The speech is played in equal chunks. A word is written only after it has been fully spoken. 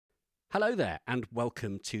Hello there, and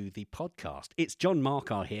welcome to the podcast. It's John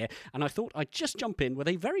Markar here, and I thought I'd just jump in with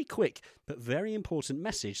a very quick but very important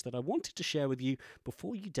message that I wanted to share with you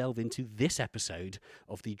before you delve into this episode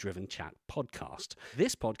of the Driven Chat podcast.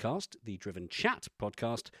 This podcast, the Driven Chat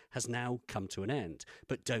podcast, has now come to an end.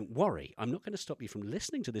 But don't worry, I'm not going to stop you from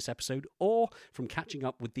listening to this episode or from catching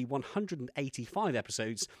up with the 185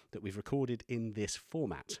 episodes that we've recorded in this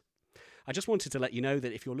format. I just wanted to let you know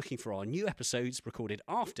that if you're looking for our new episodes recorded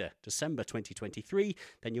after December 2023,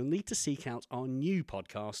 then you'll need to seek out our new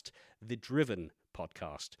podcast, The Driven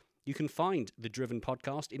Podcast. You can find The Driven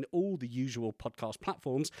Podcast in all the usual podcast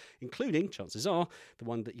platforms, including, chances are, the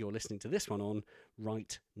one that you're listening to this one on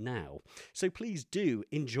right now. So please do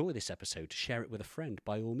enjoy this episode, share it with a friend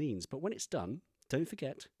by all means. But when it's done, don't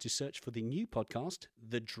forget to search for the new podcast,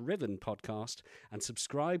 The Driven Podcast, and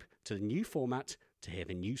subscribe to the new format to hear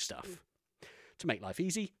the new stuff. To make life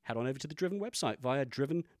easy, head on over to the Driven website via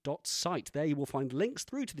driven.site. There you will find links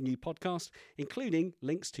through to the new podcast, including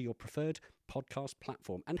links to your preferred podcast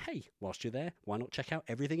platform. And hey, whilst you're there, why not check out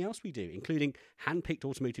everything else we do, including hand-picked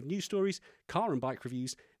automotive news stories, car and bike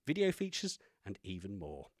reviews, video features, and even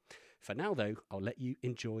more. For now, though, I'll let you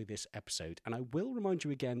enjoy this episode, and I will remind you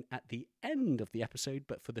again at the end of the episode,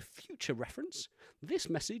 but for the future reference, this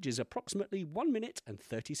message is approximately 1 minute and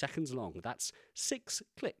 30 seconds long. That's 6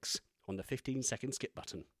 clicks on the 15-second skip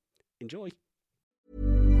button. Enjoy.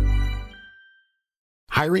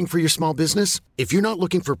 Hiring for your small business? If you're not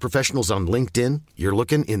looking for professionals on LinkedIn, you're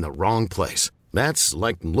looking in the wrong place. That's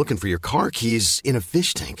like looking for your car keys in a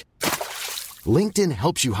fish tank. LinkedIn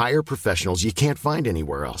helps you hire professionals you can't find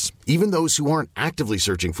anywhere else, even those who aren't actively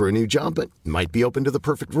searching for a new job but might be open to the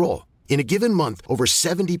perfect role. In a given month, over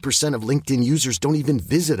 70% of LinkedIn users don't even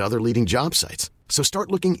visit other leading job sites. So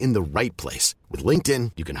start looking in the right place. With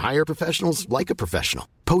LinkedIn, you can hire professionals like a professional.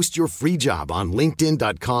 Post your free job on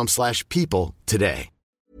linkedin.com/people today.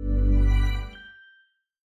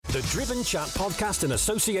 The Driven Chat podcast in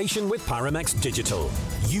association with Paramex Digital.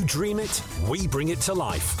 You dream it, we bring it to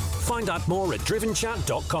life. Find out more at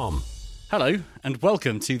drivenchat.com. Hello, and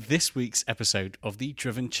welcome to this week's episode of the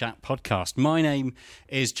Driven Chat podcast. My name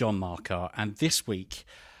is John Markar, and this week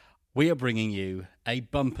we are bringing you a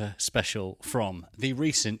bumper special from the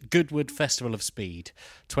recent Goodwood Festival of Speed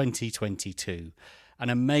 2022. An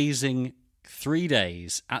amazing 3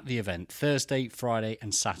 days at the event, Thursday, Friday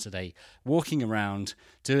and Saturday, walking around,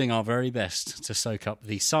 doing our very best to soak up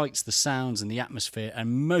the sights, the sounds and the atmosphere,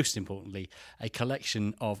 and most importantly, a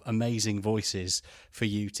collection of amazing voices for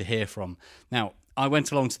you to hear from. Now, I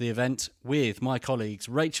went along to the event with my colleagues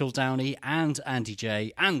Rachel Downey and Andy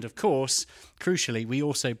J, and of course, crucially, we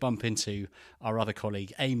also bump into our other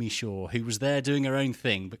colleague, Amy Shaw, who was there doing her own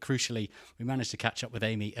thing, but crucially, we managed to catch up with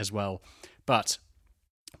Amy as well. But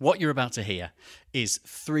what you're about to hear is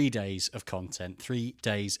 3 days of content, 3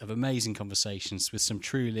 days of amazing conversations with some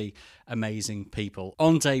truly amazing people.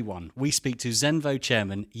 On day one, we speak to Zenvo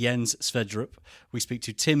chairman Jens Sverdrup. We speak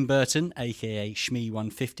to Tim Burton, aka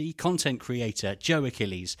Shmee150, content creator Joe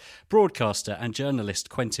Achilles, broadcaster and journalist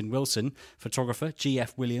Quentin Wilson, photographer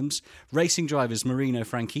GF Williams, racing drivers Marino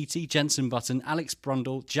Franchitti, Jenson Button, Alex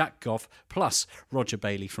Brundle, Jack Goff, plus Roger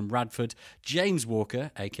Bailey from Radford, James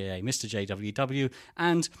Walker, aka Mr. JWW,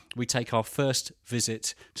 and we take our first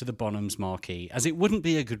visit to the Bonhams Marquee, as it wouldn't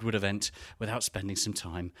be a Goodwood event without spending some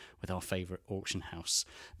time with our favourite auction house.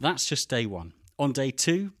 That's just day one. On day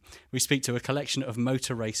two, we speak to a collection of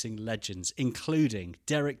motor racing legends, including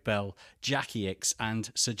Derek Bell, Jackie Ickx and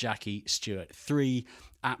Sir Jackie Stewart. 3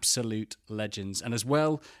 absolute legends. And as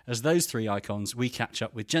well as those 3 icons, we catch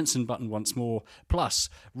up with Jenson Button once more, plus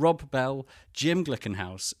Rob Bell, Jim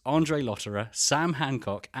Glickenhaus, Andre Lotterer, Sam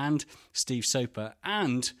Hancock and Steve Soper.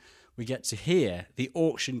 And we get to hear the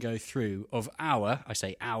auction go through of our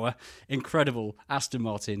incredible Aston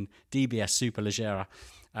Martin DBS Superleggera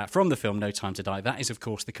from the film No Time to Die. That is, of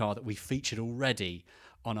course, the car that we featured already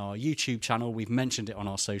on our YouTube channel. We've mentioned it on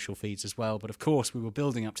our social feeds as well. But of course, we were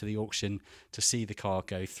building up to the auction to see the car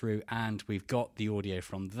go through, and we've got the audio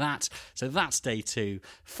from that. So that's day two.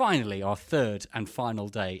 Finally, our third and final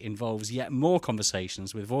day involves yet more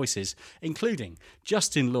conversations with voices, including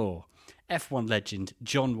Justin Law, F1 legend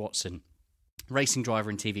John Watson, racing driver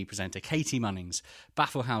and TV presenter Katie Munnings,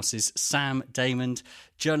 Bafflehouse's Sam Damon,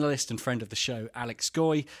 journalist and friend of the show Alex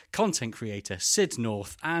Goy, content creator Sid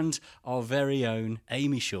North, and our very own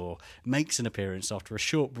Amy Shaw makes an appearance after a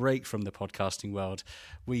short break from the podcasting world.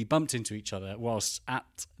 We bumped into each other whilst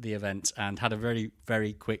at the event and had a very,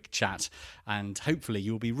 very quick chat, and hopefully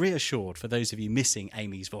you'll be reassured, for those of you missing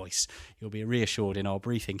Amy's voice, you'll be reassured in our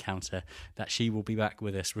brief encounter that she will be back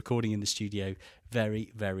with us recording in the studio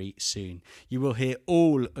very, very soon. You will hear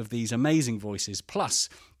all of these amazing voices, plus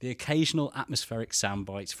the occasional atmospheric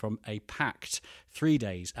soundbite from a packed 3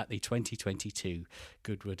 days at the 2022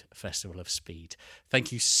 Goodwood Festival of Speed.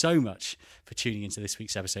 Thank you so much for tuning into this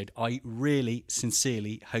week's episode. I really,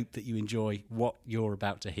 sincerely hope that you enjoy what you're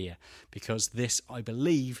about to hear, because this, I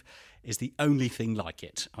believe, is the only thing like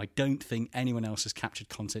it. I don't think anyone else has captured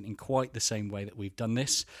content in quite the same way that we've done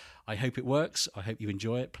this. I hope it works. I hope you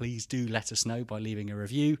enjoy it. Please do let us know by leaving a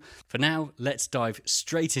review. For now, let's dive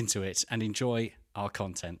straight into it and enjoy our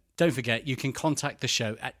content. Don't forget, you can contact the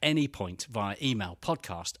show at any point via email,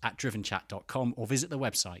 podcast@drivenchat.com, or visit the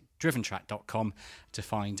website, drivenchat.com, to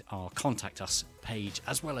find our Contact Us page,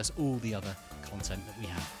 as well as all the other content that we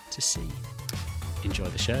have to see. Enjoy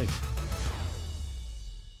the show.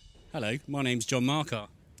 Hello, my name's John Marker.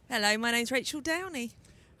 Hello, my name's Rachel Downey.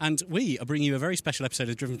 And we are bringing you a very special episode of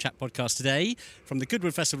the Driven Chat podcast today from the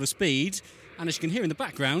Goodwood Festival of Speed. And as you can hear in the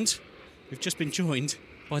background, we've just been joined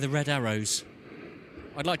by the Red Arrows.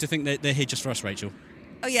 I'd like to think that they're here just for us, Rachel.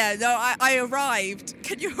 Oh yeah, no, I arrived.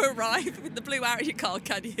 Can you arrive with the blue arrow card,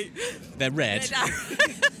 can you? They're red.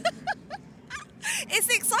 It's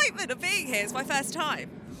the excitement of being here. It's my first time.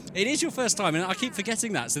 It is your first time, and I keep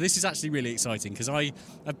forgetting that. So this is actually really exciting, because I've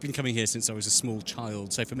been coming here since I was a small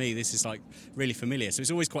child. So for me, this is like really familiar. So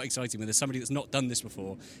it's always quite exciting when there's somebody that's not done this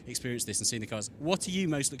before, experience this and seen the cars. What are you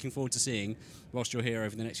most looking forward to seeing whilst you're here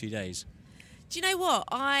over the next few days? Do you know what?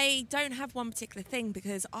 I don't have one particular thing,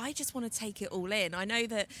 because I just want to take it all in. I know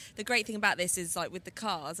that the great thing about this is, like, with the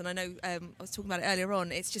cars, and I know I was talking about it earlier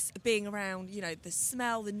on, it's just being around, you know, the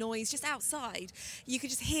smell, the noise, just outside. You could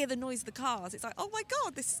just hear the noise of the cars. It's like, oh my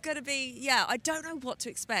God, this is going to be, I don't know what to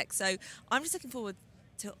expect. So I'm just looking forward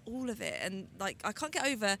to all of it. And, like, I can't get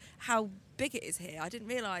over how big it is here. I didn't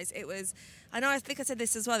realise it was, I think I said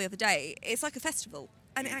this as well the other day, it's like a festival.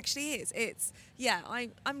 And it actually is.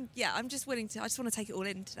 I'm just willing to. I just want to take it all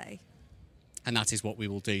in today. And that is what we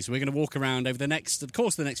will do. So we're going to walk around over the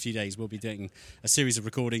course of the next few days. We'll be doing a series of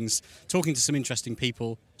recordings, talking to some interesting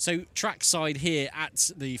people. So trackside here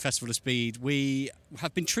at the Festival of Speed, we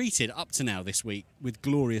have been treated up to now this week with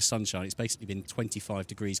glorious sunshine. It's basically been 25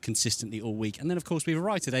 degrees consistently all week. And then, of course, we've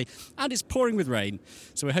arrived today and it's pouring with rain.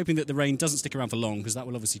 So we're hoping that the rain doesn't stick around for long, because that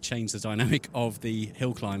will obviously change the dynamic of the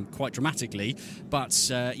hill climb quite dramatically. But,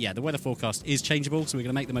 the weather forecast is changeable, so we're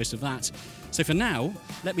going to make the most of that. So for now,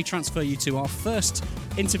 let me transfer you to our first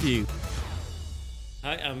interview.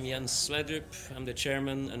 Hi, I'm Jens Sverdrup. I'm the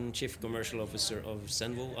chairman and chief commercial officer of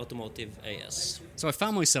Zenvo Automotive AS. So I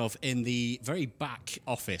found myself in the very back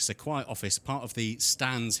office, a quiet office, part of the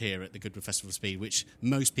stands here at the Goodwood Festival of Speed, which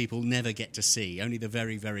most people never get to see. Only the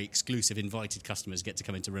very, very exclusive invited customers get to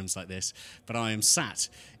come into rooms like this. But I am sat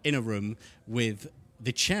in a room with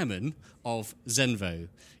the chairman of Zenvo,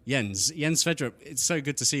 Jens Sverdrup. It's so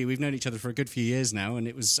good to see you. We've known each other for a good few years now, and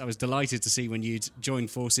I was delighted to see when you'd joined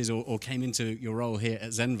forces or came into your role here at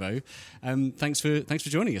Zenvo. Thanks for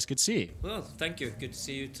joining us. Good to see you. Well, thank you. Good to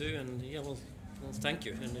see you too. And thank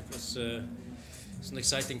you. And it was it's an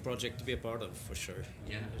exciting project to be a part of, for sure.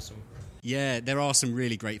 Yeah, there are some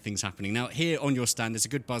really great things happening. Now, here on your stand, there's a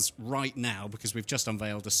good buzz right now, because we've just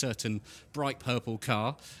unveiled a certain bright purple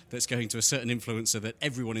car that's going to a certain influencer that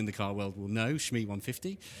everyone in the car world will know, Shmi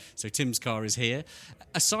 150. So Tim's car is here.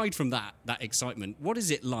 Aside from that excitement, what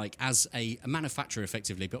is it like as a manufacturer,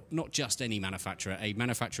 effectively, but not just any manufacturer, a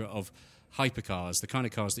manufacturer of hypercars, the kind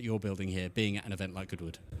of cars that you're building here, being at an event like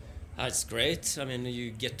Goodwood? It's great. I mean,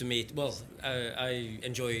 you get to meet, I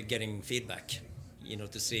enjoy getting feedback,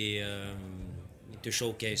 to see, to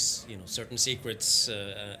showcase, certain secrets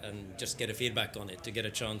and just get a feedback on it, to get a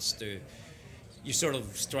chance to, you're sort of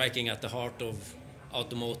striking at the heart of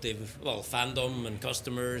automotive, fandom and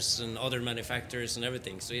customers and other manufacturers and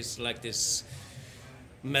everything. So it's like this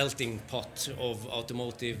melting pot of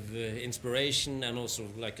automotive inspiration and also,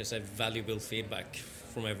 like I said, valuable feedback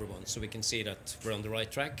from everyone, so we can see that we're on the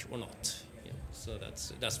right track or not. So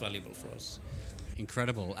that's valuable for us.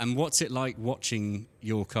 Incredible. And what's it like watching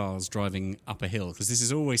your cars driving up a hill? Because this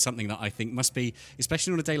is always something that I think must be,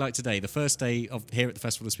 especially on a day like today, the first day of here at the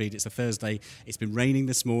Festival of Speed, it's a Thursday, it's been raining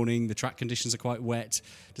this morning, the track conditions are quite wet.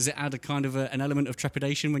 Does it add a kind of an element of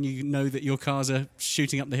trepidation when you know that your cars are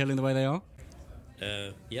shooting up the hill in the way they are?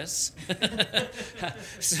 Yes.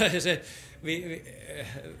 So we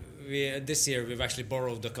this year we've actually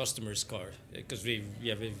borrowed the customer's car, because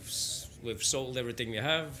we've sold everything we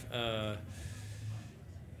have,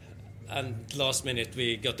 and last minute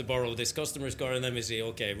we got to borrow this customer's car, and then we say,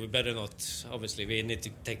 okay, we better not, obviously we need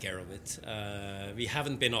to take care of it. We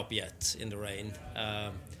haven't been up yet in the rain.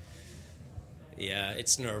 Yeah,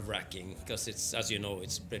 it's nerve-wracking because it's, as you know,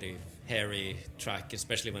 it's pretty hairy track,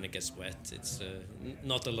 especially when it gets wet. It's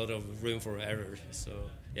not a lot of room for error. So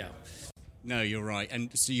yeah. No, you're right. And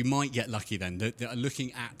so you might get lucky then.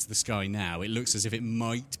 Looking at the sky now, it looks as if it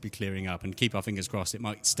might be clearing up, and keep our fingers crossed it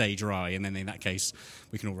might stay dry, and then in that case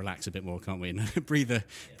we can all relax a bit more, can't we, and breathe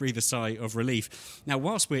a sigh of relief. Now,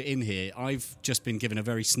 whilst we're in here, I've just been given a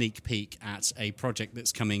very sneak peek at a project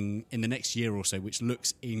that's coming in the next year or so, which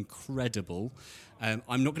looks incredible.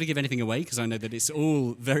 I'm not going to give anything away because I know that it's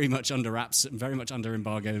all very much under wraps, very much under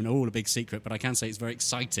embargo, and all a big secret, but I can say it's very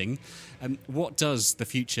exciting. What does the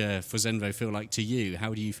future for Zenvo feel like to you?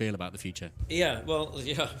 How do you feel about the future? Yeah, well,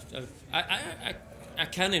 yeah, I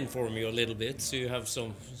can inform you a little bit, so you have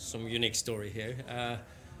some unique story here.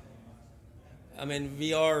 I mean,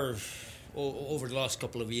 we are, over the last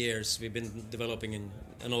couple of years, we've been developing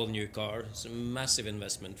an all-new car. It's a massive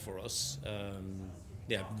investment for us.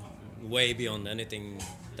 Yeah, way beyond anything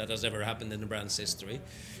that has ever happened in the brand's history.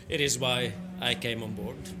 It is why I came on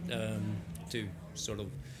board to sort of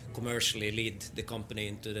commercially lead the company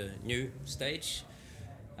into the new stage.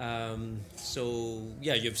 So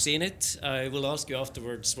yeah, you've seen it. I will ask you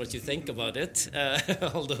afterwards what you think about it,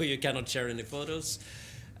 although you cannot share any photos.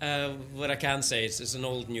 What I can say is it's an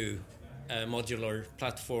old new modular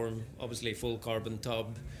platform, obviously full carbon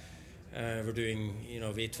tub. We're doing,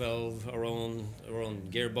 V12, our own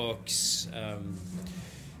gearbox.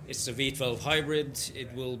 It's a V12 hybrid.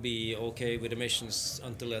 It will be okay with emissions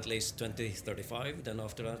until at least 2035. Then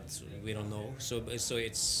after that, we don't know. So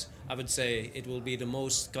it's, I would say, it will be the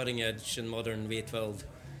most cutting edge and modern V12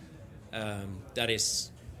 that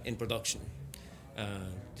is in production.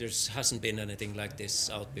 There hasn't been anything like this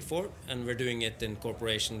out before, and we're doing it in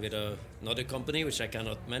cooperation with another company, which I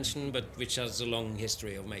cannot mention, but which has a long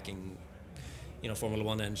history of making, Formula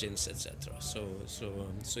One engines, etc. So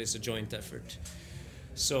it's a joint effort.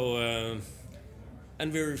 So,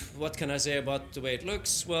 and what can I say about the way it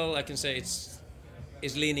looks? Well, I can say it's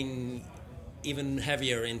leaning even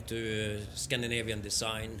heavier into Scandinavian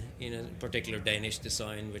design, in a particular Danish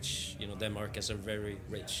design, which Denmark has a very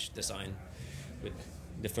rich design with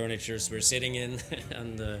the furnitures we're sitting in,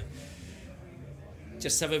 and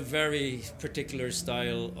just have a very particular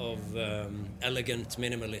style of elegant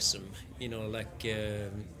minimalism,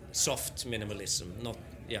 soft minimalism.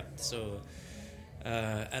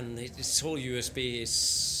 And this whole USB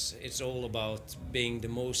it's all about being the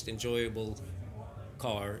most enjoyable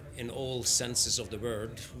car in all senses of the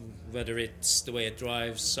word, whether it's the way it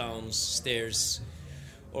drives, sounds, steers,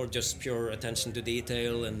 or just pure attention to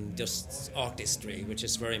detail and just artistry, which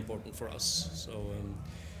is very important for us.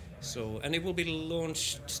 And it will be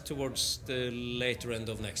launched towards the later end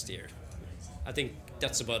of next year. I think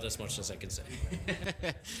that's about as much as I can say.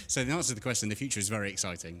 So the answer to the question, the future is very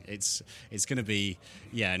exciting. It's going to be,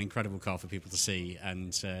 an incredible car for people to see,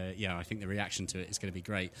 and I think the reaction to it is going to be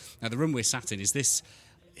great. Now, the room we're sat in, is this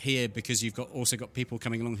here because you've also got people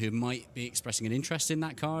coming along who might be expressing an interest in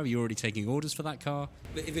that car? Are you already taking orders for that car?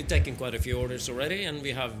 We've taken quite a few orders already, and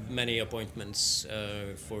we have many appointments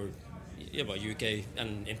for UK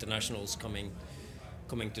and internationals coming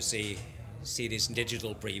to see this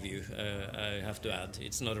digital preview. I have to add,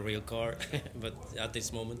 it's not a real car, but at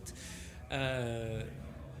this moment.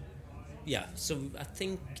 So I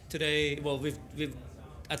think today, we've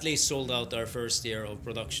at least sold out our first year of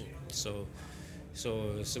production. So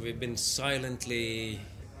we've been silently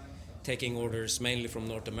taking orders mainly from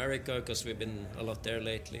North America because we've been a lot there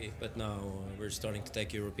lately, but now we're starting to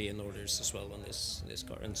take European orders as well on this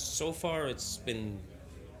car. And so far it's been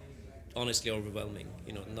honestly overwhelming.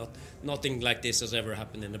 Nothing like this has ever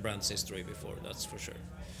happened in the brand's history before, that's for sure,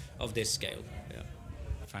 of this scale. Yeah.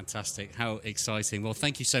 Fantastic. How exciting. Well,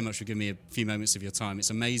 thank you so much for giving me a few moments of your time.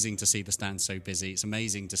 It's amazing to see the stand so busy. It's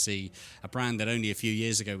amazing to see a brand that only a few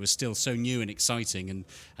years ago was still so new and exciting,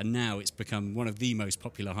 and now it's become one of the most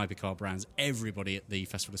popular hypercar brands. Everybody at the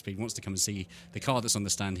Festival of Speed wants to come and see the car that's on the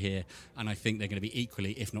stand here, and I think they're going to be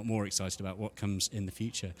equally, if not more, excited about what comes in the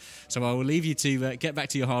future. So I will leave you to get back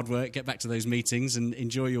to your hard work, get back to those meetings, and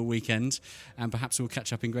enjoy your weekend, and perhaps we'll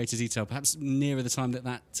catch up in greater detail, perhaps nearer the time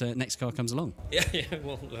that next car comes along. Yeah,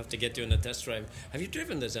 well, we'll have to get you on a test drive. Have you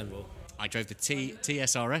driven the Zenvo? I drove the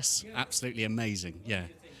TSRS. Absolutely amazing. Yeah,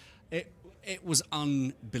 it was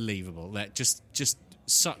unbelievable. Just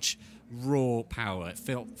such raw power. It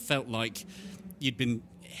felt like you'd been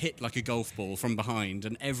hit like a golf ball from behind,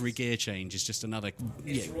 and every gear change is just another.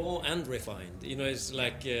 It's raw and refined. It's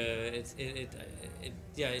like it's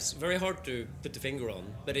very hard to put the finger on,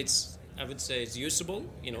 but I would say it's usable.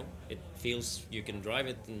 It feels you can drive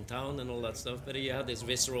it in town and all that stuff, but you have this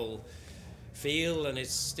visceral feel, and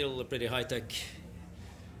it's still a pretty high tech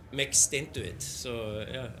mixed into it. So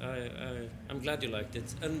yeah, I'm glad you liked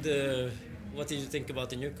it. And what did you think about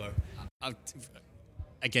the new car?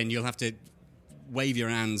 Again, you'll have to wave your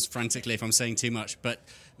hands frantically if I'm saying too much, but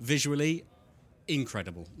visually,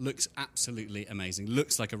 incredible. Looks absolutely amazing.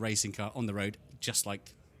 Looks like a racing car on the road, just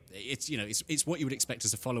like it's what you would expect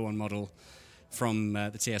as a follow-on model from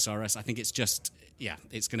the TSRS. I think it's just,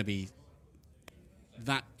 it's going to be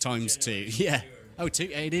that times two. Yeah. Oh, two.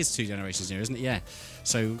 It is 2 generations new, isn't it? Yeah.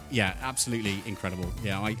 So, yeah, absolutely incredible.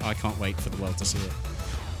 Yeah, I can't wait for the world to see it.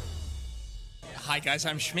 Hi guys,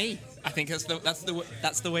 I'm Shmi. I think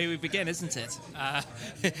that's the way we begin, isn't it?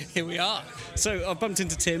 Here we are. So I bumped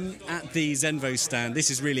into Tim at the Zenvo stand. This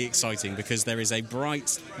is really exciting because there is a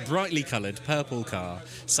brightly coloured purple car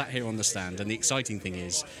sat here on the stand, and the exciting thing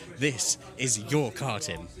is, this is your car,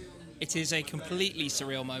 Tim. It is a completely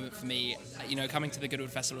surreal moment for me, coming to the Goodwood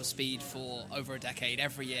Festival of Speed for over a decade,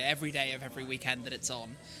 every year, every day of every weekend that it's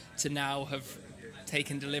on, to now have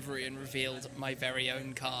taken delivery and revealed my very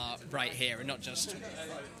own car right here, and not just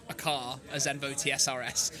a car, a Zenvo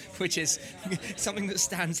TSRS, which is something that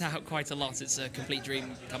stands out quite a lot. It's a complete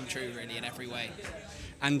dream come true, really, in every way.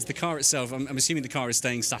 And the car itself, I'm assuming the car is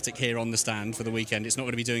staying static here on the stand for the weekend. It's not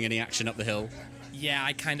going to be doing any action up the hill. Yeah,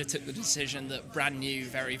 I kind of took the decision that brand new,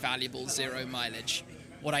 very valuable, 0 mileage.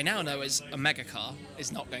 What I now know is a mega car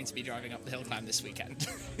is not going to be driving up the hill climb this weekend.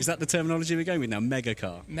 Is that the terminology we're going with now, mega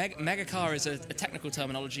car? Mega car is a technical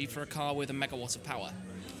terminology for a car with a megawatt of power.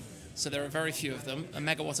 So there are very few of them. A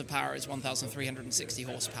megawatt of power is 1,360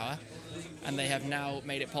 horsepower, and they have now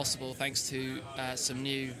made it possible, thanks to some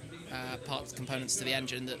new parts components to the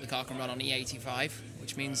engine, that the car can run on E85,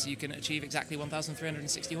 which means you can achieve exactly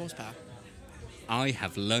 1,360 horsepower. I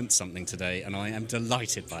have learnt something today, and I am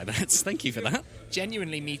delighted by that. Thank you for that.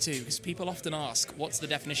 Genuinely, me too, because people often ask, what's the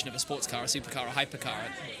definition of a sports car, a supercar, a hypercar?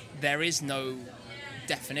 There is no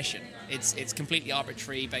definition. It's completely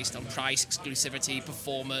arbitrary, based on price, exclusivity,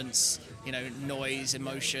 performance, noise,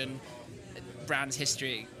 emotion, brand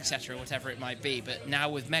history, etc., whatever it might be. But now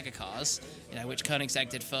with megacars, which Koenigsegg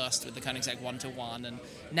did first with the Koenigsegg 1-to-1, and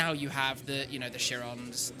now you have the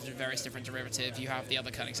Chirons, the various different derivatives, you have the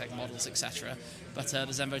other Koenigsegg models, etc. But the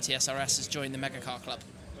Zenvo TSRS has joined the megacar club.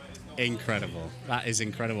 Incredible. That is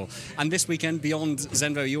incredible. And this weekend, beyond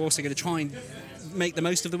Zenvo, you're also going to try and make the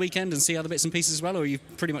most of the weekend and see other bits and pieces as well, or are you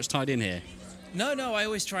pretty much tied in here? No, I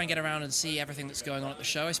always try and get around and see everything that's going on at the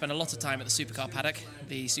show. I spend a lot of time at the supercar paddock.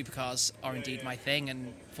 The supercars are indeed my thing,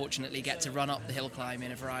 and fortunately get to run up the hill climb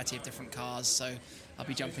in a variety of different cars. So I'll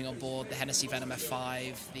be jumping on board the Hennessy Venom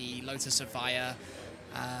F5, the Lotus Avaya,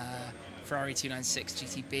 Ferrari 296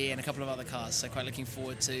 GTB, and a couple of other cars. So quite looking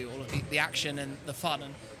forward to all of the action and the fun,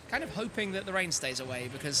 and kind of hoping that the rain stays away,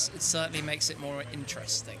 because it certainly makes it more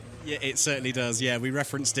interesting. Yeah, it certainly does. Yeah, we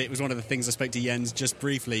referenced it. It was one of the things I spoke to Jens just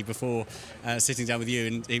briefly before sitting down with you,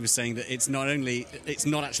 and he was saying that it's not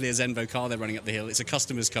actually a Zenvo car they're running up the hill, it's a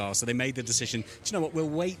customer's car. So they made the decision, do you know what, we'll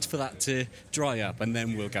wait for that to dry up and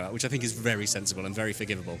then we'll go out, which I think is very sensible and very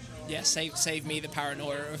forgivable. Yeah, save me the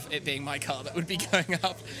paranoia of it being my car that would be going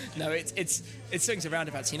up. No, it's swings and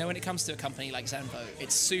roundabouts. When it comes to a company like Zenvo,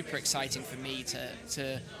 it's super exciting for me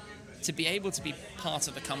to be able to be part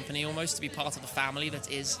of the company, almost to be part of the family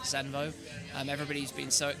that is Zenvo. Everybody's been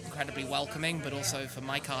so incredibly welcoming, but also for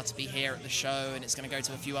my car to be here at the show, and it's going to go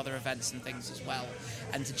to a few other events and things as well,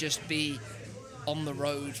 and to just be on the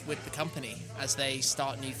road with the company as they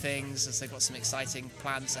start new things, as they've got some exciting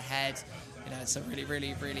plans ahead. It's a really,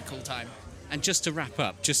 really, really cool time. And just to wrap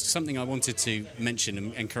up, just something I wanted to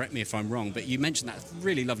mention, and correct me if I'm wrong, but you mentioned that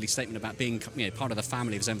really lovely statement about being part of the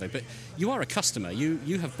family of Zenvo, but you are a customer.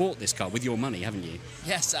 You have bought this car with your money, haven't you?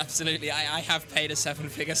 Yes, absolutely. I have paid a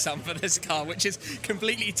 7-figure sum for this car, which is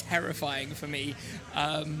completely terrifying for me.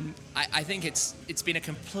 I think it's been a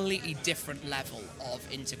completely different level of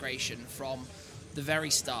integration from the very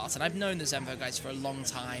start, and I've known the Zenvo guys for a long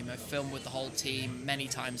time. I've filmed with the whole team many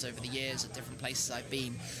times over the years at different places I've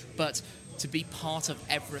been, but to be part of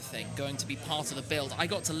everything, going to be part of the build. I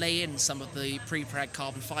got to lay in some of the pre-preg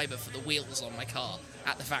carbon fibre for the wheels on my car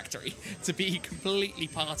at the factory, to be completely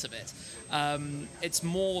part of it. It's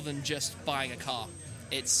more than just buying a car.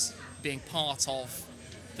 It's being part of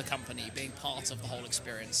the company, being part of the whole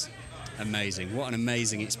experience. Amazing. What an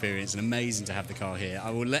amazing experience, and amazing to have the car here. I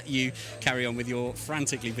will let you carry on with your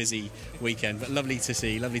frantically busy weekend, but lovely to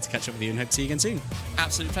see, lovely to catch up with you, and hope to see you again soon.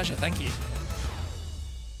 Absolute pleasure. Thank you.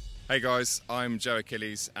 Hey guys, I'm Joe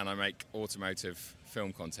Achilles, and I make automotive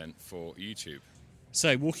film content for YouTube.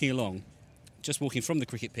 So, walking from the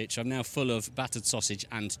cricket pitch, I'm now full of battered sausage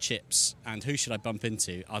and chips. And who should I bump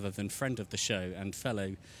into other than friend of the show and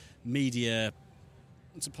fellow media...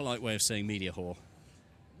 It's a polite way of saying media whore.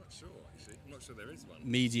 I'm not sure, actually. I'm not sure there is one.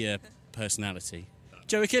 Media personality.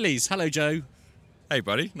 Joe Achilles. Hello, Joe. Hey,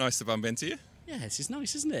 buddy. Nice to bump into you. Yeah, this is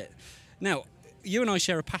nice, isn't it? Now, you and I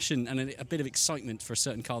share a passion and a bit of excitement for a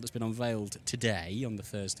certain car that's been unveiled today, on the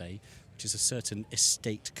Thursday, which is a certain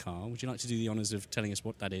estate car. Would you like to do the honours of telling us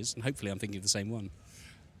what that is? And hopefully I'm thinking of the same one.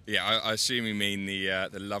 Yeah, I assume you mean the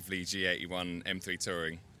lovely G81 M3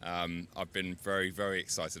 Touring. I've been very, very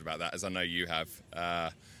excited about that, as I know you have.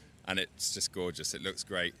 And it's just gorgeous. It looks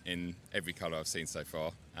great in every colour I've seen so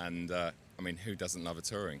far. And, I mean, who doesn't love a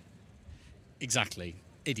Touring? Exactly.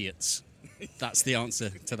 Idiots. That's the answer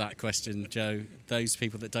to that question, Joe. Those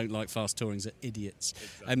people that don't like fast Tourings are idiots.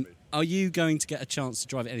 Exactly. Are you going to get a chance to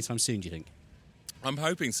drive it anytime soon, do you think? I'm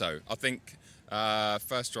hoping so. I think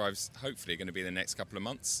first drive's hopefully going to be the next couple of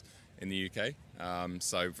months in the UK.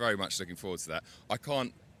 So very much looking forward to that. I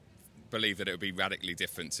can't believe that it would be radically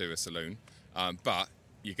different to a saloon, but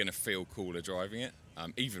you're going to feel cooler driving it,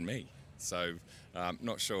 even me. So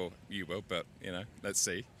not sure you will, but, you know, let's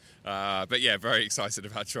see. But yeah, very excited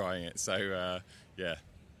about trying it. So yeah,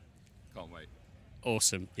 can't wait.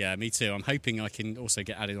 Awesome. Yeah, me too. I'm hoping I can also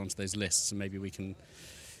get added onto those lists and maybe we can,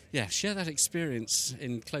 share that experience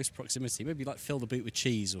in close proximity. Maybe like fill the boot with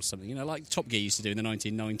cheese or something, you know, like Top Gear used to do in the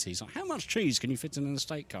 1990s. Like, how much cheese can you fit in an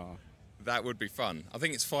estate car? That would be fun. I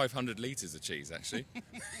think it's 500 litres of cheese, actually.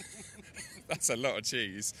 That's a lot of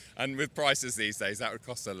cheese. And with prices these days, that would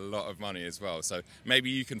cost a lot of money as well. So maybe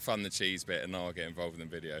you can fund the cheese bit and I'll get involved in the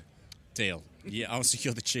video. Deal. Yeah, I'll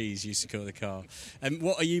secure the cheese, you secure the car. And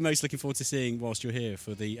what are you most looking forward to seeing whilst you're here?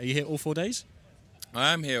 Are you here all 4 days?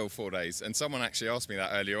 I am here all 4 days. And someone actually asked me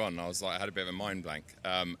that earlier on. I was like, I had a bit of a mind blank.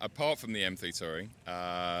 Apart from the M3 Touring,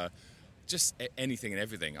 just anything and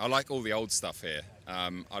everything. I like all the old stuff here.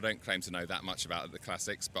 I don't claim to know that much about the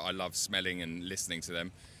classics, but I love smelling and listening to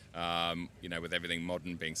them. You know, with everything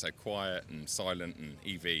modern being so quiet and silent and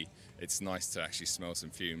EV, it's nice to actually smell some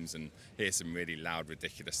fumes and hear some really loud,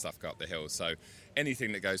 ridiculous stuff go up the hill. So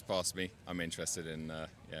anything that goes past me, I'm interested in,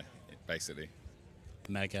 basically.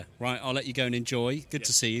 Mega. Right, I'll let you go and enjoy. Good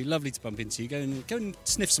to see you. Lovely to bump into you. Go and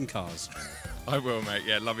sniff some cars. I will, mate.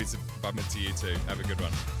 Yeah, lovely to bump into you too. Have a good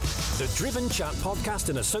one. The Driven Chat podcast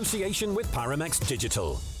in association with Paramex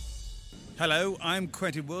Digital. Hello, I'm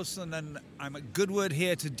Quentin Wilson and I'm at Goodwood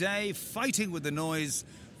here today, fighting with the noise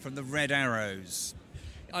from the Red Arrows.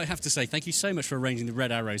 I have to say, thank you so much for arranging the Red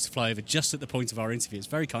Arrows to fly over just at the point of our interview. It's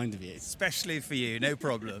very kind of you. Especially for you, no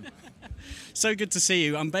problem. So good to see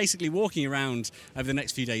you. I'm basically walking around over the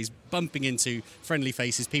next few days, bumping into friendly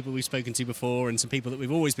faces, people we've spoken to before and some people that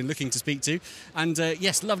we've always been looking to speak to. And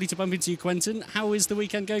yes, lovely to bump into you, Quentin. How is the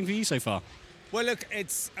weekend going for you so far? Well, look,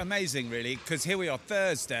 it's amazing, really, because here we are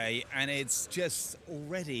Thursday and it's just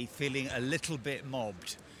already feeling a little bit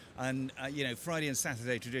mobbed. And, Friday and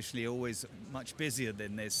Saturday traditionally are always much busier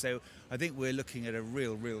than this. So I think we're looking at a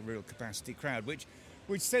real capacity crowd, which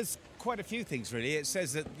says quite a few things, really. It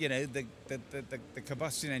says that, the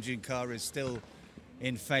combustion engine car is still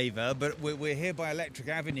in favour, but we're here by Electric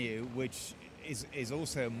Avenue, which is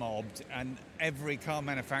also mobbed. And every car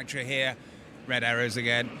manufacturer here, Red Arrows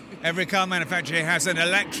again, every car manufacturer has an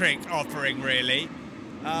electric offering, really.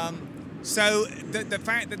 So the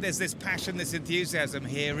fact that there's this passion, this enthusiasm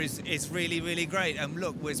here is really, really great. And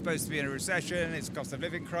look, we're supposed to be in a recession, it's a cost of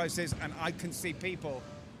living crisis, and I can see people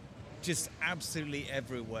just absolutely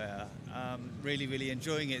everywhere, really, really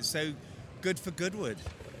enjoying it. So good for Goodwood.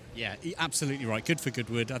 Yeah, absolutely right. Good for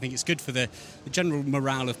Goodwood. I think it's good for the general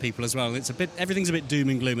morale of people as well. Everything's a bit doom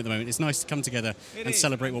and gloom at the moment. It's nice to come together and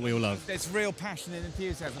celebrate what we all love. There's real passion and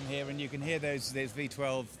enthusiasm here, and you can hear those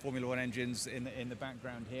V12 Formula One engines in the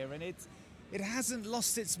background here, and it hasn't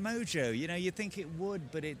lost its mojo. You know, you think it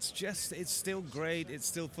would, but it's still great. It's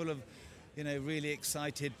still full of, really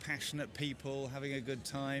excited, passionate people having a good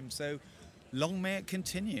time. So long may it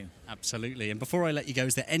continue. Absolutely. And before I let you go,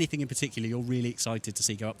 is there anything in particular you're really excited to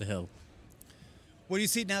see go up the hill? Well, you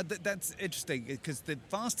see, now that's interesting because the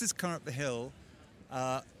fastest car up the hill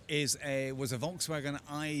was a Volkswagen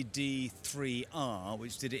ID3R,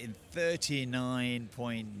 which did it in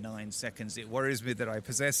 39.9 seconds. It worries me that I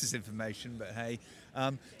possess this information, but hey.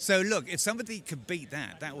 So look, if somebody could beat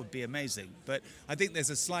that would be amazing. But I think there's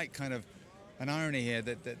a slight kind of an irony here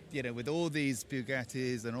that with all these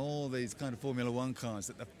Bugattis and all these kind of Formula One cars,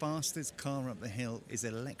 that the fastest car up the hill is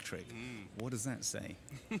electric. What does that say?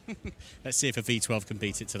 Let's see if a V12 can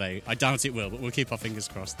beat it today. I doubt it will, but we'll keep our fingers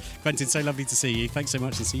crossed. Quentin, so lovely to see you. Thanks so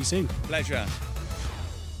much and see you soon. Pleasure.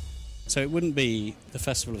 So it wouldn't be the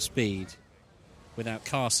Festival of Speed without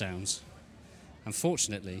car sounds.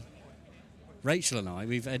 Unfortunately, Rachel and I,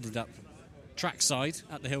 we've ended up trackside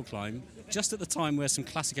at the hill climb, just at the time where some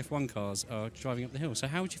classic F1 cars are driving up the hill. So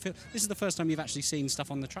how would you feel? This is the first time you've actually seen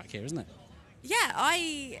stuff on the track here, isn't it? Yeah,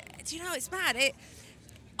 do you know, it's mad.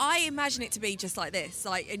 I imagine it to be just like this,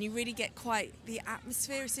 and you really get quite the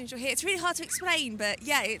atmosphere as soon as you're here. It's really hard to explain, but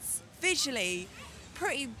yeah, it's visually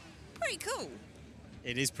pretty cool.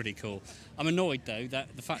 It is pretty cool. I'm annoyed, though,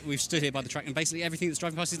 that the fact we've stood here by the track and basically everything that's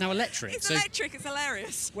driving past is now electric. It's electric, it's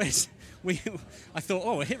hilarious. I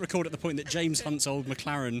thought, I hit record at the point that James Hunt's old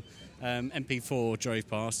McLaren MP4 drove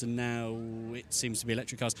past, and now it seems to be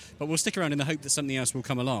electric cars. But we'll stick around in the hope that something else will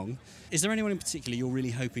come along. Is there anyone in particular you're really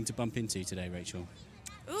hoping to bump into today, Rachel?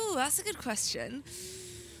 Ooh, that's a good question.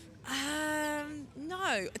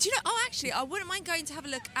 No. Do you know, actually, I wouldn't mind going to have a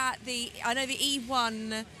look at the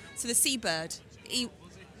E1, so the Seabird,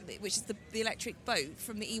 which is the electric boat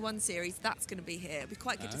from the E1 series. That's going to be here. It'll be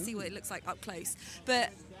quite good to see what it looks like up close. But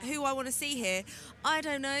who I want to see here, I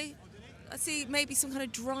don't know. I see maybe some kind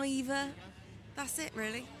of driver. That's it,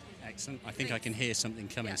 really. Excellent. I think I can hear something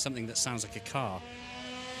coming, something that sounds like a car.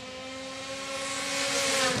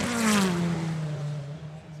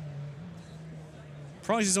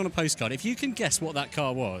 Prizes on a postcard. If you can guess what that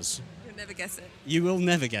car was... You'll never guess it. You will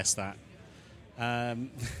never guess that.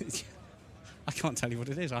 I can't tell you what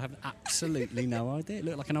it is. I have absolutely no idea. It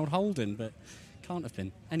looked like an old Holden, but can't have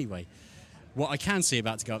been. Anyway, what I can see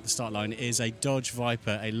about to go up the start line is a Dodge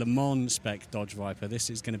Viper, a Le Mans spec Dodge Viper. This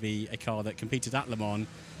is going to be a car that competed at Le Mans.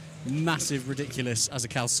 Massive, ridiculous, as a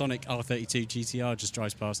Calsonic R32 GTR just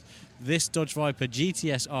drives past. This Dodge Viper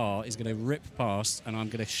GTS-R is going to rip past, and I'm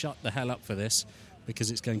going to shut the hell up for this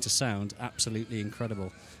because it's going to sound absolutely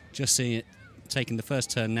incredible. Just seeing it taking the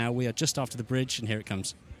first turn now. We are just after the bridge, and here it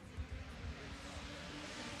comes.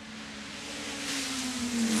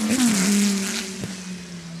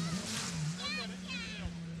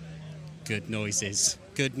 Good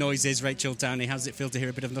noises, Rachel Downey. How does it feel to hear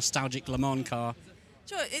a bit of nostalgic Le Mans car?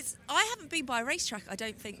 Sure, I haven't been by a racetrack, I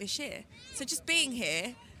don't think, this year. So just being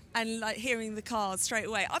here and hearing the cars straight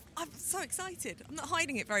away, I'm so excited. I'm not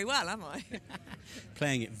hiding it very well, am I?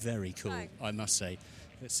 Playing it very cool, I must say.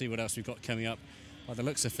 Let's see what else we've got coming up. By the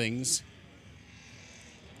looks of things,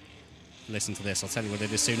 listen to this. I'll tell you what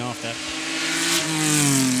it is soon after.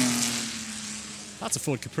 That's a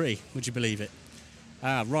Ford Capri. Would you believe it?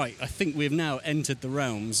 Right, I think we've now entered the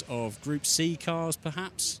realms of Group C cars,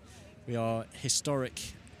 perhaps. We are historic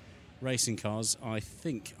racing cars. I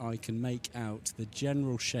think I can make out the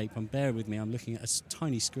general shape. And bear with me, I'm looking at a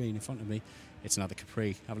tiny screen in front of me. It's another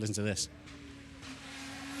Capri. Have a listen to this.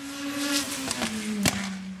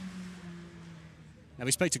 Now,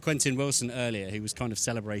 we spoke to Quentin Wilson earlier, who was kind of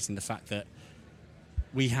celebrating the fact that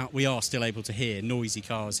we are still able to hear noisy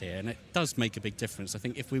cars here, and it does make a big difference. I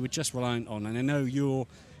think if we were just reliant on, and I know you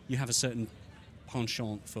have a certain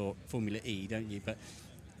penchant for Formula E, don't you? But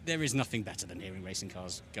there is nothing better than hearing racing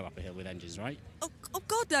cars go up a hill with engines, right? Oh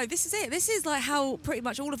God, no, this is it. This is like how pretty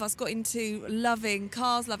much all of us got into loving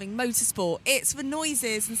cars, loving motorsport. It's for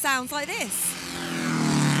noises and sounds like this.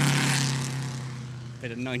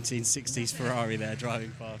 Bit of 1960s Ferrari there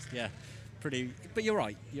driving past, yeah. Pretty, but you're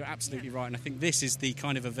right, you're absolutely right, and I think this is the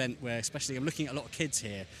kind of event where, especially, I'm looking at a lot of kids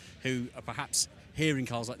here who are perhaps hearing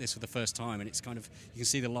cars like this for the first time, and it's kind of, you can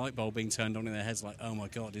see the light bulb being turned on in their heads like, oh my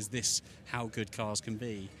God, is this how good cars can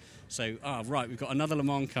be? So, right, we've got another Le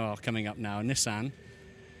Mans car coming up now, Nissan.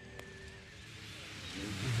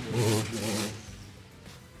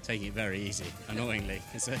 Taking it very easy, annoyingly.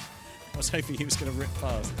 I was hoping he was going to rip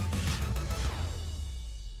past.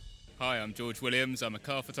 Hi, I'm George Williams, I'm a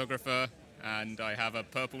car photographer, and I have a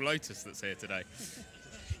purple Lotus that's here today.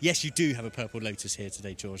 Yes, you do have a purple Lotus here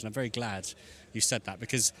today, George, and I'm very glad you said that,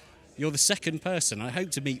 because you're the second person, I hope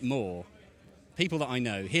to meet more people that I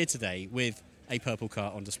know here today with a purple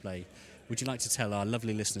car on display. Would you like to tell our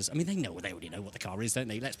lovely listeners, I mean, they already know what the car is, don't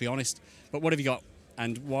they? Let's be honest. But what have you got,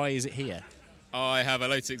 and why is it here? I have a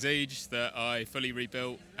Lotus Exige that I fully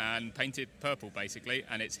rebuilt and painted purple, basically,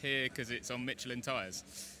 and it's here because it's on Michelin tyres.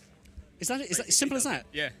 Is that as simple as that?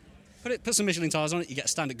 Yeah. Put some Michelin tyres on it, you get a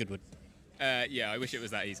stand at Goodwood. Yeah, I wish it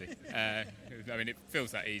was that easy. I mean, it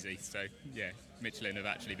feels that easy. So, yeah, Michelin have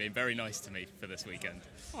actually been very nice to me for this weekend.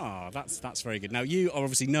 That's very good. Now, you are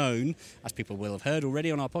obviously known, as people will have heard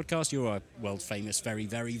already on our podcast, you're a world-famous, very,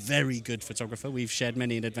 very, very good photographer. We've shared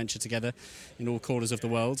many an adventure together in all corners of the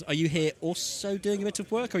world. Are you here also doing a bit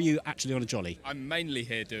of work, or are you actually on a jolly? I'm mainly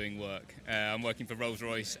here doing work. I'm working for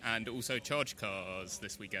Rolls-Royce and also Charge Cars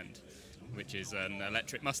this weekend, which is an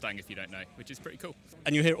electric Mustang, if you don't know, which is pretty cool.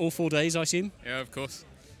 And you're here all 4 days, I assume? Yeah, of course.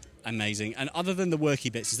 Amazing. And other than the worky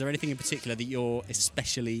bits, is there anything in particular that you're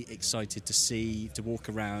especially excited to see, to walk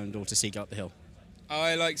around, or to see go up the hill?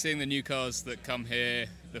 I like seeing the new cars that come here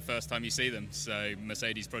the first time you see them. So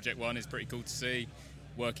Mercedes Project One is pretty cool to see.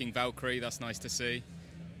 Working Valkyrie, that's nice to see.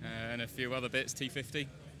 And a few other bits, T50.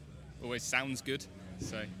 Always sounds good.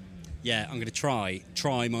 So Yeah, I'm going to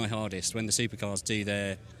try my hardest when the supercars do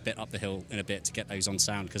their bit up the hill in a bit to get those on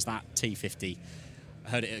sound, because that T50, I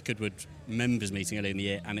heard it at Goodwood members meeting earlier in the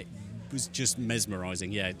year, and it was just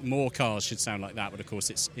mesmerising. Yeah, more cars should sound like that, but of course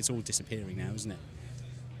it's all disappearing now, isn't it?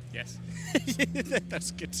 yes.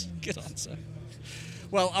 That's good answer.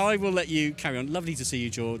 Well, I will let you carry on. Lovely to see you,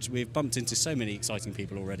 George. We've bumped into so many exciting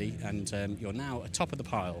people already, and you're now at top of the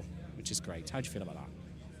pile, which is great. How do you feel about that?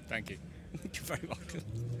 Thank you. You're very welcome.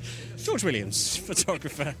 George Williams,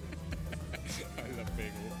 photographer. I love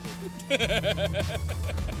being awkward.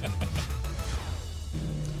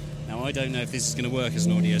 Now, I don't know if this is going to work as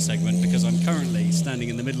an audio segment, because I'm currently standing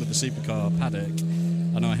in the middle of the supercar paddock,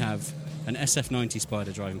 and I have an SF90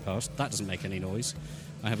 Spider driving past. That doesn't make any noise.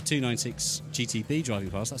 I have a 296 GTB driving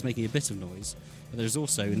past. That's making a bit of noise. But there's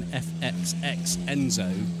also an FXX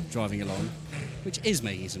Enzo driving along, which is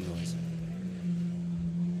making some noise.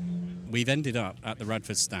 We've ended up at the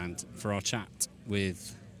Radford stand for our chat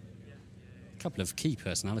with a couple of key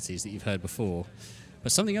personalities that you've heard before.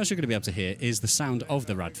 But something else you're going to be able to hear is the sound of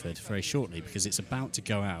the Radford very shortly, because it's about to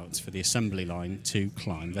go out for the assembly line to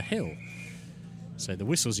climb the hill. So the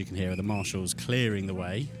whistles you can hear are the marshals clearing the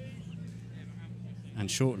way. And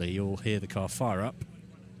shortly you'll hear the car fire up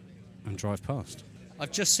and drive past.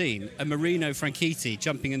 I've just seen a Marino Franchitti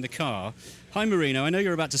jumping in the car. Hi, Marino. I know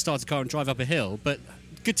you're about to start a car and drive up a hill, but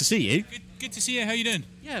good to see you. Good to see you. How you doing?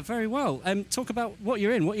 Yeah, very well. Talk about what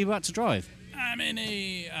you're in. What are you about to drive? I'm in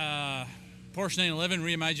a Porsche 911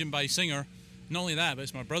 reimagined by Singer. Not only that, but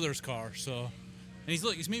it's my brother's car. So, and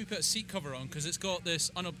he's made me put a seat cover on because it's got this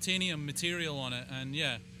unobtainium material on it, and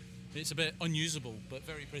yeah, it's a bit unusable but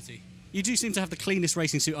very pretty. You do seem to have the cleanest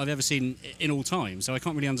racing suit I've ever seen in all time, so I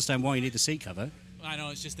can't really understand why you need the seat cover. I know,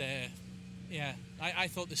 it's just yeah. I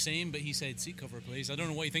thought the same, but he said seat cover, please. I don't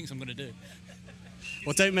know what he thinks I'm going to do.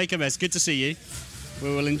 Well, don't make a mess. Good to see you.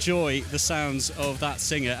 We will enjoy the sounds of that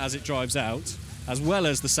Singer as it drives out, as well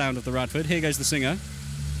as the sound of the Radford. Here goes the Singer.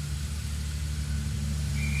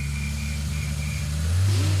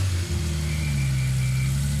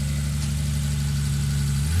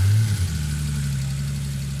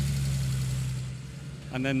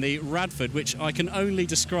 And then the Radford, which I can only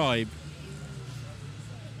describe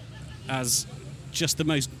as just the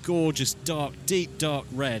most gorgeous, dark, deep, dark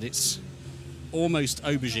red. It's almost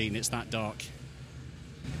aubergine, it's that dark.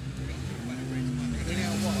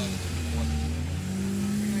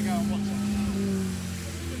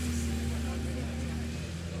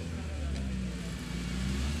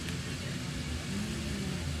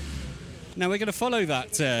 Now we're going to follow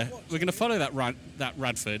that. That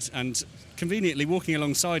Radford, and conveniently walking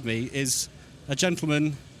alongside me is a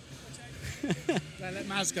gentleman. Let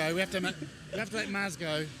Maz go. We have to let Maz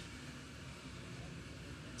go.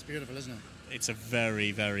 It's beautiful, isn't it? It's a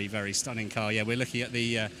very, very, very stunning car. Yeah, we're looking at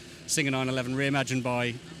the Singer 911 reimagined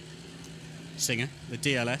by Singer, the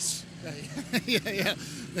DLS. Yeah.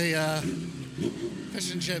 The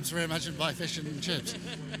fish and chips reimagined by Fish and Chips.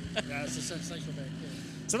 Yeah, it's a sensational thing. Yeah.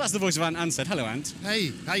 So that's the voice of Ant Ansted. Hello, Ant.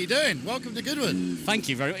 Hey, how you doing? Welcome to Goodwood. Thank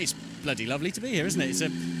you very much. It's bloody lovely to be here, isn't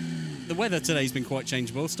it? The weather today's been quite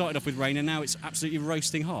changeable. Started off with rain, and now it's absolutely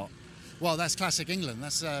roasting hot. Well, that's classic England.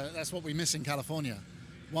 That's what we miss in California.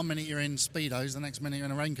 1 minute you're in Speedos, the next minute you're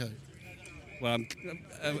in a raincoat. Well,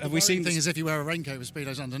 have we seen? The thing is, if you wear a raincoat with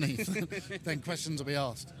Speedos underneath, then questions will be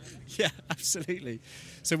asked. Yeah, absolutely.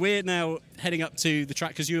 So we're now heading up to the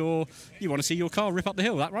track because you want to see your car rip up the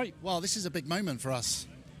hill. Is that right? Well, this is a big moment for us.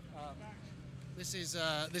 This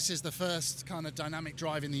is the first kind of dynamic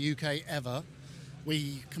drive in the UK ever.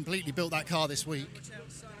 We completely built that car this week.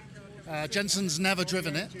 Jensen's never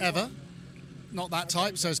driven it, ever. Not that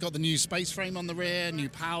type, so it's got the new space frame on the rear, new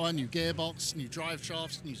power, new gearbox, new drive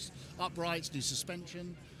shafts, new uprights, new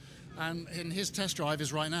suspension. And his test drive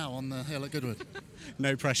is right now on the hill at Goodwood.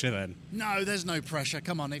 No pressure then? No, there's no pressure.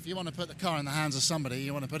 Come on, if you want to put the car in the hands of somebody,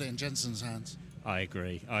 you want to put it in Jensen's hands. I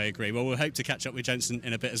agree. Well, we'll hope to catch up with Jensen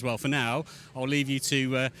in a bit as well. For now, I'll leave you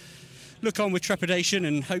to look on with trepidation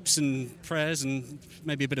and hopes and prayers and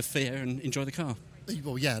maybe a bit of fear and enjoy the car.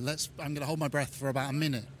 Well, yeah, I'm going to hold my breath for about a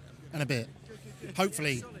minute and a bit.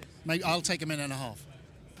 Hopefully, maybe I'll take a minute and a half.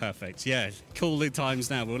 Perfect, yeah. Cool the times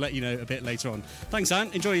now. We'll let you know a bit later on. Thanks,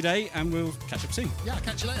 Ant. Enjoy your day, and we'll catch up soon. Yeah, I'll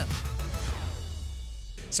catch you later.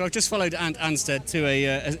 So I've just followed Ant Ansted to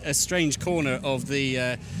a strange corner of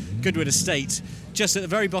the Goodwood estate, just at the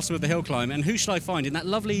very bottom of the hill climb. And who shall I find in that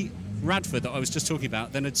lovely Radford that I was just talking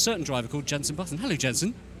about? Then a certain driver called Jensen Button. Hello,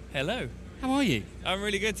 Jensen. Hello. How are you? I'm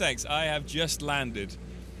really good, thanks. I have just landed.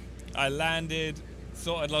 I landed,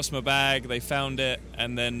 thought I'd lost my bag, they found it,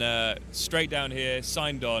 and then straight down here,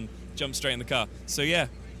 signed on, jumped straight in the car. So yeah,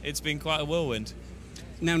 it's been quite a whirlwind.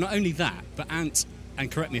 Now, not only that, but Ant, and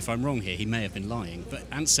correct me if I'm wrong here, he may have been lying, but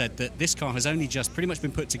Ant said that this car has only just pretty much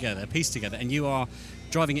been put together, pieced together, and you are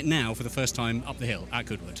driving it now for the first time up the hill at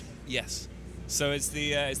Goodwood. Yes. So it's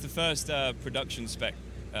the first production spec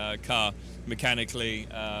car mechanically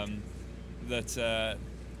and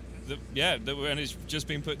it's just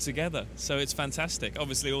been put together. So it's fantastic.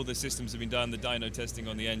 Obviously, all the systems have been done, the dyno testing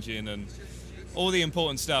on the engine and all the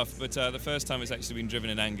important stuff. But the first time it's actually been driven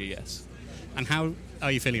in anger, yes. And how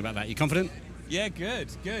are you feeling about that? You confident? Yeah, good.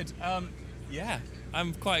 Yeah,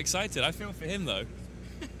 I'm quite excited. I feel for him though.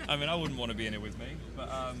 I mean, I wouldn't want to be in it with me, but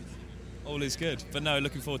all is good. But no,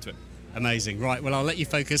 looking forward to it. Amazing. Right, well, I'll let you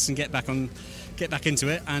focus and get back into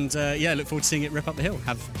it, and look forward to seeing it rip up the hill.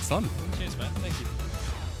 Have fun. Cheers, man. Thank you.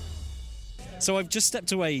 So I've just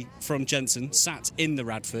stepped away from Jensen, sat in the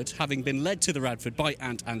Radford, having been led to the Radford by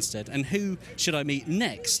Ant Anstead. And who should I meet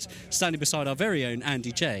next? Standing beside our very own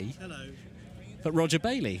Andy J. Hello. But Roger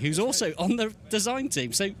Bailey, who's also on the design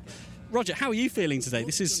team. So, Roger, how are you feeling today?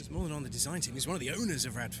 This is more than on the design team. He's one of the owners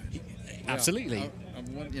of Radford. Absolutely.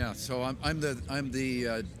 So I'm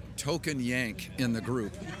the token Yank in the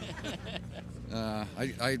group.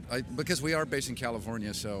 I because we are based in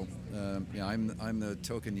California, so I'm the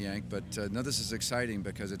token Yank. But no, this is exciting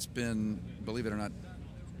because it's been, believe it or not,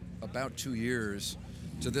 about 2 years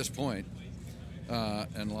to this point,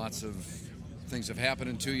 and lots of things have happened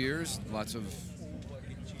in 2 years. Lots of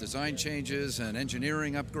design changes and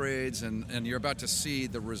engineering upgrades, and you're about to see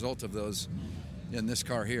the result of those in this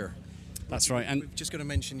car here. That's right. And we've just got to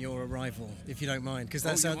mention your arrival, if you don't mind, because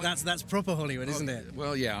that's proper Hollywood, isn't it?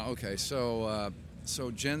 Well, yeah, okay. So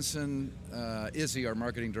Jensen, Izzy, our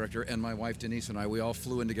marketing director, and my wife Denise and I, we all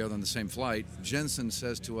flew in together on the same flight. Jensen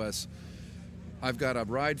says to us, "I've got a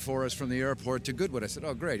ride for us from the airport to Goodwood." I said,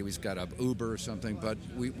 "Oh, great." He's got an Uber or something. But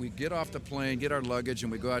we get off the plane, get our luggage,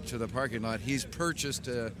 and we go out to the parking lot. He's purchased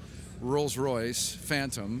a Rolls-Royce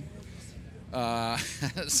Phantom.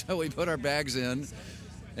 So we put our bags in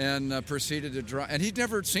and proceeded to drive. And he'd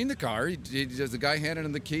never seen the car. The guy handed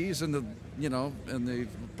him the keys in the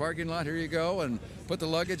parking lot. Here you go. And put the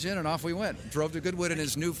luggage in, and off we went. Drove to Goodwood in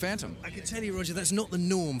his new Phantom. I can tell you, Roger, that's not the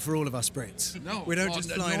norm for all of us Brits. No, we don't just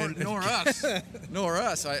fly in. Nor us. Nor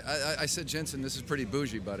us. I said, "Jensen, this is pretty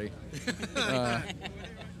bougie, buddy." But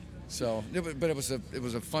it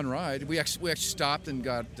was a fun ride. We actually stopped and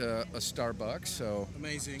got a Starbucks. So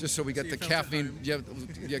amazing. Just so we get the caffeine,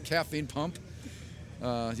 caffeine pump.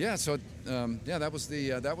 That was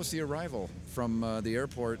the arrival from the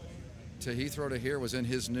airport to Heathrow to here. Was in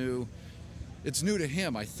his new. It's new to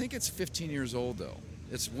him. I think it's 15 years old though.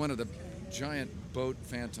 It's one of the giant boat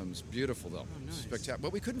Phantoms. Beautiful though. Oh, nice. Spectacular.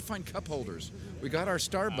 But we couldn't find cup holders. We got our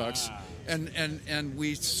Starbucks and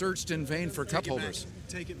we searched in vain for cup holders.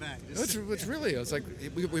 Take it back. It's really. It's like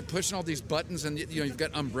we're pushing all these buttons, and you've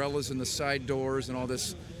got umbrellas in the side doors and all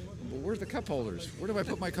this. Well, where's the cup holders? Where do I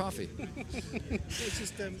put my coffee? Let's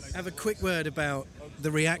just have a quick word about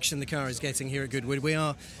the reaction the car is getting here at Goodwood. We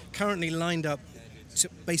are currently lined up to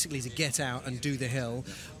get out and do the hill,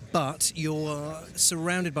 but you're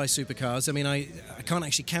surrounded by supercars. I mean, I can't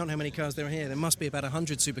actually count how many cars there are here. There must be about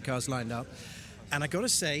 100 supercars lined up. And I got to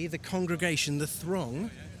say, the congregation, the throng,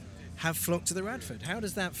 have flocked to the Radford. How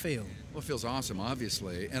does that feel? Well, it feels awesome,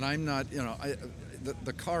 obviously. And I'm not,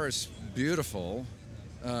 the car is beautiful,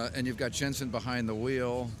 and you've got Jensen behind the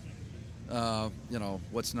wheel.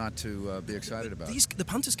 What's not to be excited about? The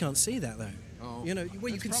punters can't see that, though. Oh,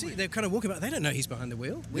 you can see they're kind of walking about. They don't know he's behind the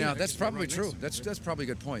wheel. Yeah, that's probably true. That's probably a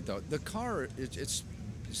good point, though. The car, it's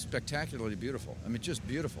spectacularly beautiful. I mean, just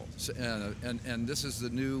beautiful. And this is the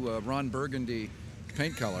new Ron Burgundy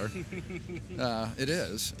paint color. It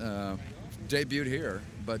is debuted here,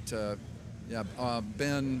 but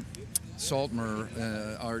Ben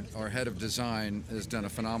Saltmer, our head of design, has done a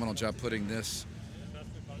phenomenal job putting this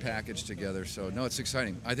package together. So no, it's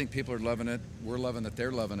exciting. I think people are loving it. We're loving it.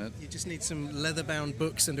 They're loving it. You just need some leather-bound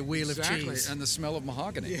books and a wheel of cheese. And the smell of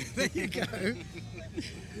mahogany. Yeah, there you go.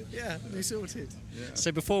 Yeah, they sorted. Yeah.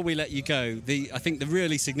 So before we let you go, I think the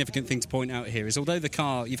really significant thing to point out here is, although the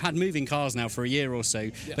car, you've had moving cars now for a year or so,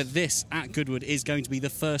 yes, but this at Goodwood is going to be the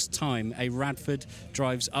first time a Radford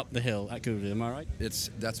drives up the hill at Goodwood. Am I right? That's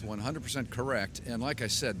 100% correct. And like I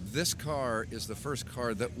said, this car is the first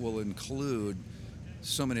car that will include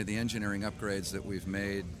so many of the engineering upgrades that we've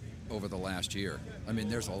made over the last year. I mean,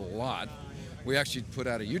 there's a lot. We actually put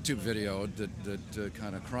out a YouTube video that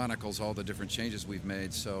kind of chronicles all the different changes we've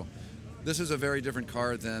made. So This is a very different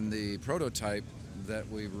car than the prototype that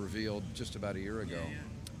we revealed just about a year ago.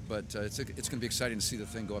 But it's going to be exciting to see the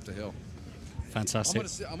thing go up the hill. Fantastic.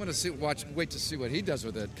 I'm going to wait to see what he does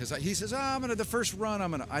with it, because he says, the first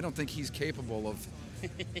run, I don't think he's capable of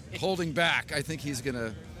holding back. I think he's going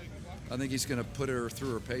to put her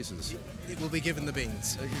through her paces. It will be given the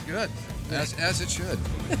beans. Good, as it should.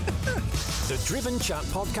 The Driven Chat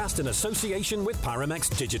podcast in association with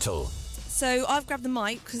Paramex Digital. So I've grabbed the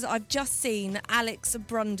mic because I've just seen Alex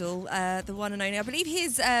Brundle, the one and only. I believe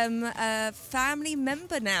he's a family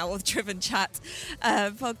member now of Driven Chat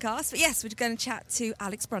podcast. But yes, we're going to chat to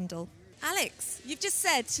Alex Brundle. Alex, you've just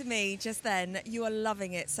said to me just then you are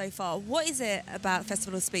loving it so far. What is it about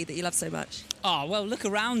Festival of Speed that you love so much? Oh, well, look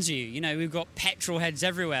around you. You know, we've got petrol heads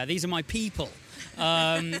everywhere. These are my people.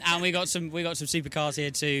 And we got some supercars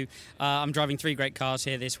here too. I'm driving 3 great cars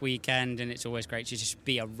here this weekend, and it's always great to just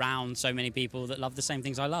be around so many people that love the same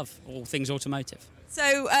things I love, all things automotive.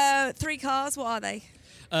 So 3 cars, what are they?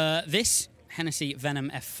 This Hennessy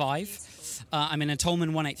Venom F5. I'm in a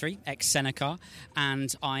Tolman 183 X-Senna car,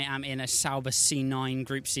 and I am in a Sauber C9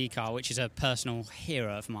 Group C car, which is a personal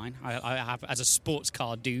hero of mine. I have as a sports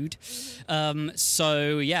car dude.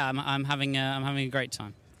 So yeah, I'm having a great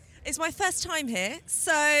time. It's my first time here,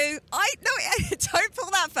 so don't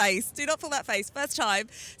pull that face. Do not pull that face. First time.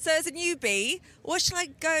 So as a newbie, where should I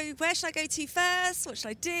go to first? What should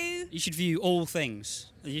I do? You should view all things.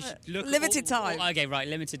 You should look limited time. Okay, right,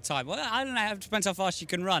 limited time. Well, I don't know. It depends how fast you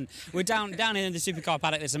can run. We're down in the supercar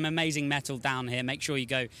paddock. There's some amazing metal down here. Make sure you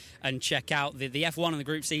go and check out the F1 and the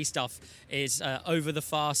Group C stuff is over the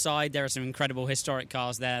far side. There are some incredible historic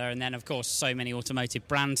cars there, and then of course so many automotive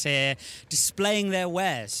brands here displaying their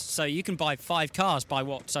wares. So you can buy 5 cars by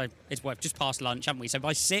what? So it's just past lunch, haven't we? So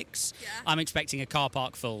by 6, I'm expecting a car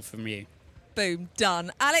park full from you. Boom,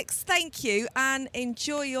 done. Alex, thank you, and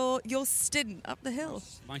enjoy your stint up the hill.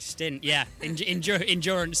 My stint, yeah.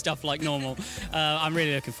 Endurance stuff like normal. I'm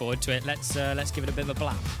really looking forward to it. Let's give it a bit of a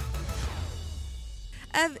blap.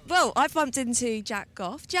 Well, I've bumped into Jack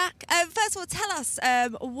Goff. Jack, first of all, tell us,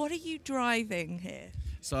 what are you driving here?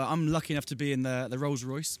 So I'm lucky enough to be in the Rolls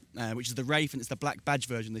Royce, which is the Wraith, and it's the black badge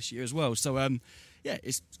version this year as well. So yeah,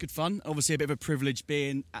 it's good fun. Obviously a bit of a privilege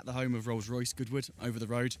being at the home of Rolls Royce, Goodwood, over the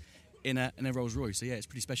road in a Rolls Royce. So yeah, it's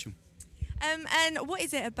pretty special. And what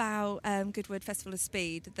is it about Goodwood Festival of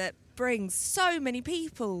Speed that brings so many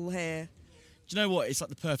people here? Do you know what? It's like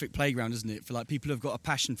the perfect playground, isn't it? For like people who've got a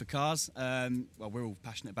passion for cars. Well, we're all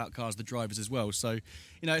passionate about cars, the drivers as well. So, you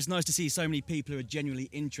know, it's nice to see so many people who are genuinely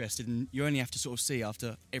interested, and you only have to sort of see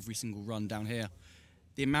after every single run down here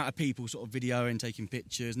the amount of people sort of videoing, taking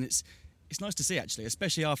pictures, and it's nice to see actually,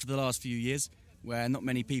 especially after the last few years where not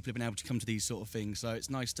many people have been able to come to these sort of things. So it's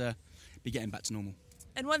nice to be getting back to normal.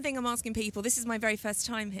 And one thing I'm asking people, this is my very first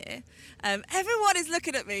time here. Everyone is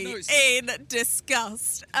looking at me in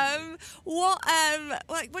disgust. What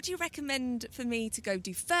do you recommend for me to go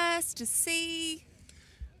do first, to see?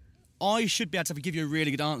 I should be able to give you a really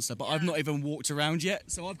good answer, but I've not even walked around yet,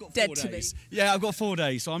 so I've got 4 days. To me. Yeah, I've got 4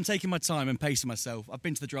 days, so I'm taking my time and pacing myself. I've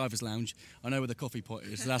been to the driver's lounge. I know where the coffee pot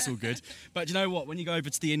is, so that's all good. But you know what? When you go over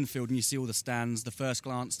to the infield and you see all the stands, the first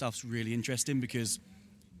glance stuff's really interesting because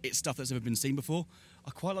it's stuff that's never been seen before. I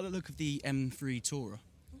quite like the look of the M3 Tourer.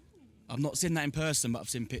 I've not seen that in person, but I've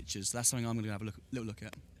seen pictures. So that's something I'm going to have a little look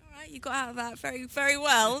at. All right, you got out of that very, very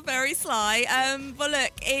well, very sly. But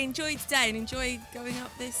look, enjoy today and enjoy going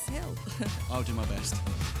up this hill. I'll do my best.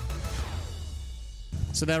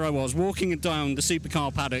 So there I was, walking down the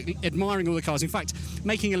supercar paddock, admiring all the cars. In fact,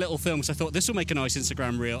 making a little film because I thought this will make a nice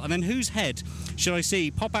Instagram reel. And then whose head should I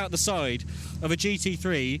see pop out the side of a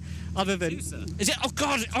GT3 other than... Is it? Oh,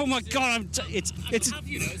 God! Oh, my God! It's a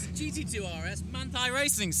GT2 RS Manthai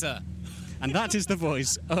Racing, sir. And that is the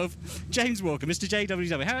voice of James Walker, Mr.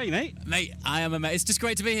 JWW. How are you, mate? Mate, I am amazed. It's just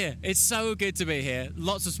great to be here. It's so good to be here.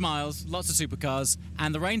 Lots of smiles, lots of supercars,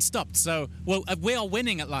 and the rain stopped. So, well, we are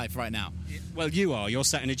winning at life right now. Well, you are. You're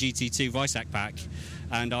sat in a GT2 Visac pack,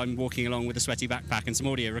 and I'm walking along with a sweaty backpack and some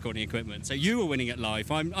audio recording equipment. So you are winning at life.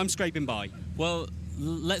 I'm scraping by. Well,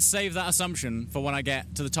 let's save that assumption for when I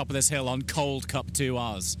get to the top of this hill on cold Cup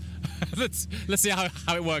 2Rs. let's see how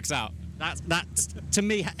it works out. That, to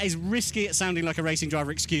me, is risky at sounding like a racing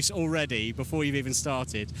driver excuse already before you've even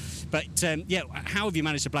started. But, yeah, how have you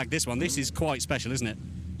managed to blag this one? This is quite special, isn't it?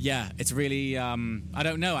 Yeah, it's really, I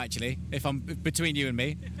don't know, actually, if I'm between you and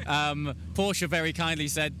me. Porsche very kindly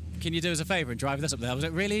said, can you do us a favour and drive this up there? I was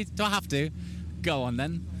like, really? Do I have to? Go on,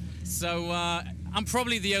 then. So I'm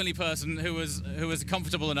probably the only person who was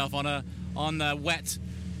comfortable enough on wet,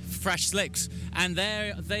 fresh slicks. And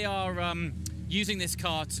they are... using this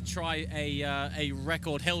car to try a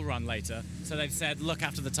record hill run later. So they've said, look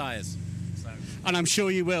after the tyres. And I'm sure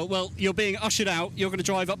you will. Well, you're being ushered out. You're going to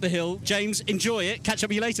drive up the hill. James, enjoy it. Catch up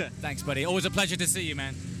with you later. Thanks, buddy. Always a pleasure to see you,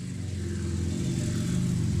 man.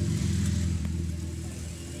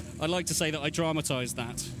 I'd like to say that I dramatised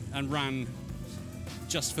that and ran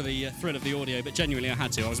just for the thrill of the audio, but genuinely I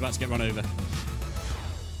had to. I was about to get run over.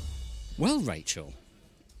 Well, Rachel,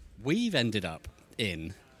 we've ended up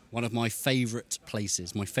in one of my favourite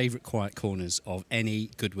places, my favourite quiet corners of any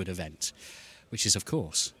Goodwood event, which is, of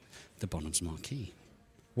course, the Bonhams Marquee.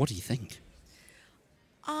 What do you think?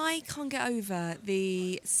 I can't get over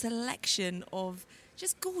the selection of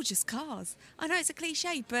just gorgeous cars. I know it's a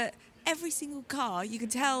cliche, but every single car, you can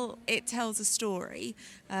tell it tells a story.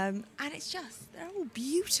 And it's just, they're all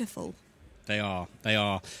beautiful. They are.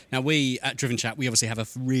 Now, we at Driven Chat, we obviously have a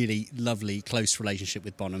really lovely, close relationship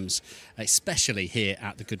with Bonhams, especially here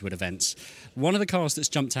at the Goodwood events. One of the cars that's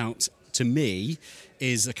jumped out to me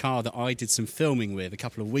is a car that I did some filming with a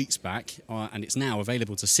couple of weeks back, and it's now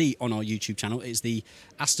available to see on our YouTube channel. It's the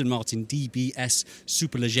Aston Martin DBS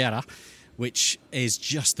Superleggera, which is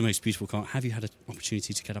just the most beautiful car. Have you had an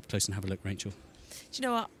opportunity to get up close and have a look, Rachel? Do you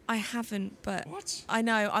know what? I haven't, but what? I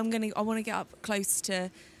know I want to get up close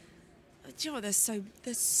to. Do you know what?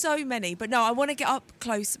 There's so many, but no, I want to get up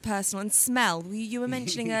close, personal, and smell. You were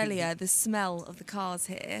mentioning earlier the smell of the cars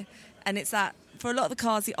here, and it's that for a lot of the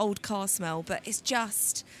cars, the old car smell, but it's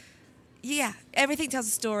just. Yeah, everything tells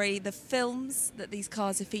a story. The films that these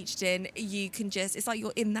cars are featured in, it's like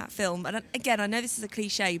you're in that film. And again, I know this is a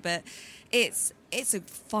cliche, but it's a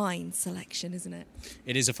fine selection, isn't it?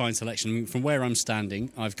 It is a fine selection. I mean, from where I'm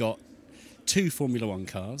standing, I've got 2 Formula One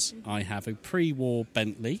cars. I have a pre-war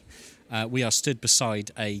Bentley. We are stood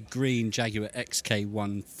beside a green Jaguar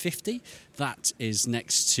XK150. That is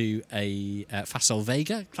next to a Facel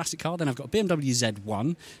Vega classic car. Then I've got a BMW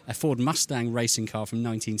Z1, a Ford Mustang racing car from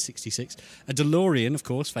 1966, a DeLorean, of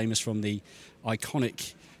course, famous from the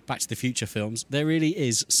iconic Back to the Future films. There really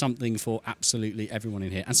is something for absolutely everyone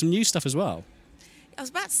in here. And some new stuff as well. I was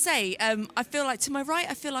about to say, I feel like, to my right,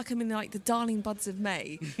 I feel like I'm in like the Darling Buds of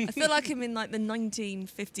May. I feel like I'm in like the 1950s,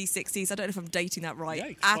 60s. I don't know if I'm dating that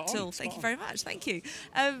right at all. Thank you very much. Thank you.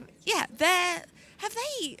 Have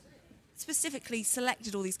they specifically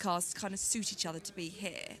selected all these cars to kind of suit each other to be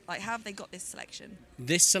here? Like, how have they got this selection?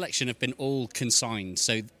 This selection have been all consigned.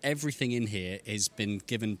 So everything in here has been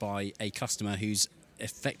given by a customer who's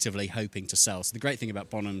effectively hoping to sell. So the great thing about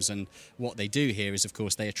Bonhams and what they do here is, of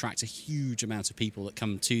course, they attract a huge amount of people that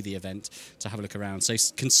come to the event to have a look around. So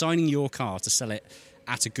consigning your car to sell it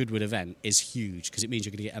at a Goodwood event is huge because it means you're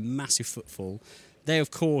going to get a massive footfall. They, of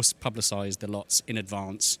course, publicise the lots in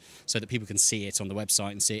advance so that people can see it on the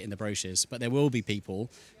website and see it in the brochures. But there will be people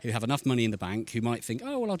who have enough money in the bank who might think,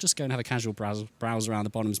 oh, well, I'll just go and have a casual browse around the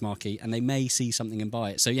Bonhams Marquee, and they may see something and buy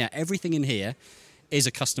it. So, yeah, everything in here is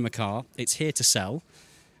a customer car. It's here to sell,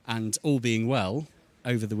 and all being well,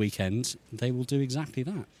 over the weekend, they will do exactly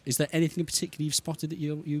that. Is there anything in particular you've spotted that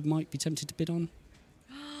you might be tempted to bid on?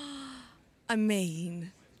 I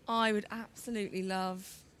mean, I would absolutely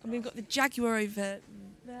love. I mean, we've got the Jaguar over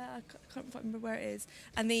there. I can't remember where it is,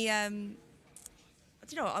 and the. Do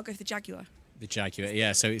you know what? I'll go for the Jaguar. The Jaguar,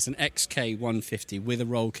 yeah. So it's an XK150 with a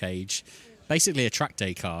roll cage, basically a track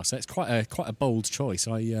day car. So it's quite a bold choice.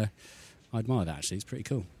 I admire that, actually. It's pretty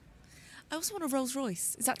cool. I also want a Rolls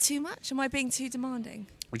Royce. Is that too much? Am I being too demanding?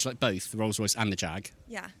 Would you like both, the Rolls Royce and the Jag?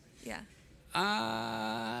 Yeah.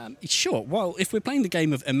 Sure. Well, if we're playing the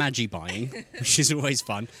game of Imagi buying, which is always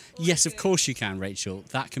fun, yes, of course you can, Rachel.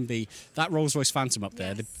 That can be that Rolls Royce Phantom up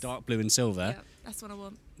there, the dark blue and silver. Yeah, that's what I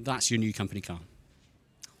want. That's your new company car.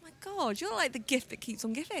 Oh my God, you're like the gift that keeps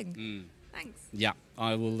on giving. Thanks. Yeah,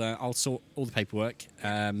 I will. I'll sort all the paperwork.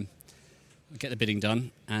 Get the bidding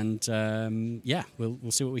done, and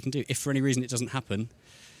we'll see what we can do. If for any reason it doesn't happen,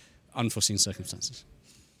 unforeseen circumstances.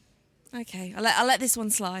 Okay, I'll let this one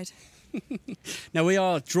slide. Now we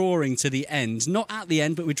are drawing to the end, not at the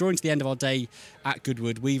end, but we're drawing to the end of our day at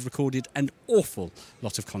Goodwood. We've recorded an awful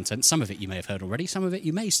lot of content. Some of it you may have heard already, some of it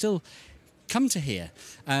you may still come to hear.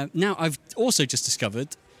 Now I've also just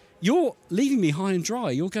discovered you're leaving me high and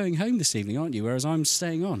dry. You're going home this evening, aren't you? Whereas I'm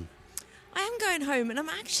staying on. I am going home, and I'm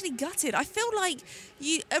actually gutted. I feel like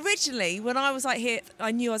originally, when I was like here,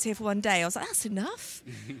 I knew I was here for one day. I was like, that's enough.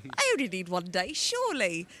 I only need one day,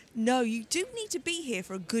 surely. No, you do need to be here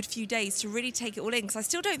for a good few days to really take it all in, because I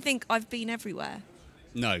still don't think I've been everywhere.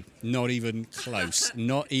 No, not even close.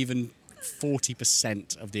 Not even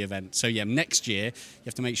 40% of the event. So yeah, next year you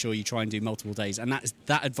have to make sure you try and do multiple days, and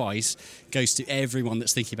that advice goes to everyone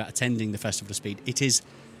that's thinking about attending the Festival of Speed. It is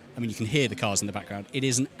I mean, you can hear the cars in the background. It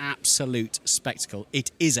is an absolute spectacle.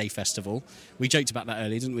 It is a festival. We joked about that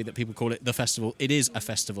earlier, didn't we, that people call it the festival. It is a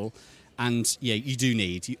festival. And, yeah, you do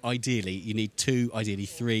need, ideally, you need 2, ideally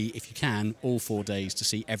 3, if you can, all 4 days to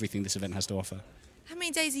see everything this event has to offer. How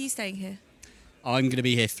many days are you staying here? I'm going to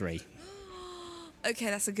be here 3. Okay,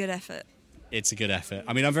 that's a good effort. It's a good effort.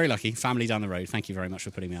 I mean, I'm very lucky. Family down the road. Thank you very much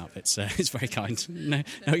for putting me up. It's very kind.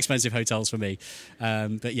 No expensive hotels for me.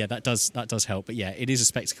 But yeah, that does help. But yeah, it is a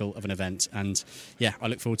spectacle of an event, and yeah, I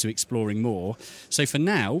look forward to exploring more. So for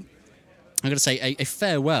now, I'm going to say a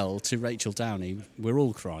farewell to Rachel Downey. We're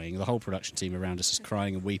all crying. The whole production team around us is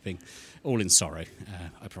crying and weeping, all in sorrow,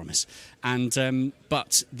 I promise. And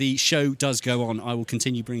but the show does go on. I will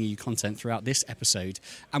continue bringing you content throughout this episode.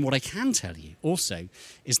 And what I can tell you also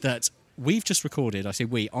is that I've just recorded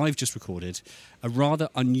a rather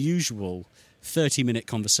unusual 30-minute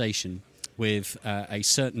conversation with a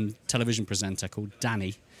certain television presenter called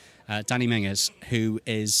Danny Mengers, who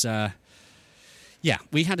is...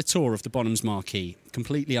 we had a tour of the Bonhams Marquee,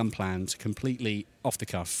 completely unplanned, completely off the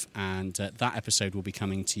cuff, and that episode will be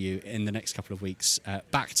coming to you in the next couple of weeks,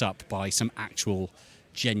 backed up by some actual,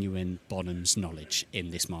 genuine Bonhams knowledge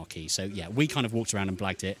in this marquee. So, yeah, we kind of walked around and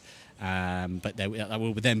blagged it, but that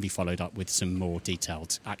will then be followed up with some more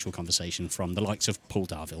detailed actual conversation from the likes of Paul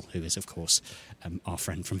Darville, who is, of course, our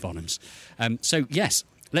friend from Bonhams. So, yes,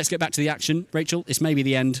 let's get back to the action. Rachel, it's maybe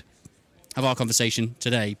the end of our conversation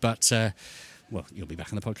today, but... well, you'll be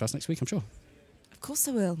back on the podcast next week, I'm sure. Of course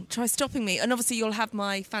I will. Try stopping me. And obviously you'll have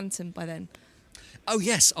my Phantom by then. Oh,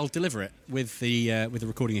 yes, I'll deliver it with the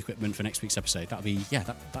recording equipment for next week's episode. That'll be,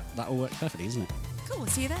 that'll work perfectly, isn't it? Cool,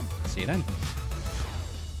 see you then. See you then.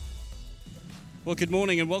 Well, good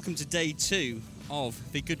morning and welcome to day 2 of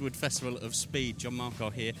the Goodwood Festival of Speed. John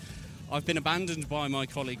Markar here. I've been abandoned by my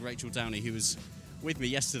colleague Rachel Downey, who was with me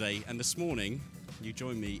yesterday, and this morning you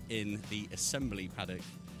joined me in the assembly paddock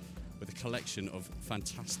with a collection of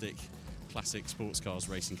fantastic classic sports cars,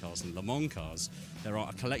 racing cars and Le Mans cars. There are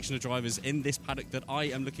a collection of drivers in this paddock that I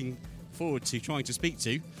am looking forward to trying to speak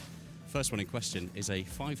to. First one in question is a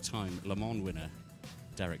 5-time Le Mans winner,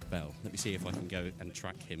 Derek Bell. Let me see if I can go and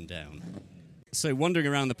track him down. So wandering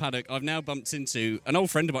around the paddock, I've now bumped into an old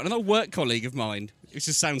friend of mine, an old work colleague of mine, which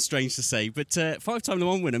just sounds strange to say, but 5-time Le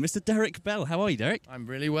Mans winner, Mr. Derek Bell. How are you, Derek? I'm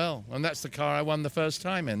really well, and that's the car I won the first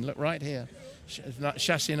time in. Look right here.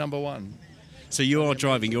 Chassis number 1. So you are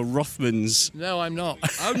driving your Rothmans... No, I'm not.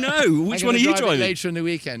 Oh, no. Which one are you driving? Later in the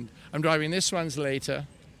weekend. I'm driving this one's later.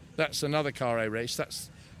 That's another car I raced.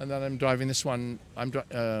 And then I'm driving this one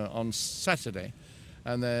on Saturday.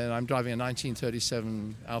 And then I'm driving a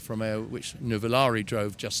 1937 Alfa Romeo, which Nuvolari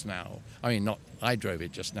drove just now. I mean, not I drove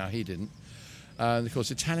it just now. He didn't. And of course,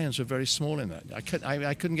 Italians were very small in that. I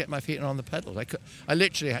couldn't get my feet on the pedals. I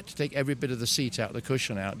literally had to take every bit of the seat out, the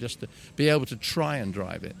cushion out, just to be able to try and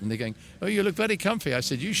drive it. And they're going, "Oh, you look very comfy." I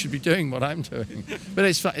said, "You should be doing what I'm doing." But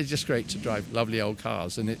it's fun. It's just great to drive lovely old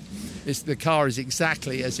cars, and the car is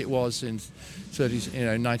exactly as it was in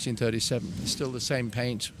 1937. It's still the same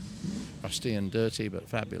paint, rusty and dirty, but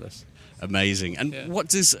fabulous. Amazing. And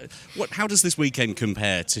how does this weekend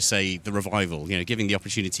compare to, say, the Revival? You know, giving the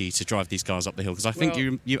opportunity to drive these cars up the hill, because I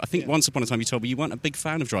think once upon a time you told me you weren't a big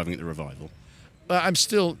fan of driving at the Revival. Well, I'm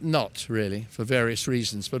still not really, for various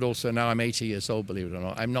reasons, but also now I'm 80 years old, believe it or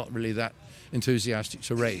not. I'm not really that enthusiastic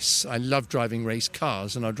to race. I love driving race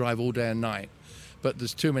cars, and I drive all day and night. But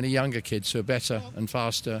there's too many younger kids who are better and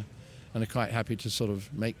faster and are quite happy to sort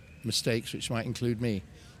of make mistakes, which might include me.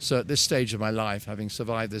 So at this stage of my life, having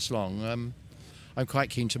survived this long, I'm quite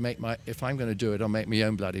keen to if I'm going to do it, I'll make my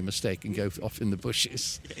own bloody mistake and go off in the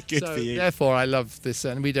bushes. Good for you. Therefore, I love this,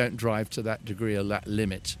 and we don't drive to that degree or that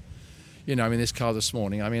limit. You know, I mean, this car this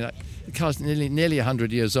morning, the car's nearly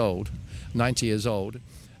 100 years old, 90 years old,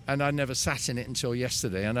 and I'd never sat in it until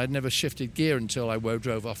yesterday, and I'd never shifted gear until I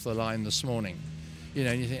drove off the line this morning. You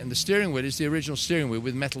know, and you think, and the steering wheel is the original steering wheel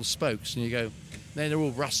with metal spokes, and you go, they're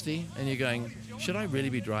all rusty, and you're going, should I really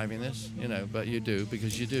be driving this? You know, but you do,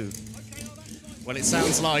 because you do. Well, it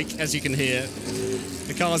sounds like, as you can hear,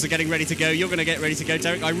 the cars are getting ready to go. You're going to get ready to go,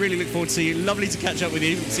 Derek. I really look forward to seeing you. Lovely to catch up with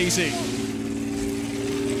you. See you soon.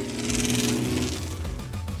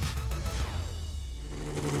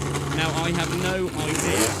 Now, I have no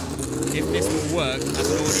idea if this will work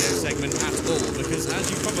as an audio segment at all, because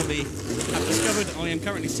as you probably have discovered, I am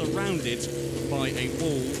currently surrounded by a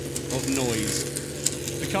wall of noise.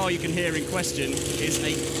 The car you can hear in question is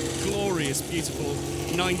a glorious, beautiful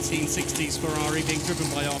 1960s Ferrari being driven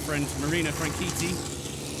by our friend Marina Franchitti.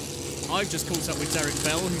 I've just caught up with Derek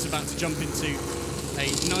Bell, who's about to jump into a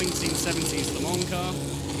 1970s Le Mans car.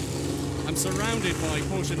 I'm surrounded by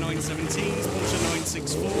Porsche 917s, Porsche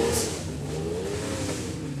 964s,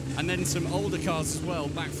 and then some older cars as well,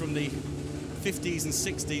 back from the 50s and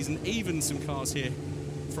 60s, and even some cars here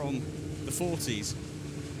from the 40s.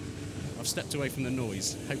 I've stepped away from the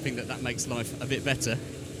noise, hoping that makes life a bit better.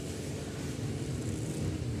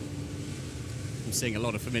 I'm seeing a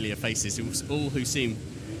lot of familiar faces, all who seem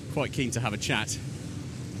quite keen to have a chat.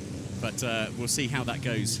 But we'll see how that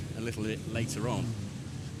goes a little bit later on.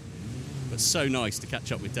 But so nice to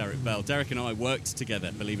catch up with Derek Bell. Derek and I worked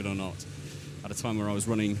together, believe it or not, at a time where I was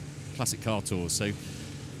running classic car tours. So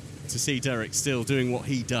to see Derek still doing what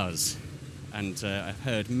he does, and I've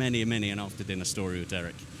heard many an after-dinner story with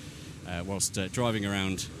Derek whilst driving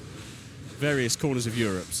around various corners of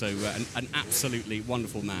Europe. So an absolutely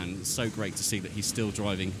wonderful man. It's so great to see that he's still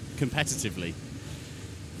driving competitively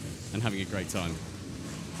and having a great time.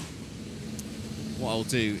 What I'll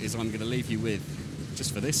do is I'm going to leave you with,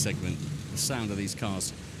 just for this segment, the sound of these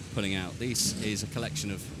cars pulling out. This is a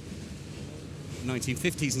collection of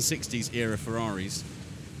 1950s and 60s era Ferraris.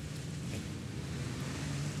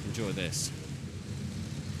 Enjoy this.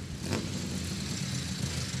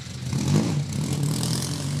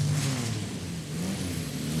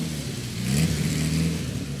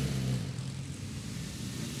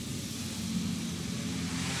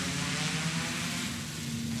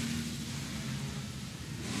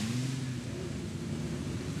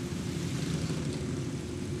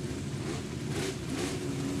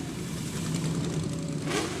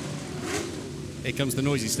 Here comes the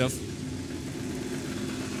noisy stuff.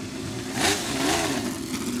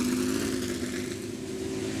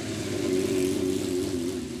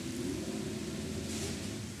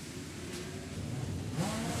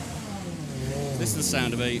 This is the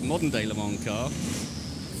sound of a modern-day Le Mans car,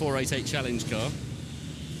 488 Challenge car.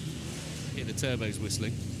 Hear the turbos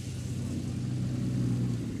whistling.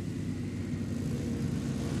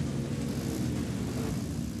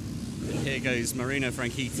 And here goes Marino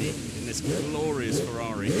Franchitti in this glorious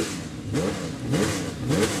Ferrari.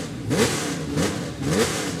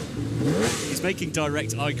 He's making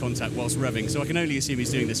direct eye contact whilst revving, so I can only assume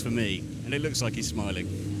he's doing this for me, and it looks like he's smiling.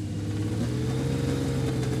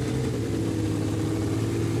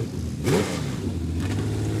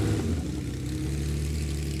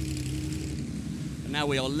 And now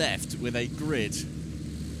we are left with a grid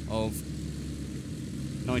of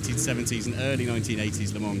 1970s and early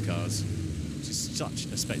 1980s Le Mans cars, which is such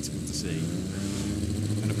a spectacle to see.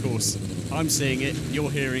 And of course, I'm seeing it,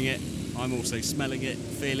 you're hearing it, I'm also smelling it,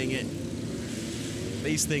 feeling it.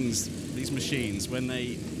 These things, these machines, when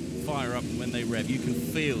they fire up and when they rev, you can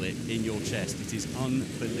feel it in your chest. It is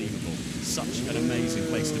unbelievable. Such an amazing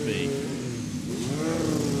place to be.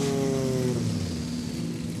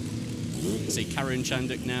 You see Karun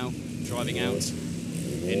Chanduk now driving out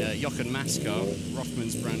in a Jochen Mass car,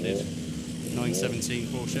 Rothmans branded 917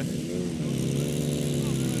 Porsche.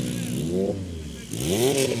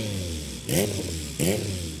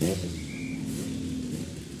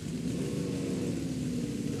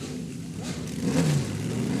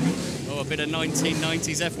 Oh, a bit of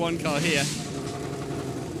 1990s F1 car here.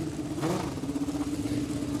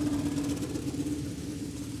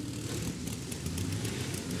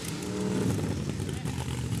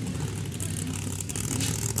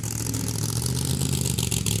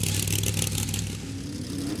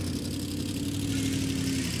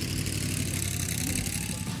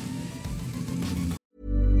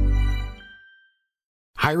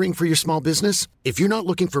 Hiring for your small business? If you're not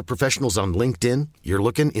looking for professionals on LinkedIn, you're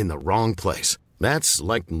looking in the wrong place. That's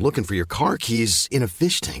like looking for your car keys in a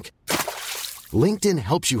fish tank. LinkedIn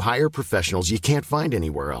helps you hire professionals you can't find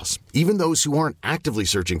anywhere else, even those who aren't actively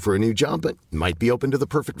searching for a new job but might be open to the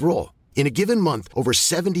perfect role. In a given month, over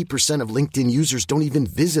 70% of LinkedIn users don't even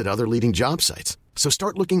visit other leading job sites. So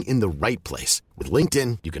start looking in the right place. With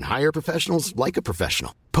LinkedIn, you can hire professionals like a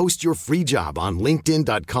professional. Post your free job on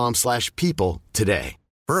linkedin.com/people today.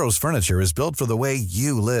 Burrow's furniture is built for the way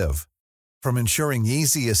you live. From ensuring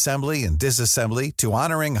easy assembly and disassembly to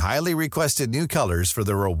honoring highly requested new colors for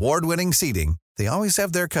their award-winning seating, they always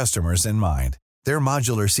have their customers in mind. Their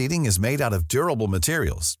modular seating is made out of durable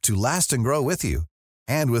materials to last and grow with you.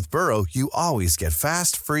 And with Burrow, you always get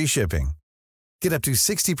fast, free shipping. Get up to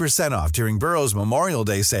 60% off during Burrow's Memorial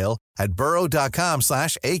Day sale at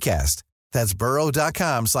burrow.com/ACAST. That's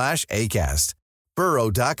burrow.com/ACAST.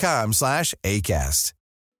 burrow.com/ACAST.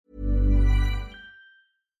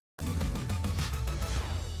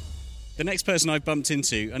 The next person I've bumped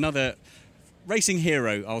into, another racing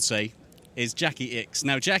hero, I'll say, is Jackie Ix.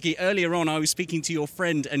 Now, Jackie, earlier on I was speaking to your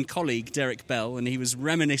friend and colleague Derek Bell, and he was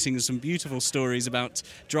reminiscing some beautiful stories about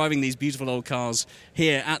driving these beautiful old cars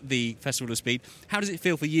here at the Festival of Speed. How does it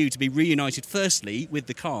feel for you to be reunited, firstly, with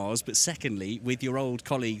the cars, but secondly, with your old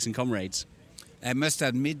colleagues and comrades? I must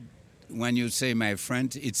admit, when you say my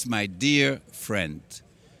friend, it's my dear friend.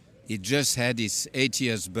 He just had his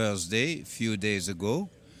 80th birthday a few days ago,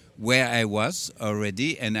 where I was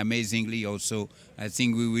already, and amazingly also, I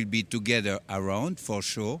think we will be together around for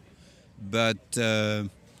sure. But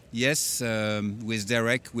yes, with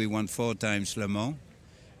Derek, we won 4 times Le Mans,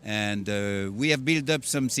 and we have built up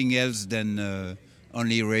something else than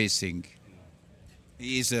only racing.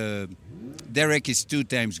 Derek is 2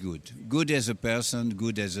 times good as a person,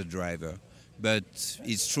 good as a driver. But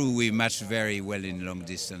it's true we match very well in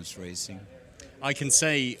long-distance racing. I can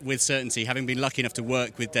say with certainty, having been lucky enough to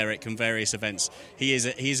work with Derek on various events, he is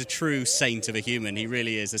a true saint of a human. He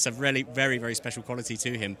really is. There's a really very, very special quality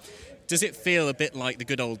to him. Does it feel a bit like the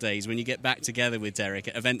good old days when you get back together with Derek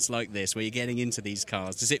at events like this, where you're getting into these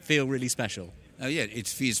cars? Does it feel really special? Yeah, it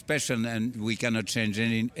feels special, and we cannot change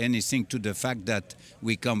anything to the fact that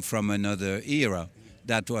we come from another era.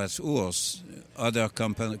 That was ours. Other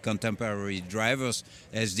contemporary drivers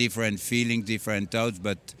has different feelings, different thoughts,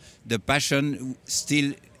 but the passion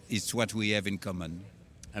still is what we have in common.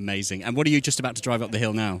 Amazing. And what are you just about to drive up the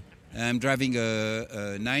hill now? I'm driving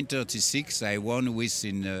a 936 I won with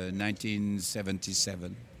in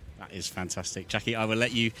 1977. That is fantastic. Jackie, I will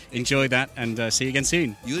let you enjoy that and see you again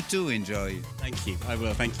soon. You too, enjoy. Thank you. I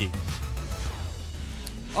will, thank you.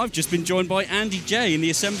 I've just been joined by Andy J in the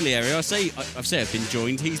assembly area. I've been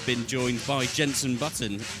joined. He's been joined by Jenson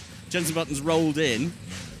Button. Jenson Button's rolled in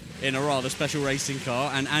a rather special racing car,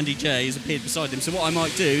 and Andy J has appeared beside him. So what I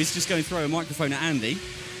might do is just go and throw a microphone at Andy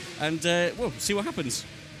and, see what happens.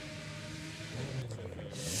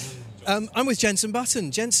 I'm with Jenson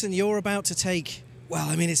Button. Jenson, you're about to take... Well,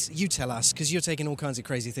 I mean, you tell us, because you're taking all kinds of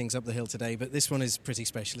crazy things up the hill today, but this one is pretty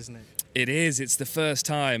special, isn't it? It is. It's the first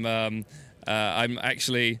time I'm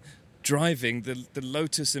actually driving the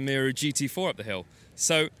Lotus Emira GT4 up the hill.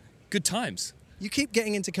 So, good times. You keep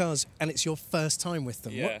getting into cars, and it's your first time with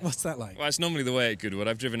them. Yeah. What's that like? Well, it's normally the way at Goodwood.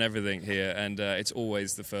 I've driven everything here, and it's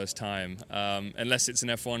always the first time, unless it's a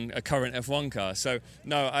current F1 car. So,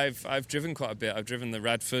 no, I've driven quite a bit. I've driven the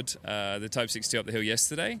Radford, the Type 62 up the hill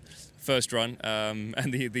yesterday. First run, and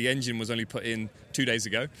the engine was only put in 2 days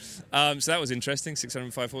ago. So that was interesting,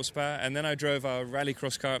 605 horsepower. And then I drove our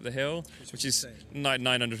rallycross car up the hill, which is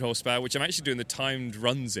 900 horsepower, which I'm actually doing the timed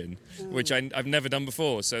runs in, which I've never done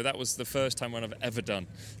before. So that was the first time run I've ever done.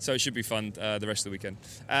 So it should be fun the rest of the weekend.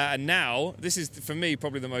 And now, this is, for me,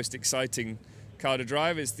 probably the most exciting car to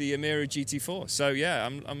drive. Is the Emira GT4. So yeah,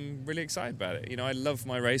 I'm really excited about it. You know, I love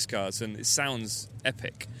my race cars, and it sounds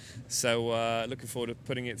epic. So looking forward to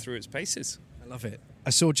putting it through its paces. I love it. I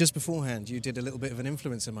saw just beforehand you did a little bit of an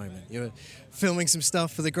influencer moment. You were filming some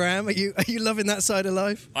stuff for the gram. Are you loving that side of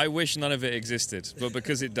life? I wish none of it existed, but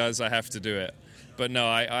because it does, I have to do it. But no,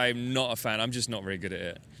 I'm not a fan. I'm just not very good at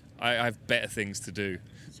it. I have better things to do.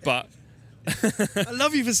 But I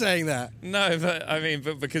love you for saying that. No,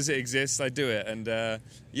 but because it exists, I do it, and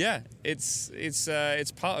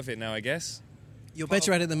it's part of it now, I guess. You're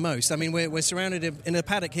better at it than most. I mean, we're surrounded in a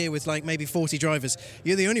paddock here with like maybe 40 drivers.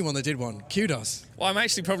 You're the only one that did one. Kudos. Well, I'm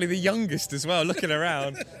actually probably the youngest as well, looking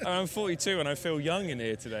around. I'm 42 and I feel young in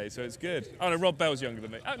here today, so it's good. Oh, no, Rob Bell's younger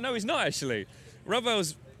than me. Oh, no, he's not actually. Rob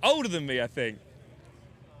Bell's older than me, I think.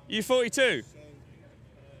 You 42?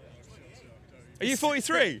 Are you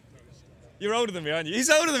 43? You're older than me, aren't you? He's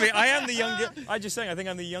older than me. I am the youngest. I'm just saying, I think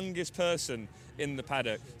I'm the youngest person in the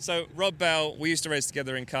paddock. So Rob Bell, we used to race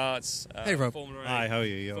together in karts. Hey Rob. Formula A, Hi, how are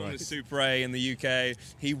you? You're Formula right. Super A in the UK.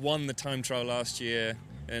 He won the time trial last year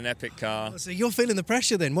in an epic car. So you're feeling the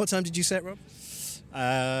pressure then. What time did you set, Rob?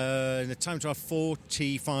 The time trial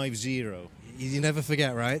 45.0. You never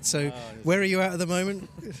forget, right? So where are you at the moment?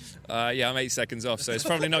 Yeah, I'm 8 seconds off, so it's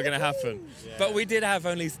probably not going to happen. Yeah. But we did have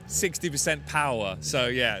only 60% power, so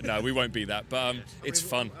yeah, no, we won't beat that. But it's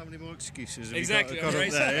fun. How many more excuses have exactly, you got up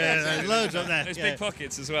there? Yeah, there's loads up there. There's big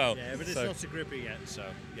pockets as well. Yeah, but it's not so grippy yet, so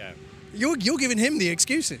yeah. You're giving him the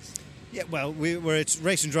excuses. Yeah, well, we're a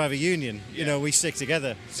race and driver union. You know, we stick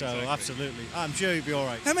together, so exactly. Absolutely. I'm sure you'll be all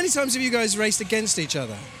right. How many times have you guys raced against each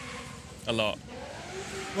other? A lot.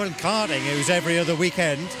 Well, in karting, it was every other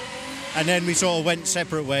weekend, and then we sort of went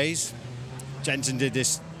separate ways. Jenson did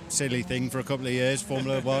this silly thing for a couple of years,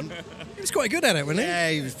 Formula One. He was quite good at it, wasn't he? Yeah,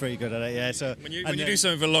 he was pretty good at it, yeah. So When you do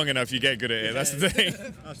something for long enough, you get good at it. That's the thing.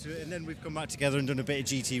 Absolutely. And then we've come back together and done a bit of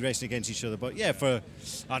GT racing against each other. But yeah, for,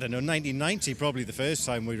 1990, probably the first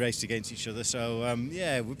time we raced against each other. So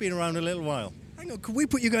we've been around a little while. Hang on, could we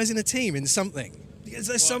put you guys in a team in something? Is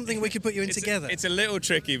there something we could put you in together? It's a little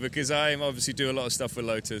tricky because I obviously do a lot of stuff with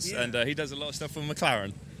Lotus, and he does a lot of stuff with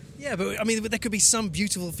McLaren. Yeah, but I mean, there could be some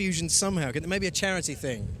beautiful fusion somehow. Maybe a charity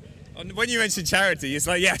thing. When you mention charity, it's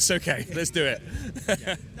like, yes, okay, let's do it.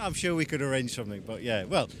 I'm sure we could arrange something, but yeah,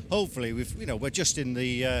 well, hopefully we're just in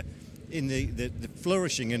the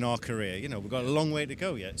flourishing in our career. We've got a long way to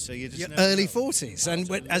go yet, so you just early 40s, and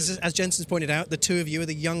as Jensen's pointed out, the two of you are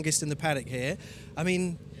the youngest in the paddock here. I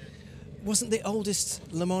mean, wasn't the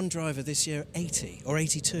oldest Le Mans driver this year 80 or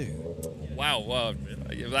 82? Wow, well,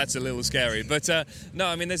 that's a little scary. But no,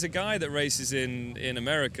 I mean, there's a guy that races in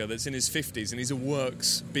America that's in his 50s, and he's a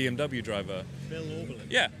works BMW driver. Bill Oberlin.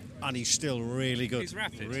 Yeah. And he's still really good. He's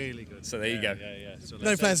rapid. Really good. So there you go. Yeah. So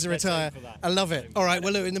No plans to retire. I love it. All right,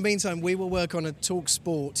 well, look, in the meantime, we will work on a Talk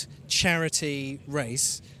Sport charity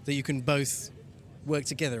race that you can both work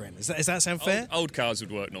together in. Does that sound fair? Old cars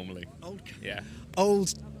would work normally. Old cars? Yeah.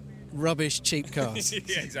 Old, rubbish, cheap cars.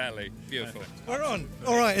 Yeah, exactly. Beautiful. We're on.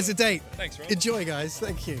 All right, it's a date. Thanks, Rob. Enjoy, guys.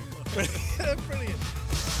 Thank you. Brilliant.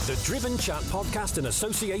 The Driven Chat podcast in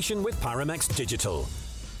association with Paramex Digital.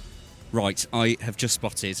 Right, I have just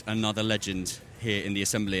spotted another legend here in the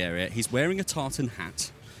assembly area. He's wearing a tartan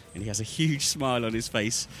hat and he has a huge smile on his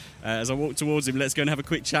face. As I walk towards him, let's go and have a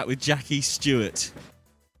quick chat with Jackie Stewart.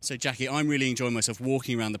 So, Jackie, I'm really enjoying myself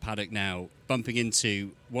walking around the paddock now, bumping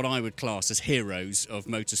into what I would class as heroes of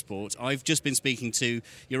motorsport. I've just been speaking to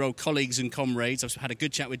your old colleagues and comrades. I've had a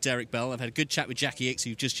good chat with Derek Bell. I've had a good chat with Jackie Ickx, who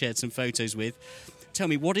you've just shared some photos with. Tell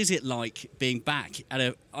me, what is it like being back at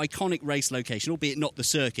an iconic race location, albeit not the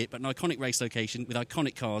circuit, but an iconic race location with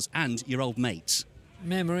iconic cars and your old mates?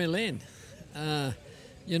 Memory lane.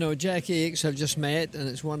 Jackie Ickx I've just met, and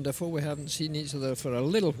it's wonderful. We haven't seen each other for a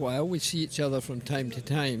little while. We see each other from time to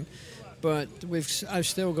time, but I've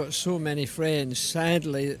still got so many friends.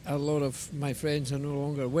 Sadly, a lot of my friends are no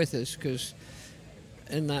longer with us because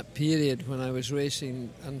in that period when I was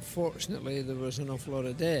racing, unfortunately, there was an awful lot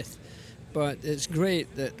of death. But it's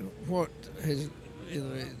great that what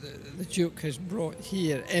the Duke has brought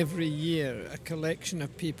here every year, a collection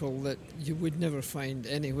of people that you would never find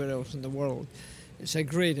anywhere else in the world. It's a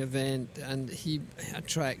great event, and he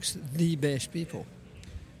attracts the best people.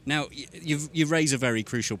 Now, you've raised a very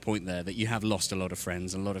crucial point there, that you have lost a lot of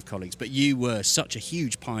friends and a lot of colleagues, but you were such a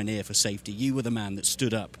huge pioneer for safety. You were the man that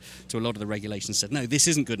stood up to a lot of the regulations and said, no, this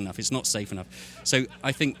isn't good enough, it's not safe enough. So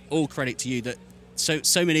I think all credit to you that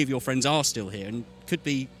so many of your friends are still here and could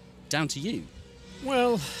be down to you.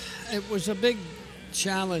 Well, it was a big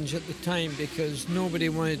challenge at the time because nobody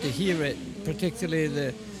wanted to hear it, particularly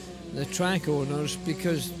the track owners,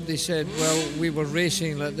 because they said, well, we were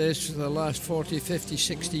racing like this for the last 40, 50,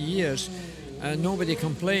 60 years and nobody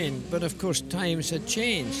complained. But of course times had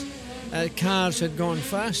changed. Cars had gone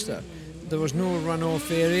faster. There was no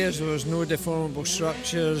runoff areas, there was no deformable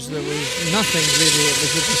structures, there was nothing really. It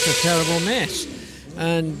was just a terrible mess.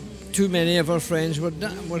 And too many of our friends were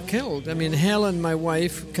killed. I mean, Helen, my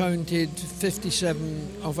wife, counted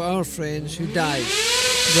 57 of our friends who died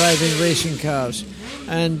driving racing cars.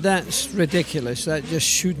 And that's ridiculous. That just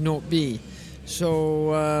should not be.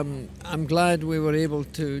 So I'm glad we were able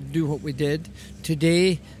to do what we did.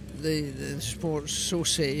 Today, the sport's so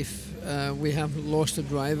safe. We haven't lost a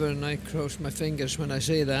driver, and I cross my fingers when I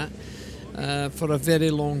say that, for a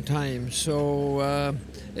very long time. So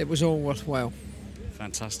it was all worthwhile.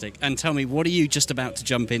 Fantastic. And tell me, what are you just about to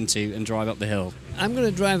jump into and drive up the hill? I'm going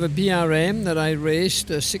to drive a BRM that I raced,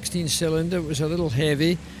 a 16-cylinder. It was a little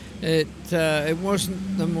heavy. It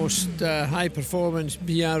wasn't the most high-performance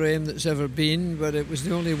BRM that's ever been, but it was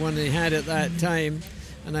the only one they had at that time.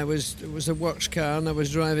 And it was a works car, and I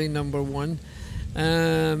was driving number one.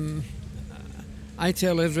 I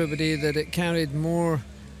tell everybody that it carried more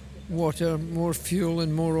water, more fuel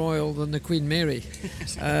and more oil than the Queen Mary.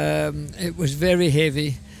 It was very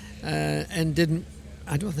heavy and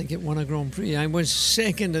I don't think it won a Grand Prix. I was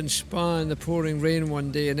second in Spa in the pouring rain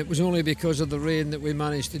one day, and it was only because of the rain that we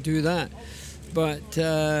managed to do that. But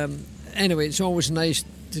anyway, it's always nice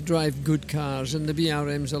to drive good cars, and the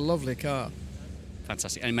BRM's a lovely car.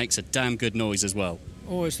 Fantastic. And it makes a damn good noise as well.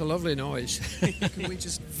 Oh, it's a lovely noise. Can we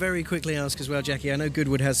just very quickly ask as well, Jackie, I know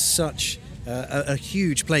Goodwood has such a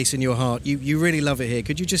huge place in your heart. You really love it here.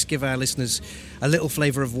 Could you just give our listeners a little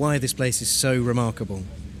flavour of why this place is so remarkable?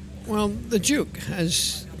 Well, the Duke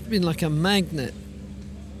has been like a magnet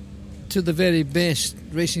to the very best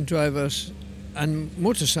racing drivers and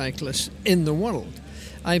motorcyclists in the world.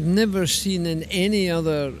 I've never seen in any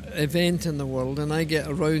other event in the world, and I get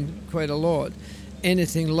around quite a lot,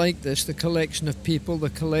 anything like this, the collection of people,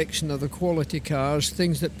 the collection of the quality cars,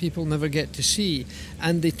 things that people never get to see,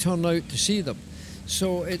 and they turn out to see them.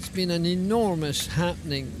 So it's been an enormous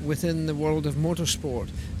happening within the world of motorsport,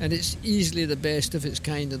 and it's easily the best of its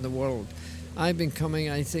kind in the world. I've been coming,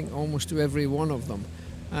 I think, almost to every one of them,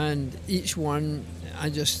 and each one, I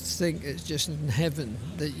just think it's just in heaven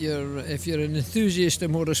that if you're an enthusiast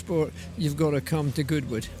of motorsport, you've got to come to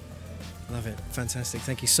Goodwood. Love it. Fantastic.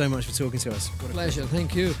 Thank you so much for talking to us. What a pleasure.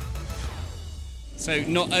 Thank you. So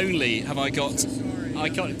not only have I got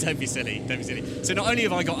don't be silly. So not only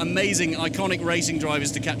have I got amazing, iconic racing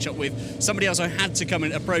drivers to catch up with, somebody else I had to come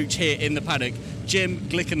and approach here in the paddock, Jim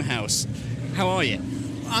Glickenhaus. How are you?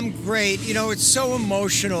 I'm great. You know, it's so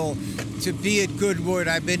emotional to be at Goodwood.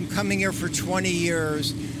 I've been coming here for 20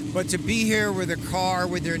 years, but to be here with a car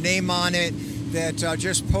with your name on it that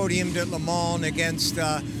just podiumed at Le Mans against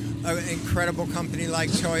an incredible company like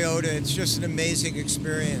Toyota, it's just an amazing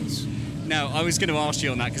experience. Now, I was going to ask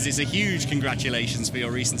you on that because it's a huge congratulations for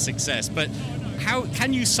your recent success, but how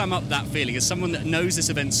can you sum up that feeling as someone that knows this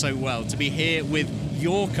event so well, to be here with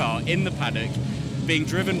your car in the paddock, being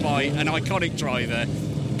driven by an iconic driver?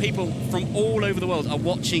 People from all over the world are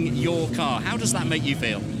watching your car. How does that make you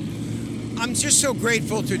feel? I'm just so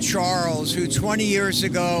grateful to Charles, who 20 years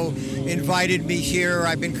ago invited me here.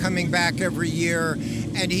 I've been coming back every year,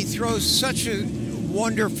 and he throws such a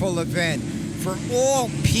wonderful event for all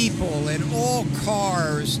people and all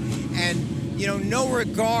cars, and you know, no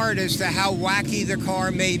regard as to how wacky the car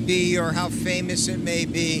may be or how famous it may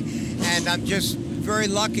be. And I'm just very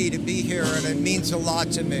lucky to be here, and it means a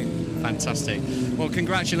lot to me. Fantastic. Well,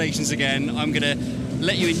 congratulations again. I'm going to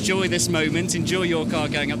let you enjoy this moment, enjoy your car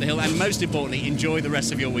going up the hill, and most importantly, enjoy the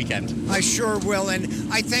rest of your weekend. I sure will, and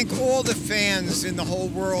I thank all the fans in the whole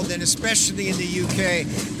world, and especially in the UK.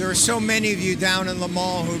 There are so many of you down in Le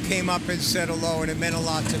Mans who came up and said hello, and it meant a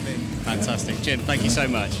lot to me. Fantastic. Jim, thank you so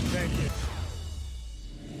much. Thank you.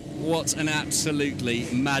 What an absolutely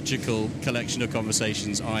magical collection of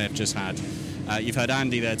conversations I have just had. You've heard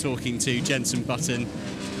Andy there talking to Jenson Button.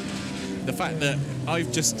 The fact that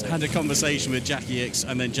I've just had a conversation with Jackie Ickx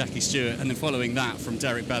and then Jackie Stewart, and then following that from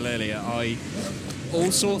Derek Bell earlier,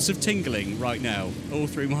 all sorts of tingling right now, all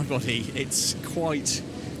through my body. It's quite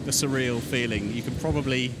the surreal feeling. You can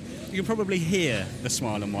probably hear the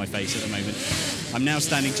smile on my face at the moment. I'm now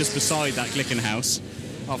standing just beside that Glickenhaus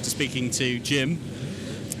after speaking to Jim,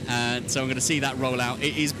 so I'm going to see that roll out.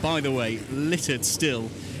 It is, by the way, littered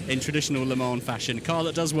still in traditional Le Mans fashion. A car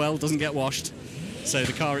that does well doesn't get washed. So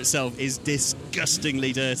the car itself is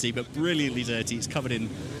disgustingly dirty, but brilliantly dirty. It's covered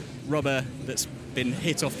in rubber that's been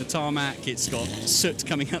hit off the tarmac. It's got soot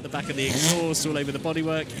coming out the back of the exhaust all over the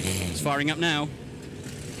bodywork. It's firing up now.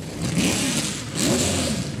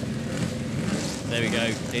 There we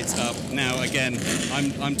go. It's up. Now, again,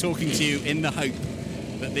 I'm talking to you in the hope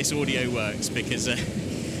that this audio works, because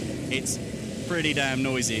it's pretty damn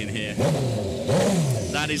noisy in here.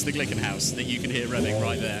 That is the Glickenhaus that you can hear revving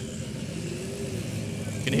right there.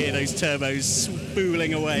 You can hear those turbos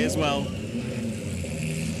spooling away as well.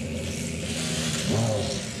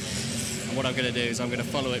 And what I'm going to do is I'm going to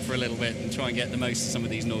follow it for a little bit and try and get the most of some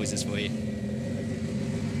of these noises for you.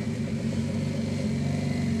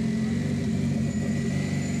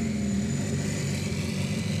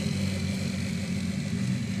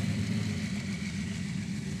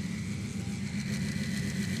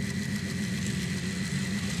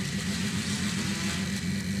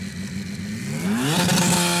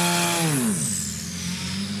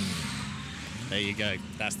 There you go.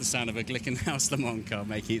 That's the sound of a Glickenhaus Le Mans car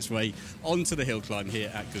making its way onto the hill climb here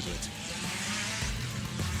at Goodwood.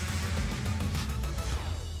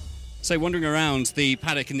 So wandering around the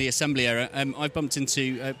paddock in the assembly area, I've bumped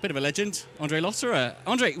into a bit of a legend, Andre Lotterer.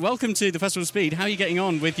 Andre, welcome to the Festival of Speed. How are you getting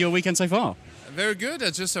on with your weekend so far? Very good. I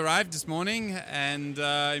just arrived this morning and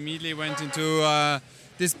immediately went into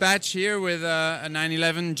this batch here with a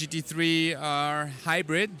 911 GT3R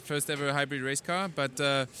hybrid, first ever hybrid race car. But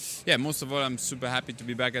yeah, most of all, I'm super happy to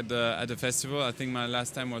be back at the festival. I think my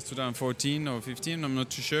last time was 2014 or 15. I'm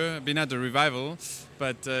not too sure. I've been at the revival,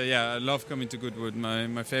 but yeah, I love coming to Goodwood.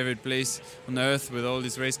 My favorite place on earth with all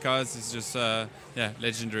these race cars. It's just yeah,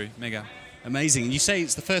 legendary, mega. Amazing. And you say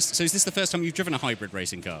it's the first. So is this the first time you've driven a hybrid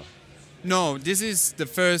racing car? No, this is the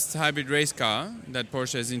first hybrid race car that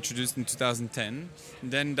Porsche has introduced in 2010.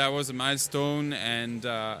 Then that was a milestone, and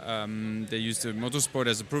they used the motorsport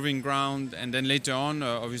as a proving ground. And then later on,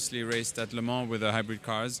 obviously raced at Le Mans with the hybrid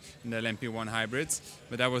cars in the LMP1 hybrids.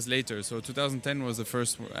 But that was later. So 2010 was the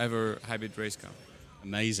first ever hybrid race car.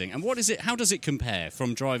 Amazing. And what is it? How does it compare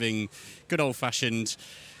from driving good old-fashioned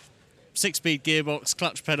 6-speed gearbox,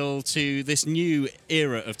 clutch pedal to this new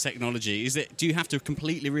era of technology? Do you have to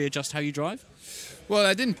completely readjust how you drive? Well,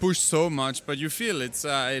 I didn't push so much, but you feel it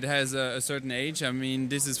has a certain age. I mean,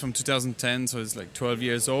 this is from 2010, so it's like 12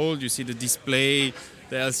 years old. You see the display,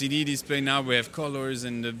 the LCD display. Now we have colors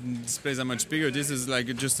and the displays are much bigger. This is like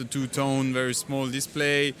just a two-tone, very small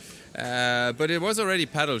display. But it was already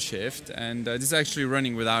paddle shift, and this is actually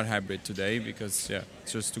running without hybrid today because,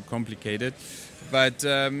 it's just too complicated. But,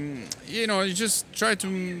 you just try to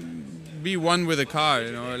be one with the car,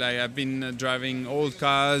 like I've been driving old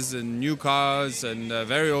cars and new cars and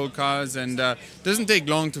very old cars, and it doesn't take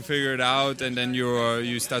long to figure it out, and then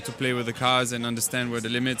you start to play with the cars and understand where the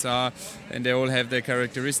limits are, and they all have their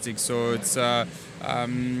characteristics. So it's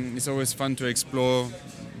always fun to explore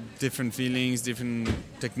different feelings, different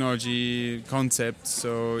technology concepts.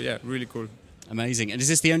 So, really cool. Amazing. And is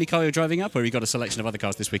this the only car you're driving up, or have you got a selection of other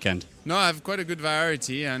cars this weekend? No, I have quite a good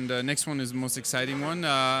variety, and the next one is the most exciting one.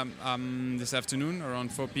 This afternoon,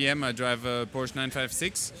 around 4 p.m., I drive a Porsche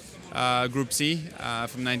 956 Group C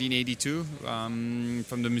from 1982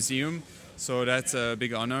 from the museum. So that's a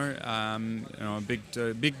big honor.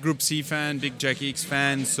 Big Group C fan, big Jackie X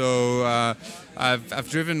fan. So I've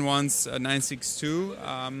driven once a 962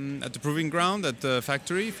 at the proving ground at the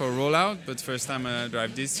factory for a rollout, but first time I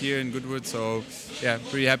drive this here in Goodwood. So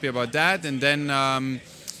pretty happy about that. And then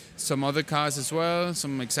some other cars as well,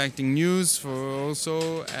 some exciting news for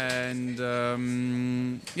also, and a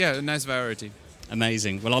nice variety.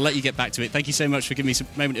 Amazing. Well, I'll let you get back to it. Thank you so much for giving me some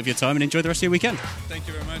moment of your time, and enjoy the rest of your weekend. Thank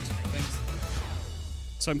you very much. Thanks.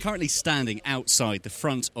 So I'm currently standing outside the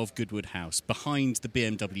front of Goodwood House, behind the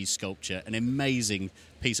BMW sculpture, an amazing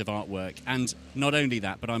piece of artwork. And not only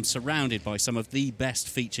that, but I'm surrounded by some of the best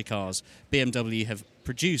feature cars BMW have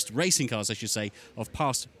produced, racing cars, I should say, of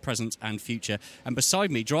past, present and future. And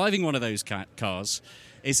beside me, driving one of those cars,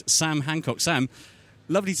 is Sam Hancock. Sam,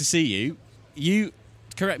 lovely to see you. You,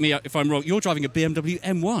 correct me if I'm wrong, you're driving a BMW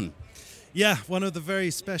M1. Yeah, one of the very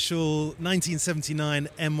special 1979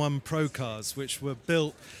 M1 Pro cars, which were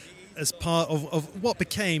built as part of what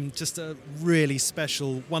became just a really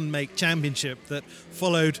special one-make championship that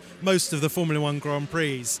followed most of the Formula One Grand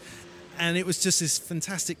Prix. And it was just this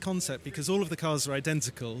fantastic concept because all of the cars are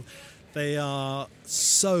identical. They are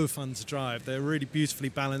so fun to drive. They're really beautifully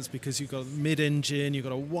balanced because you've got a mid-engine, you've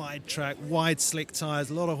got a wide track, wide slick tyres,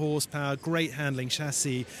 a lot of horsepower, great handling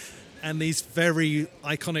chassis, and these very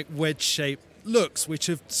iconic wedge-shaped looks, which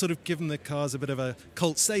have sort of given the cars a bit of a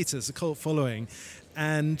cult status, a cult following.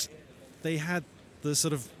 And they had the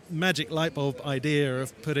sort of magic light bulb idea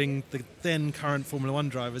of putting the then current Formula One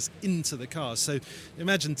drivers into the cars. So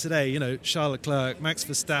imagine today, Charles Leclerc, Max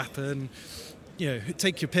Verstappen,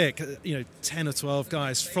 take your pick, 10 or 12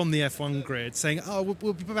 guys from the F1 grid saying,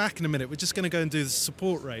 we'll be back in a minute. We're just going to go and do the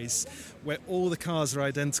support race where all the cars are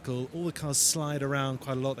identical. All the cars slide around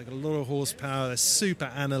quite a lot. They've got a lot of horsepower. They're super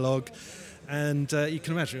analog. And you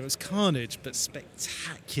can imagine it was carnage, but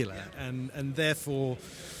spectacular. And therefore,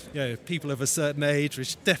 people of a certain age,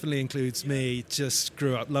 which definitely includes me, just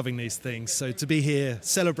grew up loving these things. So to be here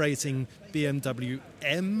celebrating BMW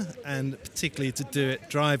M, and particularly to do it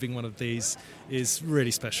driving one of these, is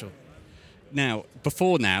really special. Now,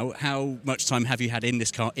 how much time have you had in this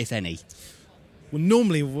car, if any? Well,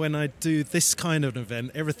 normally when I do this kind of an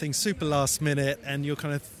event, everything's super last minute and you're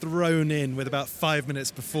kind of thrown in with about 5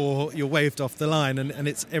 minutes before you're waved off the line, and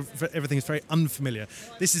everything's very unfamiliar.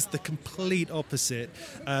 This is the complete opposite.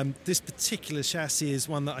 This particular chassis is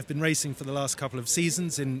one that I've been racing for the last couple of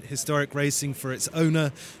seasons in historic racing for its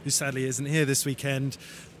owner, who sadly isn't here this weekend,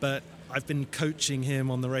 but I've been coaching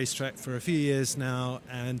him on the racetrack for a few years now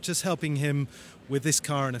and just helping him with this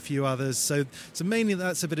car and a few others. So mainly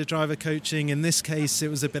that's a bit of driver coaching. In this case, it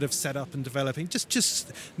was a bit of setup and developing.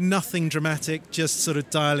 Just nothing dramatic, just sort of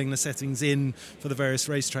dialing the settings in for the various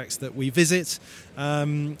racetracks that we visit,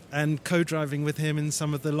 and co-driving with him in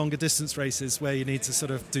some of the longer distance races where you need to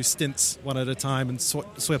sort of do stints one at a time and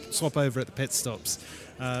swap over at the pit stops.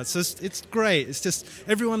 So it's great. It's just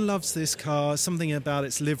everyone loves this car. Something about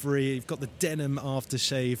its livery. You've got the denim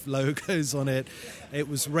aftershave logos on it. It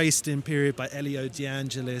was raced in period by Elio Joe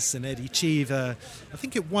DeAngelis and Eddie Cheever. I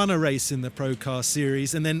think it won a race in the Pro Car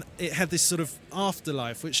Series, and then it had this sort of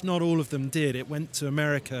afterlife, which not all of them did. It went to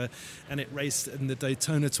America and it raced in the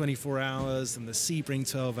Daytona 24 Hours and the Sebring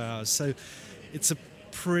 12 Hours. So it's a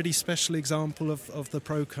pretty special example of the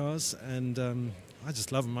Pro Cars, and I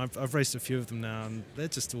just love them. I've raced a few of them now, and they're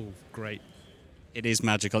just all great. It is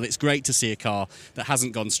magical. It's great to see a car that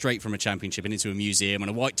hasn't gone straight from a championship and into a museum on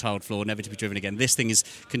a white tiled floor, never to be driven again. This thing is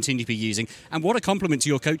continued to be using. And what a compliment to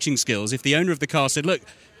your coaching skills if the owner of the car said, look,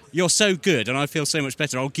 you're so good and I feel so much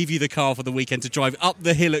better, I'll give you the car for the weekend to drive up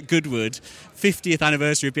the hill at Goodwood, 50th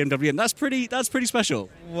anniversary of BMW. And that's pretty special.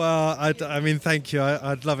 Well, I mean, thank you.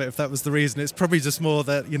 I'd love it if that was the reason. It's probably just more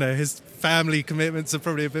that, his family commitments are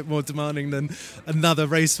probably a bit more demanding than another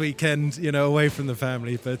race weekend, away from the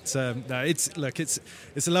family. But no, it's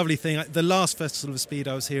a lovely thing. The last Festival of Speed,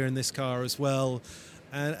 I was here in this car as well.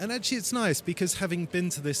 And actually it's nice because having been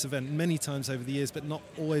to this event many times over the years, but not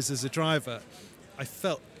always as a driver, I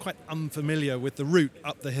felt quite unfamiliar with the route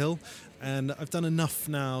up the hill, and I've done enough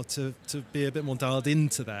now to be a bit more dialed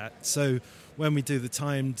into that. So when we do the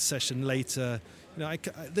timed session later,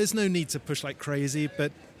 there's no need to push like crazy,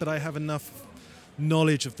 but I have enough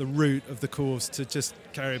knowledge of the route of the course to just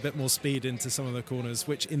carry a bit more speed into some of the corners,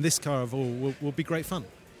 which in this car of all will be great fun.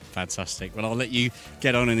 Fantastic. Well, I'll let you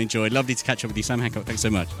get on and enjoy. Lovely to catch up with you, Sam Hancock. Thanks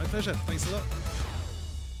so much. My pleasure. Thanks a lot.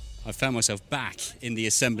 I found myself back in the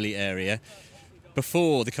assembly area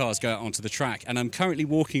before the cars go out onto the track, and I'm currently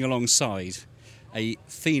walking alongside a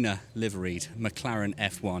FINA liveried McLaren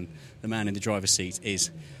F1. The man in the driver's seat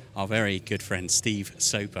is our very good friend Steve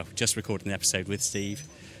Soper. Just recorded an episode with Steve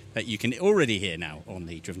that you can already hear now on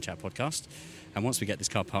the Driven Chat podcast. And once we get this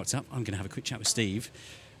car parked up, I'm going to have a quick chat with Steve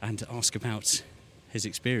and ask about his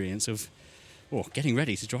experience of getting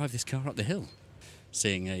ready to drive this car up the hill.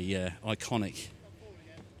 Seeing a iconic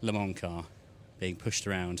Le Mans car being pushed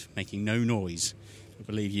around, making no noise. But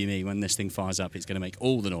believe you me, when this thing fires up, it's going to make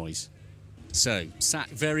all the noise. So, sat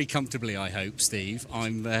very comfortably, I hope, Steve.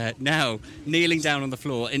 I'm now kneeling down on the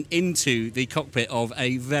floor and into the cockpit of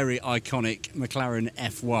a very iconic McLaren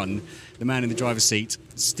F1. The man in the driver's seat,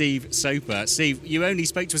 Steve Soper. Steve, you only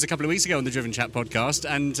spoke to us a couple of weeks ago on the Driven Chat podcast,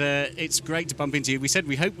 and it's great to bump into you. We said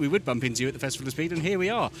we hoped we would bump into you at the Festival of Speed, and here we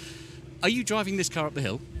are. Are you driving this car up the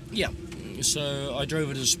hill? Yeah. So I drove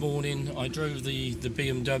it this morning. I drove the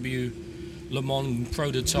BMW Le Mans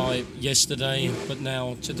prototype yesterday, but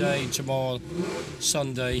now today, tomorrow,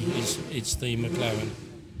 Sunday it's the McLaren.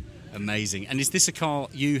 Amazing. And is this a car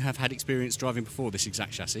you have had experience driving before, this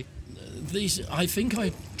exact chassis? I think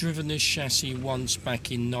I've driven this chassis once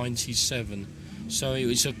back in '97. So it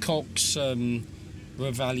was a Cox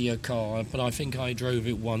Revalia car, but I think I drove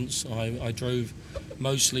it once. I drove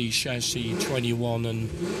mostly chassis 21 and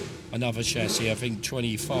another chassis, I think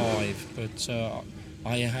 25, but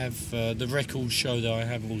I have the records show that I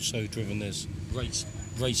have also driven this,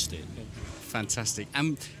 raced it. Fantastic.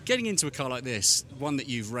 And getting into a car like this, one that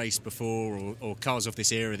you've raced before, or cars of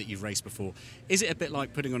this era that you've raced before, is it a bit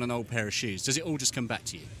like putting on an old pair of shoes? Does it all just come back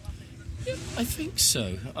to you? Yeah, I think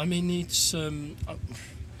so. I mean, it's I don't know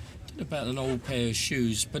about an old pair of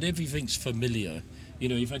shoes, but everything's familiar.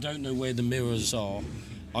 If I don't know where the mirrors are,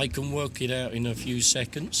 I can work it out in a few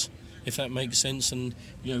seconds, if that makes sense, and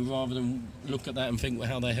rather than look at that and think, well,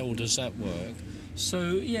 how the hell does that work?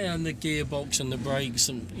 So yeah, and the gearbox and the brakes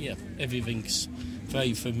and everything's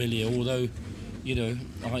very familiar. Although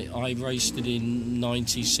I raced it in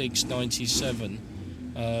 '96, '97,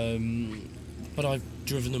 but I've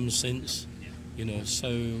driven them since. So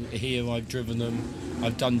here I've driven them.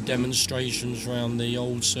 I've done demonstrations around the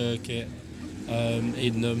old circuit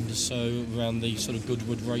in them, so around the sort of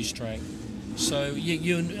Goodwood racetrack. So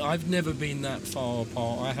I've never been that far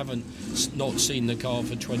apart. I haven't not seen the car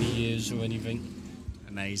for 20 years or anything.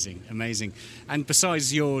 Amazing. And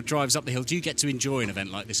besides your drives up the hill, do you get to enjoy an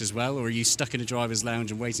event like this as well, or are you stuck in a driver's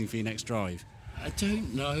lounge and waiting for your next drive? I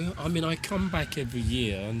don't know. I mean, I come back every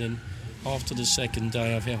year, and then after the second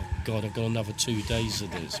day I think, oh God, I've got another 2 days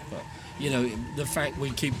of this. But the fact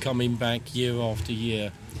we keep coming back year after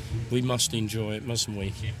year, we must enjoy it, mustn't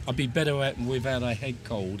we? I'd be better without a head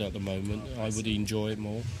cold at the moment. I would enjoy it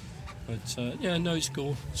more. But it's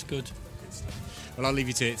cool. It's good. Well, I'll leave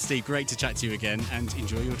you to it. Steve, great to chat to you again, and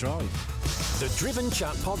enjoy your drive. The Driven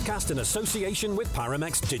Chat podcast in association with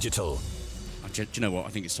Paramex Digital. Do you know what? I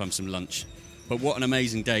think it's time for some lunch. But what an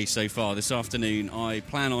amazing day so far. This afternoon I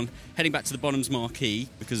plan on heading back to the Bonhams Marquee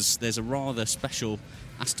because there's a rather special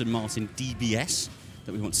Aston Martin DBS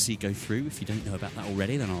that we want to see go through. If you don't know about that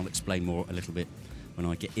already, then I'll explain more a little bit when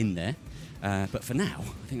I get in there. But for now,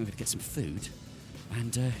 I think I'm going to get some food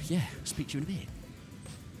and speak to you in a bit.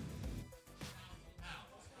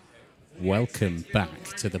 Welcome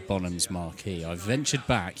back to the Bonhams Marquee. I've ventured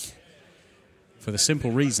back for the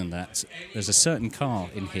simple reason that there's a certain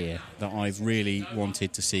car in here that I've really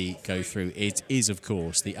wanted to see go through. It is, of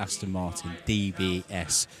course, the Aston Martin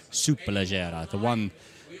DBS Superleggera, the one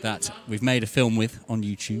that we've made a film with on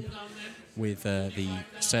YouTube with the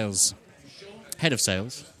head of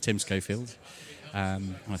sales, Tim Schofield.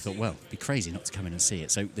 And I thought, well, it'd be crazy not to come in and see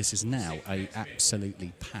it. So this is now a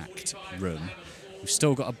absolutely packed room. We've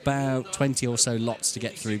still got about 20 or so lots to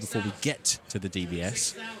get through before we get to the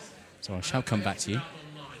DBS. So I shall come back to you.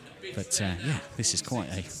 But yeah, this is quite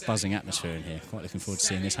a buzzing atmosphere in here. Quite looking forward to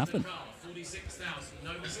seeing this happen.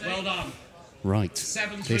 Well done. Right,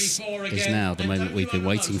 this is now the moment we've been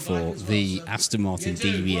waiting for, the Aston Martin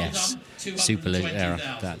DBS Superleggera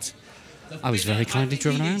that I was very kindly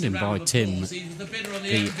driven around in by Tim,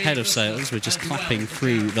 the head of sales. We're just clapping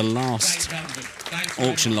through the last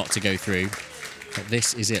auction lot to go through. But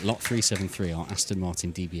this is it, lot 373, our Aston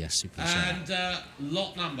Martin DBS Superleggera. And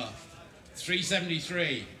lot number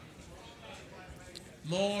 373.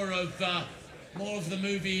 More of the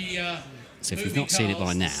movie. So if you've not seen it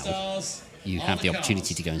by now, you have the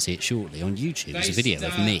opportunity to go and see it shortly on YouTube. There's a video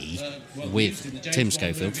of me with Tim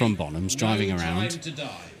Schofield from Bonhams driving around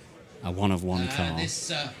a one-of-one car. And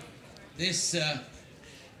this is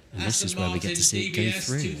where we get to see it go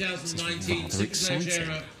through. This is rather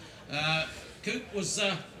exciting. Coop was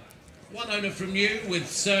one owner from you with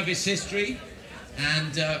service history,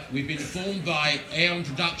 and we've been informed by Aeon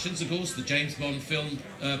Productions, of course, the James Bond film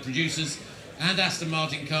producers, and Aston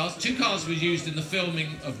Martin cars. 2 cars were used in the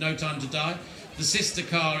filming of No Time to Die. The sister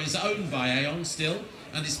car is owned by Aeon still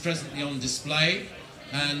and is presently on display.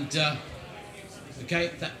 And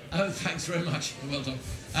thanks very much. Well done.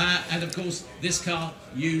 And of course, this car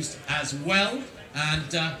used as well,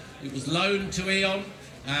 and it was loaned to Aeon,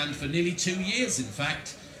 and for nearly 2 years, in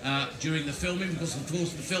fact, during the filming, because of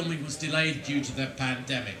course the filming was delayed due to the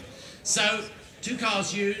pandemic. So, 2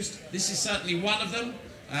 cars used. This is certainly one of them,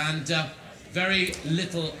 and very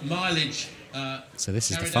little mileage. So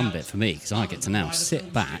this is the fun bit for me, because I get to now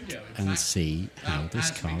sit back and see how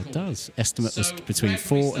this car does. Estimate was between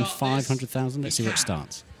 400,000 and 500,000. Let's see where it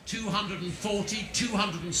starts. 240,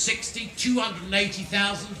 260,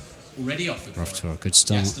 280,000 already offered. We're off to a good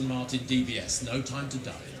start. Aston Martin DBS, No Time to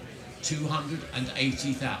Die.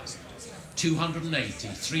 280,000. 280,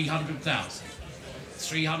 300,000.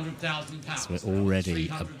 300,000 pounds. So we're already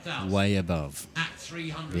way above the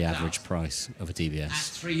average 300,000. price of a DBS. At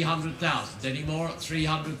 300,000. Any more at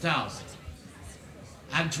 300,000.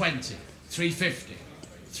 And 20. 350.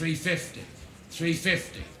 350.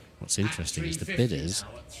 350. What's interesting is the bidders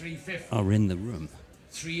are in the room.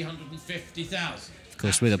 350,000. Of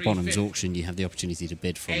course, with a Bonhams auction, you have the opportunity to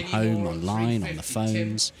bid from home, online, on the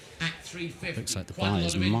phones. Looks like the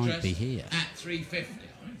buyers might be here. At 350.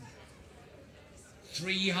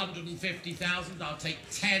 350,000. I'll take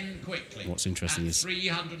 10 quickly. What's interesting is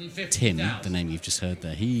 350,000. Tim, the name you've just heard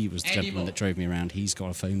there, he was the gentleman that drove me around. He's got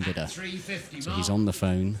a phone bidder. 350, So he's on the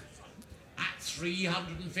phone. At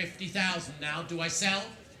 350,000 now. Do I sell?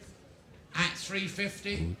 At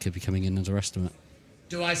 350. Could be coming in under estimate.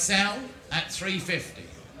 Do I sell? At 350.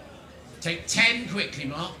 Take 10 quickly,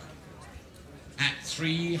 Mark. At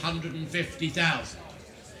 350,000.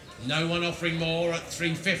 No one offering more at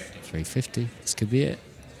 350. 350. This could be it.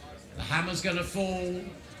 The hammer's going to fall.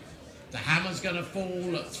 The hammer's going to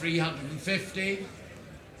fall at 350.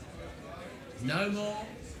 No more.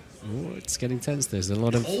 Oh, it's getting tense. There's a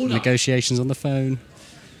lot of negotiations on the phone.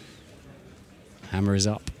 Hammer is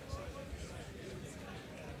up.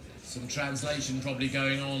 Some translation probably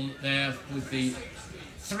going on there with the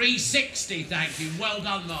 360. Thank you. Well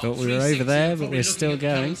done, Mark. Thought we were over there, but we're still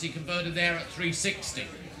going. Currency converted there at 360.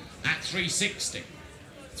 At 360.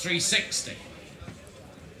 360.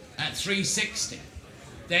 At 360.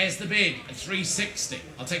 There's the bid at 360.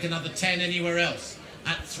 I'll take another 10 anywhere else.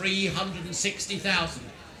 At 360,000.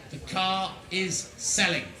 The car is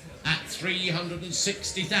selling at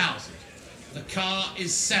 360,000. The car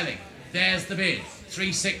is selling. There's the bid.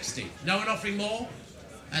 360. No one offering more?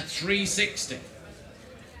 At 360.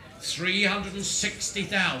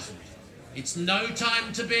 360,000. It's no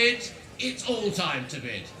time to bid. It's all time to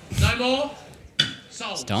bid. No more?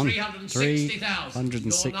 Sold. It's done.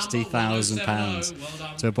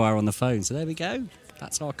 £360,000 to a buyer on the phone. So there we go.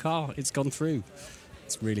 That's our car. It's gone through.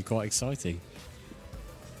 It's really quite exciting.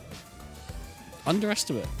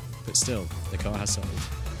 Underestimate, but still, the car has sold.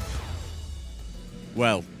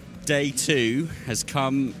 Well, day 2 has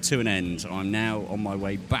come to an end. I'm now on my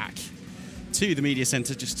way back to the media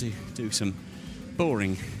centre just to do some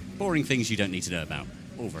boring things you don't need to know about.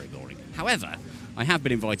 All very boring. However, I have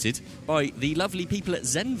been invited by the lovely people at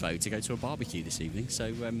Zenvo to go to a barbecue this evening,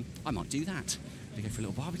 so I might do that. We go for a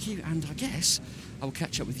little barbecue, and I guess I will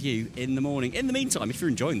catch up with you in the morning. In the meantime, if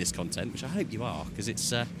you're enjoying this content, which I hope you are, because it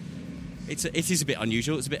is a bit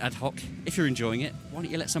unusual, it's a bit ad hoc. If you're enjoying it, why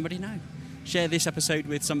don't you let somebody know? Share this episode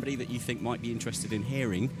with somebody that you think might be interested in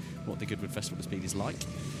hearing what the Goodwood Festival of Speed is like.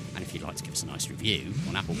 And if you'd like to give us a nice review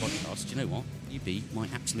on Apple Podcasts, do you know what? You'd be my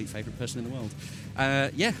absolute favourite person in the world.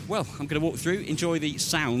 Well, I'm going to walk through, enjoy the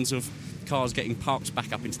sounds of cars getting parked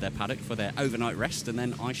back up into their paddock for their overnight rest, and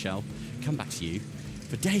then I shall come back to you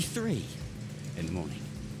for day 3 in the morning.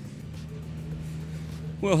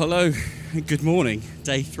 Well, hello, good morning.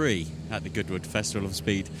 Day 3 at the Goodwood Festival of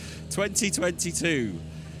Speed 2022.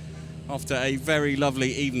 After a very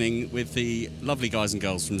lovely evening with the lovely guys and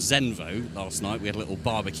girls from Zenvo last night, we had a little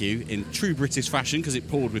barbecue in true British fashion because it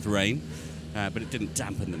poured with rain, but it didn't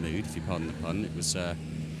dampen the mood, if you pardon the pun. It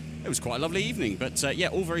was quite a lovely evening, but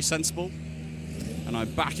all very sensible. And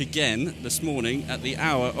I'm back again this morning at the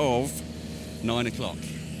hour of 9 o'clock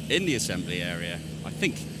in the assembly area. I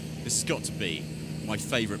think this has got to be my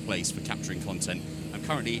favourite place for capturing content. I'm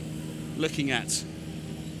currently looking at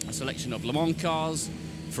a selection of Le Mans cars,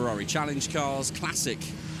 Ferrari Challenge cars, classic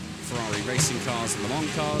Ferrari racing cars, Le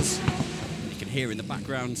Mans cars. You can hear in the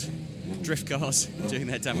background drift cars doing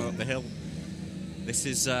their demo up the hill. This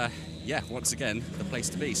is, once again, the place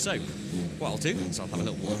to be. So, what I'll do is I'll have a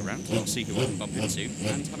little walk around, I'll see who I can bump into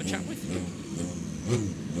and have a chat with.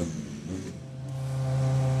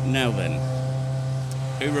 Now then,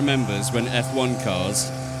 who remembers when F1 cars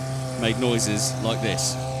made noises like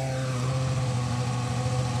this?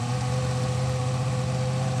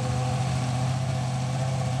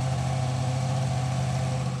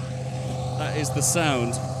 That is the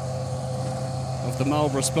sound of the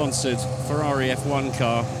Marlboro-sponsored Ferrari F1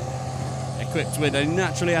 car, equipped with a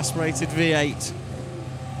naturally aspirated V8.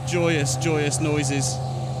 Joyous, joyous noises.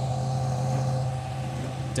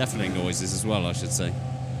 Deafening noises as well, I should say.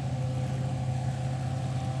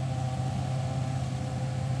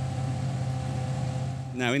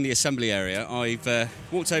 Now, in the assembly area, I've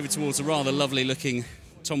walked over towards a rather lovely-looking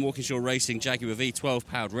Tom Walkinshaw Racing Jaguar V12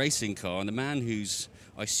 powered racing car, and the man who's,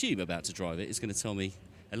 I assume, about to drive it is going to tell me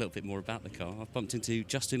a little bit more about the car. I've bumped into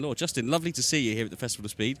Justin Law. Justin, lovely to see you here at the Festival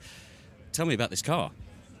of Speed. Tell me about this car.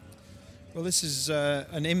 Well, this is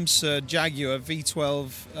an IMSA Jaguar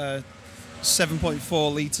V12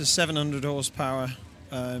 7.4 litre, 700 horsepower,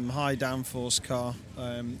 high downforce car.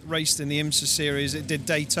 Raced in the IMSA series. It did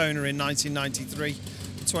Daytona in 1993,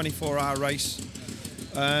 a 24-hour race.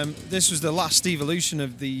 This was the last evolution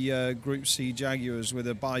of the Group C Jaguars with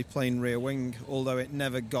a biplane rear wing, although it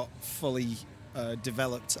never got fully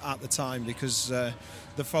developed at the time because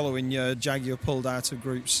the following year Jaguar pulled out of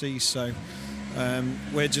Group C. So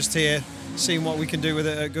we're just here seeing what we can do with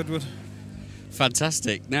it at Goodwood.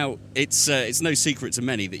 Fantastic. Now, it's no secret to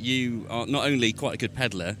many that you are not only quite a good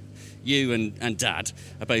peddler, you and Dad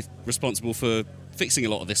are both responsible for fixing a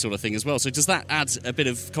lot of this sort of thing as well. So does that add a bit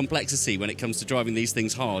of complexity when it comes to driving these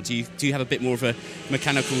things hard? Do you have a bit more of a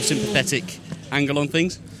mechanical, sympathetic angle on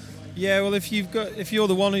things? Yeah, well, if you're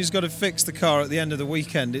the one who's got to fix the car at the end of the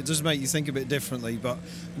weekend, it does make you think a bit differently. But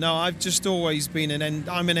no, I've just always been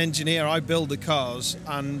I'm an engineer. I build the cars,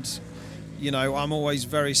 and I'm always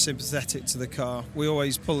very sympathetic to the car. We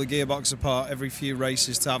always pull the gearbox apart every few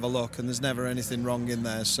races to have a look, and there's never anything wrong in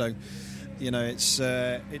there. So, it's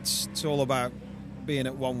all about being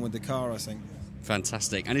at one with the car, I think.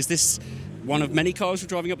 Fantastic. And is this one of many cars you're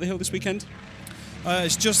driving up the hill this weekend?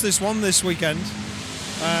 It's just this one this weekend.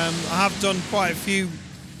 I have done quite a few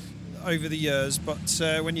over the years, but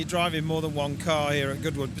when you're driving more than one car here at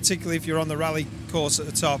Goodwood, particularly if you're on the rally course at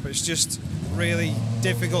the top, it's just really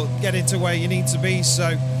difficult getting to where you need to be.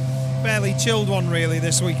 So fairly chilled one really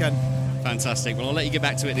this weekend. Fantastic. Well, I'll let you get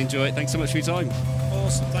back to it and enjoy it. Thanks so much for your time.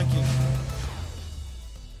 Awesome, thank you.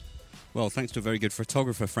 Well, thanks to a very good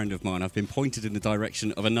photographer friend of mine, I've been pointed in the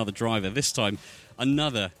direction of another driver, this time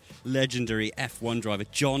another legendary F1 driver,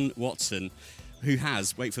 John Watson, who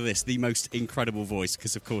has, wait for this, the most incredible voice,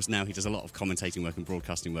 because of course now he does a lot of commentating work and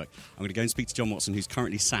broadcasting work. I'm going to go and speak to John Watson, who's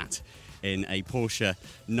currently sat in a Porsche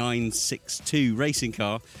 962 racing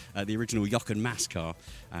car, the original Jochen Mass car.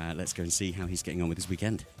 Let's go and see how he's getting on with his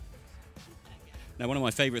weekend. Now, one of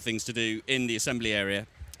my favourite things to do in the assembly area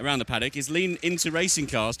around the paddock is lean into racing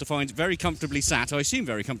cars to find very comfortably sat, I assume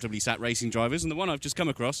very comfortably sat racing drivers, and the one I've just come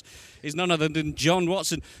across is none other than John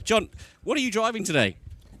Watson. John, what are you driving today?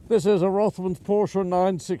 This is a Rothmans Porsche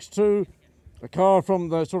 962, a car from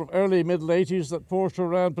the sort of early Middle 80s that Porsche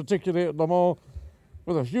ran, particularly at Le Mans,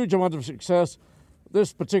 with a huge amount of success.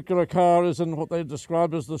 This particular car is in what they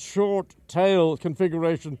describe as the short tail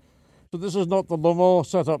configuration. So this is not the Le Mans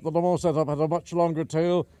setup. The Le Mans setup had a much longer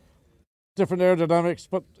tail, different aerodynamics,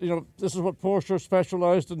 but this is what Porsche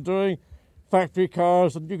specialised in doing. Factory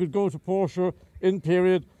cars, and you could go to Porsche in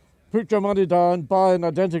period, put your money down, buy an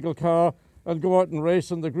identical car, and go out and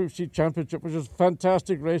race in the Group C Championship, which is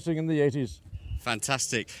fantastic racing in the 80s.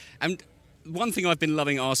 Fantastic. And one thing I've been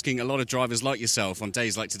loving asking a lot of drivers like yourself on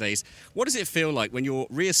days like today's, what does it feel like when you're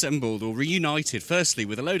reassembled or reunited, firstly,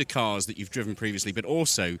 with a load of cars that you've driven previously, but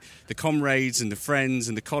also the comrades and the friends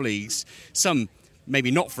and the colleagues, some maybe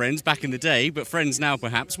not friends back in the day, but friends now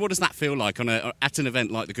perhaps. What does that feel like at an event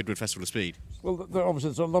like the Goodwood Festival of Speed? Well, obviously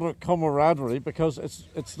there's a lot of camaraderie because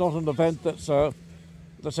it's not an event that's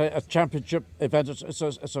let's say a championship event.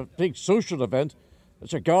 It's a big social event.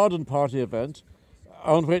 It's a garden party event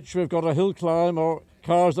on which we've got a hill climb or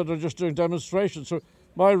cars that are just doing demonstrations. So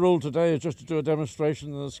my role today is just to do a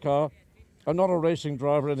demonstration in this car. I'm not a racing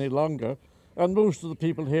driver any longer, and most of the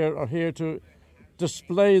people here are here to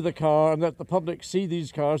display the car and let the public see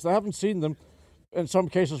these cars. They haven't seen them in some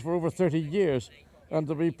cases for over 30 years, and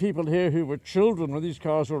there'll be people here who were children when these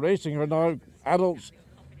cars were racing who are now adults,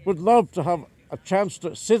 would love to have a chance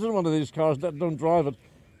to sit in one of these cars, let alone drive it.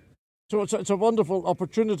 So it's a wonderful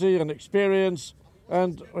opportunity and experience.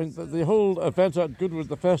 And the whole event at Goodwood,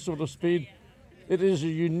 the Festival of Speed, it is a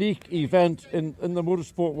unique event in the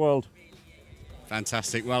motorsport world.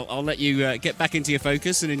 Fantastic. Well, I'll let you get back into your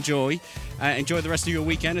focus and enjoy the rest of your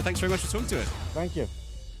weekend. And thanks very much for talking to us. Thank you.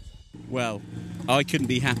 Well, I couldn't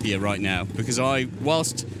be happier right now because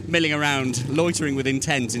whilst milling around, loitering with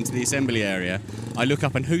intent into the assembly area, I look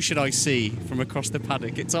up and who should I see from across the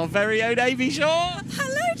paddock? It's our very own Amy Shaw.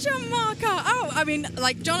 Hello, John Marker. Oh, I mean,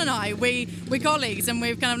 like John and I, we're colleagues and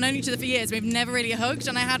we've kind of known each other for years. We've never really hugged,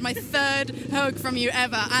 and I had my third hug from you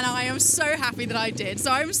ever, and I am so happy that I did.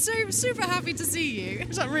 So I'm super happy to see you.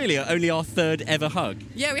 Is that really only our third ever hug?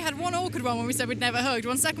 Yeah, we had one awkward one when we said we'd never hugged.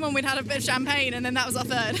 One second one we'd had a bit of champagne, and then that was our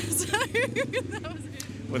third. So that was it.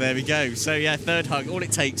 Well, there we go. So yeah, third hug. All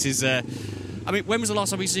it takes is. When was the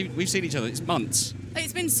last time we've seen each other? It's months.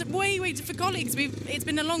 It's been way for colleagues. It's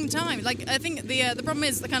been a long time. Like I think the problem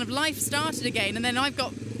is the kind of life started again, and then I've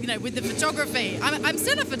got with the photography. I'm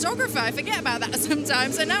still a photographer. I forget about that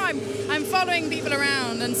sometimes. So now I'm following people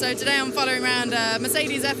around, and so today I'm following around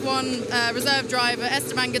Mercedes F1 reserve driver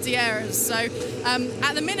Esteban Gutierrez. So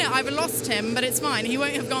at the minute I've lost him, but it's fine. He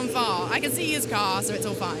won't have gone far. I can see his car, so it's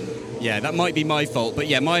all fine. Yeah, that might be my fault, but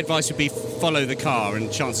yeah, my advice would be follow the car,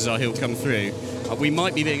 and chances are he'll come through. We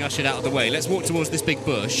might be being ushered out of the way. Let's walk towards this big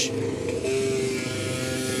bush.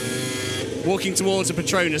 Walking towards a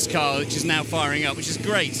Petronas car, which is now firing up, which is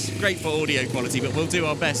great for audio quality, but we'll do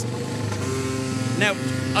our best. Now,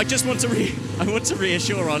 I just want to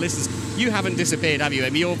reassure our listeners, you haven't disappeared, have you,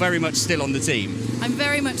 Amy? You're very much still on the team. I'm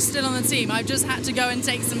very much still on the team. I've just had to go and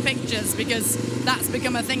take some pictures because that's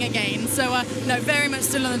become a thing again. So, no, very much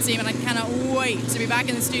still on the team, and I cannot wait to be back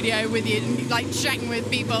in the studio with you, like chatting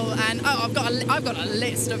with people. And I've got a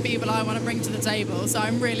list of people I want to bring to the table. So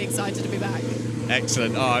I'm really excited to be back.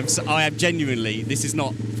 Excellent. I am genuinely. This is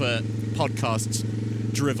not for podcast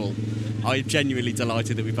drivel. I'm genuinely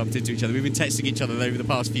delighted that we bumped into each other. We've been texting each other over the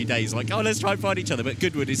past few days, like, let's try and find each other. But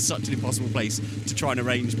Goodwood is such an impossible place to try and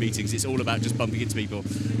arrange meetings. It's all about just bumping into people.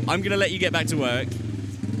 I'm going to let you get back to work.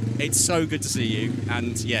 It's so good to see you.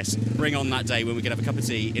 And yes, bring on that day when we can have a cup of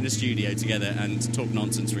tea in a studio together and talk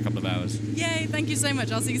nonsense for a couple of hours. Yay, thank you so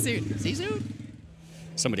much. I'll see you soon. See you soon.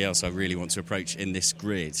 Somebody else I really want to approach in this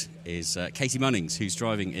grid is Katie Munnings, who's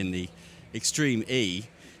driving in the Extreme E,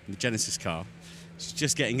 in the Genesis car. She's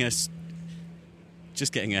just getting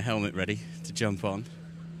her helmet ready to jump on.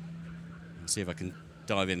 I'll see if I can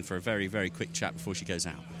dive in for a very, very quick chat before she goes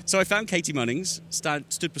out. So I found Katie Munnings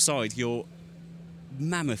stood beside your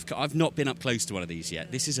mammoth car. I've not been up close to one of these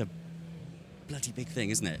yet. This is a bloody big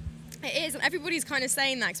thing, isn't it? It is, and everybody's kind of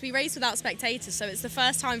saying that because we race without spectators, so it's the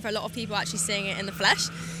first time for a lot of people actually seeing it in the flesh,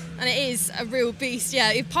 and it is a real beast.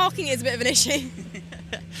 Yeah, parking is a bit of an issue.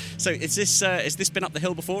 So has this been up the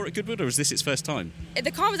hill before at Goodwood, or is this its first time?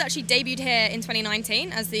 The car was actually debuted here in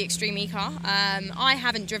 2019 as the Extreme E car. I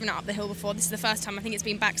haven't driven it up the hill before. This is the first time. I think it's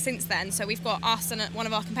been back since then. So we've got us and one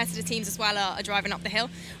of our competitor teams as well are driving up the hill.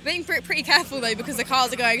 We're being pretty careful though because the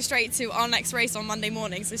cars are going straight to our next race on Monday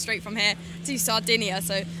morning, so straight from here to Sardinia.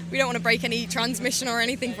 So we don't want to break any transmission or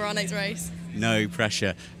anything for our next race. No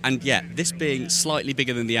pressure. And yeah, this being slightly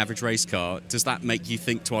bigger than the average race car, does that make you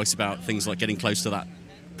think twice about things like getting close to that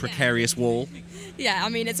precarious wall. Yeah, I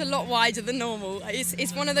mean, it's a lot wider than normal.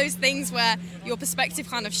 It's one of those things where your perspective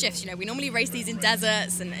kind of shifts. We normally race these in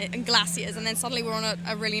deserts and glaciers, and then suddenly we're on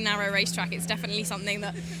a really narrow racetrack. It's definitely something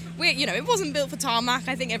that it wasn't built for tarmac.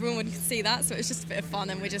 I think everyone would see that, so it's just a bit of fun,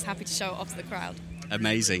 and we're just happy to show it off to the crowd.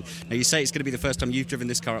 Amazing. Now, you say it's going to be the first time you've driven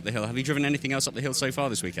this car up the hill. Have you driven anything else up the hill so far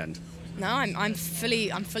this weekend? No, I'm fully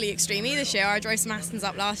Extreme E this year. I drove some Astons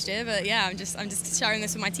up last year, but yeah, I'm just sharing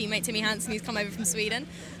this with my teammate Timmy Hansen, who's come over from Sweden.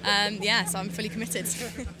 So I'm fully committed.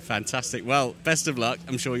 Fantastic. Well, best of luck.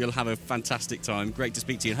 I'm sure you'll have a fantastic time. Great to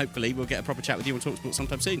speak to you, and hopefully we'll get a proper chat with you on TalkSport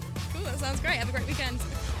sometime soon. Cool, that sounds great. Have a great weekend.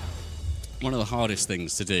 One of the hardest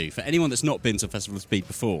things to do for anyone that's not been to Festival of Speed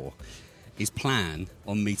before is plan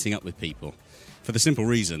on meeting up with people. For the simple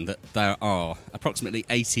reason that there are approximately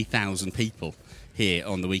 80,000 people here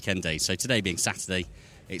on the weekend days. So today being Saturday,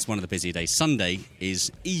 it's one of the busier days. Sunday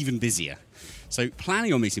is even busier. So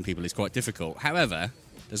planning on meeting people is quite difficult. However,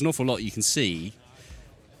 there's an awful lot you can see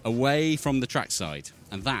away from the trackside,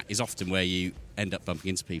 and that is often where you end up bumping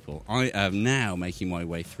into people. I am now making my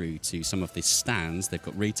way through to some of these stands. They've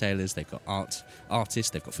got retailers, they've got artists,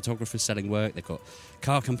 they've got photographers selling work, they've got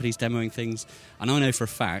car companies demoing things. And I know for a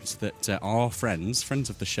fact that our friends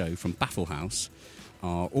of the show from Baffle House,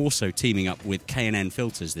 are also teaming up with K&N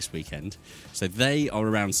Filters this weekend. So they are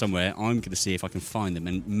around somewhere. I'm going to see if I can find them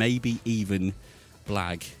and maybe even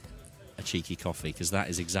blag a cheeky coffee, because that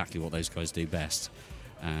is exactly what those guys do best.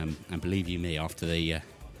 And believe you me, after the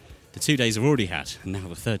 2 days I've already had, and now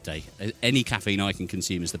the third day, any caffeine I can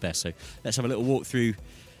consume is the best. So let's have a little walk through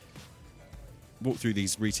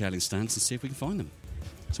these retailing stands and see if we can find them.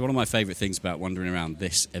 So one of my favourite things about wandering around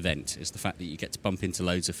this event is the fact that you get to bump into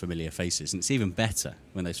loads of familiar faces, and it's even better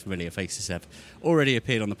when those familiar faces have already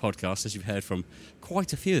appeared on the podcast, as you've heard from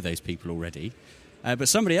quite a few of those people already. But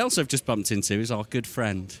somebody else I've just bumped into is our good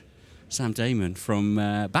friend Sam Damon from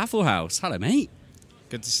Baffle House. Hello, mate.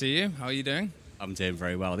 Good to see you. How are you doing? I'm doing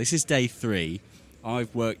very well. This is day 3.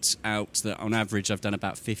 I've worked out that on average I've done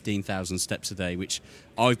about 15,000 steps a day, which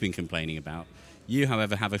I've been complaining about. You,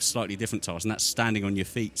 however, have a slightly different task, and that's standing on your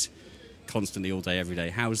feet constantly all day, every day.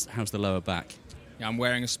 How's the lower back? Yeah, I'm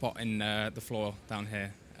wearing a spot in the floor down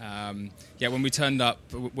here. When we turned up,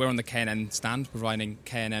 we're on the K&N stand providing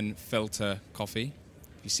K&N filter coffee.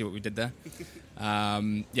 You see what we did there?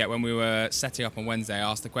 When we were setting up on Wednesday,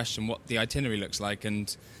 I asked the question what the itinerary looks like,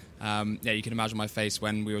 and you can imagine my face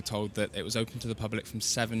when we were told that it was open to the public from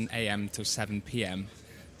 7 a.m. till 7 p.m.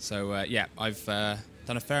 So, I've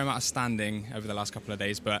done a fair amount of standing over the last couple of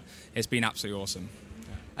days, but it's been absolutely awesome.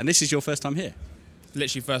 And this is your first time here?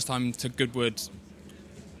 Literally first time to Goodwood,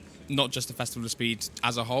 not just the Festival of Speed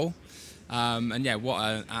as a whole. What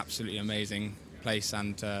an absolutely amazing place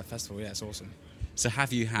and festival. Yeah, it's awesome. So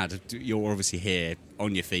you're obviously here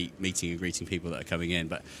on your feet, meeting and greeting people that are coming in,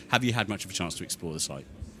 but have you had much of a chance to explore the site?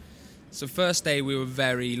 So first day we were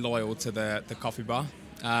very loyal to the coffee bar,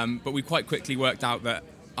 but we quite quickly worked out that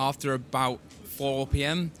after about 4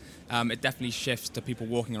 p.m, it definitely shifts to people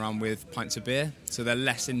walking around with pints of beer, so they're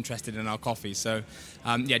less interested in our coffee. So,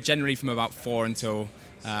 generally from about 4 until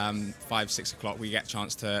 5, 6 o'clock, we get a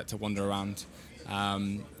chance to wander around,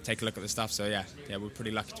 take a look at the stuff. So, we're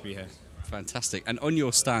pretty lucky to be here. Fantastic. And on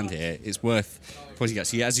your stand here, it's worth pointing out.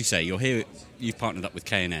 So, as you say, you're here. You've partnered up with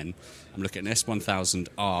K&N. I'm looking at an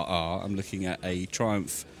S1000RR. I'm looking at a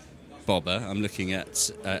Triumph Bobber. I'm looking at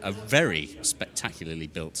a very spectacularly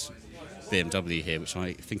built BMW here, which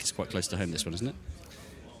I think is quite close to home, this one, isn't it?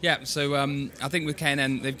 Yeah, so I think with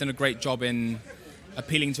K&N, they've done a great job in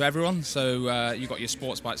appealing to everyone. So you've got your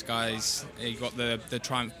sports bikes guys, you've got the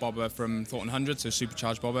Triumph Bobber from Thornton 100, so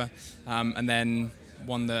supercharged bobber, and then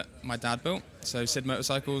one that my dad built. So Sid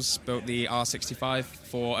Motorcycles built the R65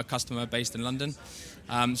 for a customer based in London.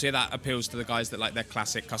 That appeals to the guys that like their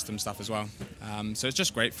classic custom stuff as well. So it's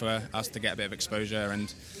just great for us to get a bit of exposure,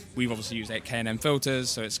 and we've obviously used K&N filters,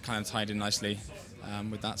 so it's kind of tied in nicely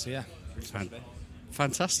with that. So yeah,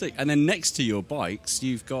 fantastic. And then next to your bikes,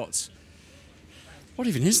 you've got, what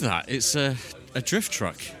even is that? It's a drift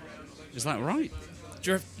truck. Is that right?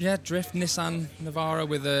 Drift Nissan Navara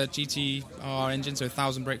with a GTR engine, so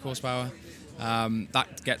 1,000 brake horsepower.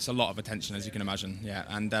 That gets a lot of attention, as you can imagine. Yeah,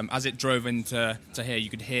 and as it drove into here, you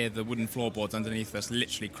could hear the wooden floorboards underneath us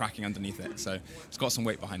literally cracking underneath it. So it's got some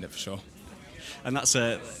weight behind it for sure. And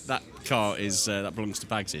that car is that belongs to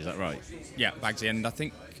Bagsy, is that right? Yeah, Bagsy, and I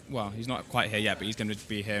think he's not quite here yet, but he's going to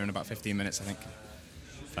be here in about 15 minutes, I think.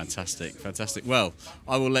 Fantastic. Well,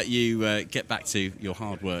 I will let you get back to your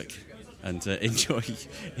hard work and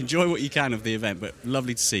enjoy what you can of the event. But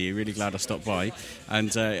lovely to see you. Really glad I stopped by,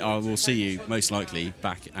 and I will see you most likely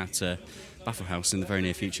back at Baffle House in the very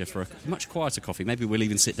near future for a much quieter coffee. Maybe we'll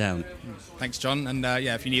even sit down. Thanks, John. And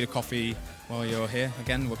if you need a coffee while you're here,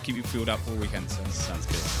 again, we'll keep you fueled up all weekend. So sounds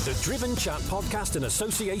good. The Driven Chat podcast in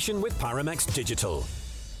association with Paramex Digital.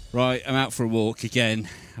 Right, I'm out for a walk again.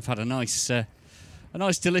 I've had a nice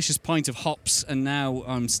delicious pint of hops, and now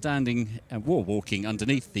I'm standing and walking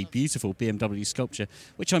underneath the beautiful BMW sculpture,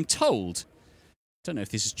 which I'm told, don't know if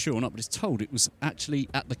this is true or not, but it's told it was actually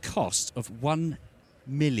at the cost of £1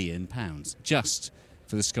 million just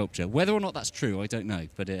for the sculpture. Whether or not that's true, I don't know,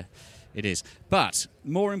 but it is. But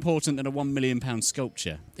more important than a £1 million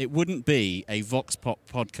sculpture, it wouldn't be a Vox Pop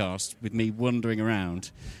podcast with me wandering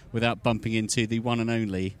around without bumping into the one and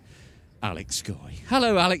only Alex Goy.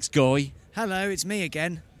 Hello, Alex Goy. Hello, it's me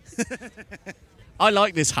again. I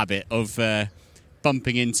like this habit of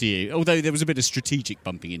bumping into you, although there was a bit of strategic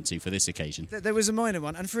bumping into for this occasion. There was a minor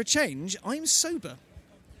one, and for a change, I'm sober.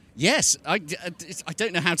 Yes, I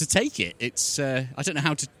don't know how to take it. It's I don't know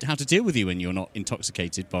how to deal with you when you're not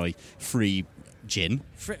intoxicated by free gin.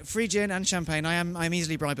 Free gin and champagne. I'm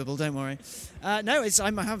easily bribable. Don't worry. No,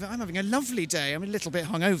 I'm having a lovely day. I'm a little bit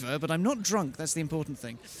hungover, but I'm not drunk. That's the important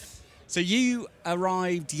thing. So you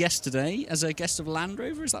arrived yesterday as a guest of Land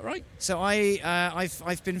Rover, is that right? So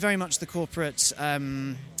I've been very much the corporate.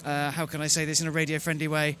 How can I say this in a radio-friendly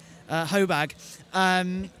way? Hoe bag. So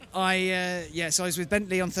I was with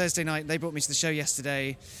Bentley on Thursday night. They brought me to the show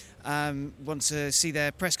yesterday. Want to see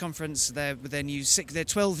their press conference, their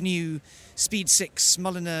 12 new Speed 6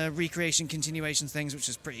 Mulliner recreation continuation things, which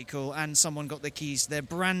was pretty cool. And someone got their keys to their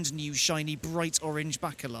brand new shiny bright orange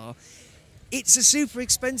Bacalar. It's a super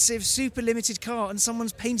expensive, super limited car, and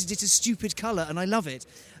someone's painted it a stupid colour, and I love it.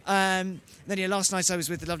 Last night I was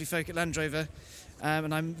with the lovely folk at Land Rover,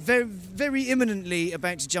 and I'm very, very imminently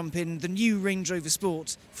about to jump in the new Range Rover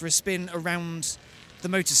Sport for a spin around the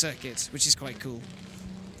motor circuit, which is quite cool.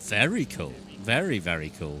 Very cool. Very, very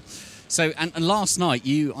cool. So, and last night,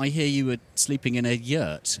 I hear you were sleeping in a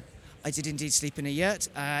yurt. I did indeed sleep in a yurt.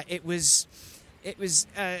 It was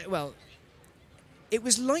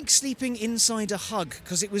like sleeping inside a hug,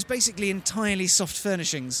 because it was basically entirely soft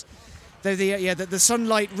furnishings. Though the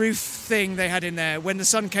sunlight roof thing they had in there, when the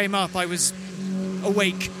sun came up, I was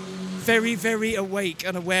awake, very, very awake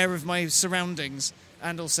and aware of my surroundings,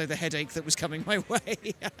 and also the headache that was coming my way.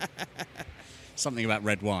 Something about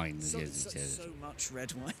red wine. So much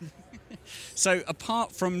red wine. So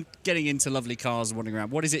apart from getting into lovely cars and wandering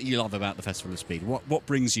around, what is it you love about the Festival of Speed? What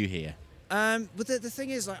brings you here? But the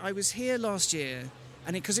thing is, like, I was here last year,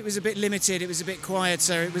 and because it was a bit limited, it was a bit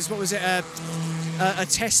quieter. It was, a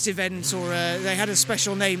test event, or they had a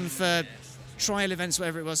special name for trial events,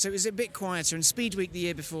 whatever it was. So it was a bit quieter. And Speed Week the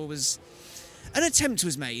year before was an attempt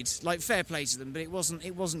was made, like, fair play to them, but it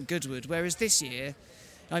wasn't Goodwood. Whereas this year,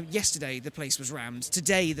 yesterday the place was rammed.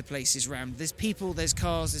 Today the place is rammed. There's people, there's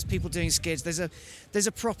cars, there's people doing skids. There's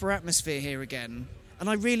a proper atmosphere here again, and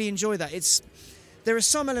I really enjoy that. There are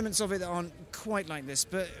some elements of it that aren't quite like this,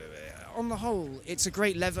 but on the whole, it's a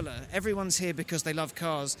great leveller. Everyone's here because they love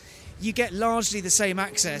cars. You get largely the same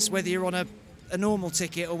access, whether you're on a normal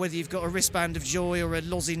ticket or whether you've got a wristband of joy or a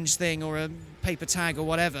lozenge thing or a paper tag or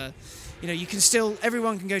whatever.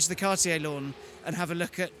 Everyone can go to the Cartier lawn and have a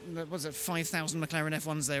look at, 5,000 McLaren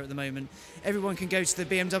F1s there at the moment. Everyone can go to the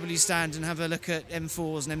BMW stand and have a look at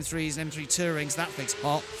M4s and M3s and M3 Tourings. That thing's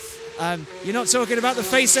hot. You're not talking about the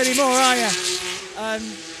face anymore, are you?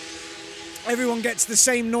 Everyone gets the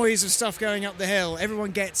same noise of stuff going up the hill. Everyone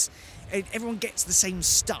gets the same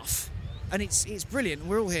stuff, and it's brilliant.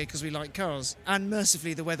 We're all here because we like cars, and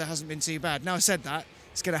mercifully the weather hasn't been too bad. Now I said that,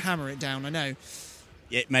 it's going to hammer it down, I know.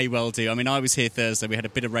 It may well do. I mean, I was here Thursday. We had a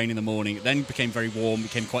bit of rain in the morning. It then became very warm,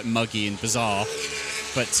 became quite muggy and bizarre.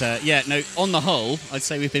 But, on the whole, I'd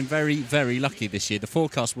say we've been very, very lucky this year. The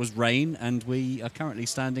forecast was rain, and we are currently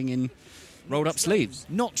standing in rolled-up sleeves.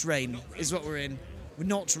 Not rain is what we're in.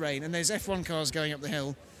 Not rain. And there's F1 cars going up the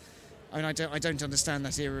hill. I mean, I don't understand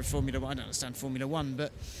that era of Formula 1. I don't understand Formula 1,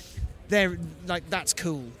 but that's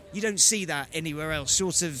cool. You don't see that anywhere else,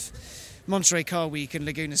 short of Monterey Car Week and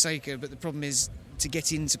Laguna Seca. But the problem is, to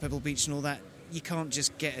get into Pebble Beach and all that, you can't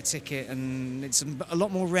just get a ticket, and it's a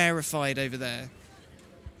lot more rarefied over there.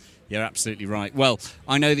 You're absolutely right. Well,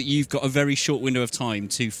 I know that you've got a very short window of time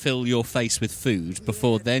to fill your face with food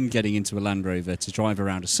before then getting into a Land Rover to drive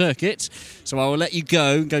around a circuit. So I will let you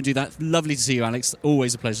go do that. Lovely to see you, Alex.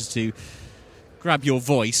 Always a pleasure to grab your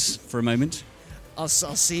voice for a moment. I'll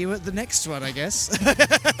see you at the next one, I guess.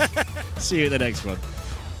 See you at the next one.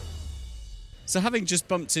 So having just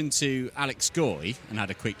bumped into Alex Goy and had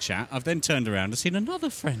a quick chat, I've then turned around and seen another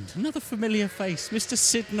friend, another familiar face, Mr.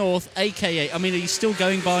 Sid North, a.k.a. I mean, are you still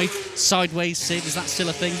going by Sideways Sid? Is that still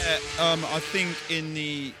a thing? I think in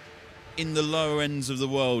the lower ends of the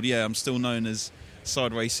world, I'm still known as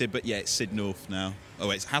Sideways Sid, but it's Sid North now.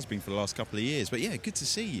 Oh, it has been for the last couple of years, but good to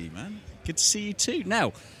see you, man. Good to see you too.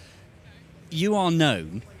 Now, you are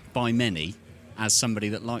known by many as somebody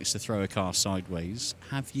that likes to throw a car sideways.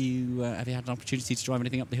 Have you had an opportunity to drive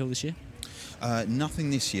anything up the hill this year? Nothing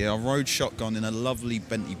this year. I rode shotgun in a lovely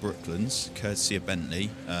Bentley Brooklands, courtesy of Bentley,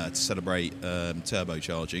 to celebrate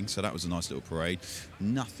turbocharging, so that was a nice little parade.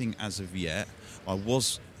 Nothing as of yet. I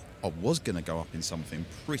was going to go up in something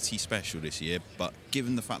pretty special this year, but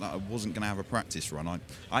given the fact that I wasn't going to have a practice run, I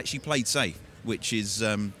actually played safe, which is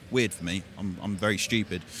weird for me. I'm very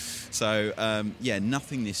stupid. So,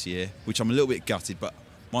 nothing this year, which I'm a little bit gutted, but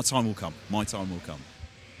my time will come.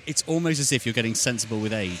 It's almost as if you're getting sensible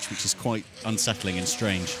with age, which is quite unsettling and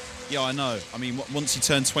strange. Yeah, I know. I mean, once you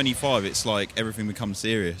turn 25, it's like everything becomes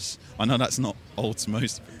serious. I know that's not old to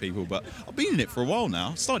most people, but I've been in it for a while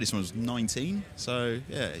now. I started this when I was 19, so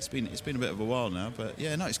it's been a bit of a while now. But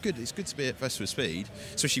it's good. It's good to be at Festival of Speed,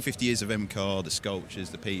 especially 50 years of MCAR, the sculptures,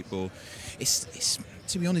 the people. It's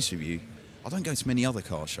to be honest with you, I don't go to many other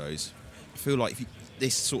car shows. I feel like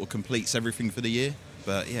this sort of completes everything for the year.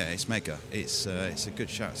 But it's mega. It's a good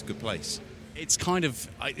show. It's a good place. It's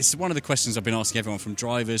it's one of the questions I've been asking everyone, from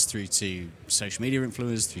drivers through to social media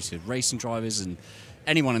influencers, through to racing drivers, and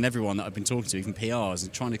anyone and everyone that I've been talking to, even PRs,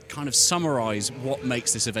 and trying to kind of summarise what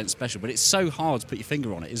makes this event special. But it's so hard to put your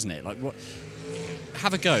finger on it, isn't it? Like,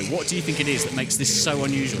 have a go. What do you think it is that makes this so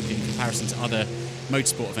unusual in comparison to other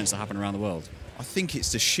motorsport events that happen around the world? I think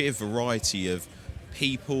it's the sheer variety of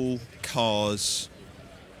people, cars,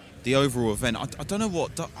 the overall event. I don't know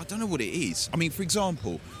what it is. I mean, for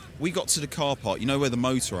example, we got to the car park, you know where the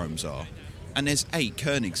motorhomes are, and there's 8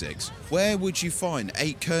 Koenigsegg's. Where would you find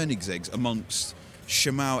 8 Koenigsegg's amongst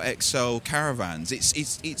Shimano XL caravans?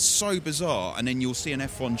 It's so bizarre. And then you'll see an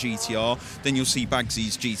F1 GTR, then you'll see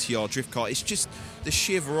Bagsy's GTR drift car. It's just the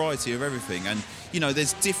sheer variety of everything. And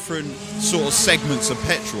there's different sort of segments of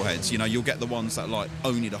petrol heads. You'll get the ones that like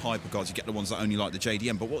only the hypercars, you get the ones that only like the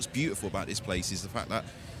JDM. But what's beautiful about this place is the fact that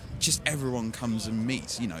just everyone comes and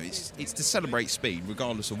meets. It's to celebrate speed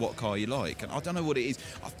regardless of what car you like. And I don't know what it is.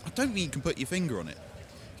 I don't think you can put your finger on it,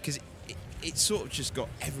 because it's sort of just got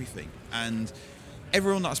everything. And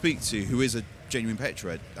everyone that I speak to who is a genuine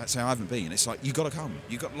petrol head, that's how I haven't been. It's like, you got to come.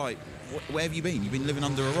 You got where have you been? You've been living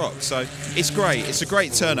under a rock. So it's great. It's a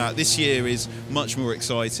great turnout. This year is much more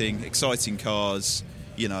exciting cars,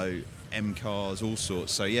 M cars, all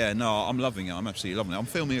sorts. So I'm loving it. I'm absolutely loving it. I'm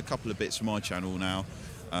filming a couple of bits for my channel now.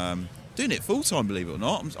 Doing it full time, believe it or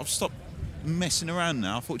not. I've stopped messing around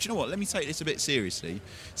now. I thought, do you know what? Let me take this a bit seriously,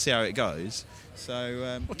 see how it goes.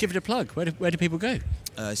 So, give it a plug. Where do people go?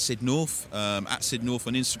 Sid North, at Sid North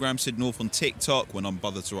on Instagram, Sid North on TikTok when I'm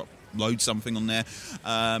bothered to upload something on there,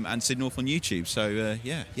 and Sid North on YouTube. So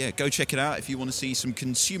go check it out if you want to see some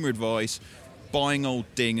consumer advice, buying old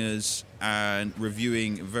dingers, and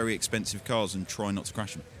reviewing very expensive cars and trying not to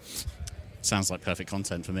crash them. Sounds like perfect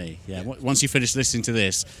content for me. Yeah. Once you finish listening to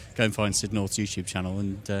this, go and find Sid North's YouTube channel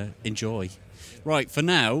and enjoy. Right, for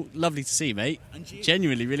now, lovely to see you, mate.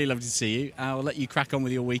 Genuinely, really lovely to see you. I'll let you crack on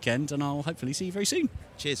with your weekend, and I'll hopefully see you very soon.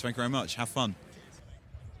 Cheers, thank you very much. Have fun.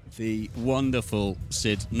 The wonderful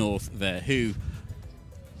Sid North there, who,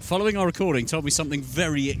 following our recording, told me something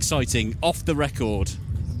very exciting off the record.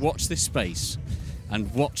 Watch this space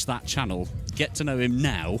and watch that channel. Get to know him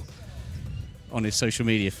now on his social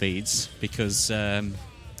media feeds, because a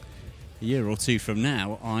year or two from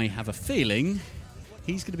now, I have a feeling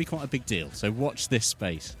he's going to be quite a big deal. So watch this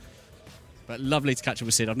space. But lovely to catch up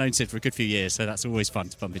with Sid. I've known Sid for a good few years, so that's always fun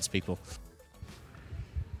to bump into people.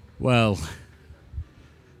 Well,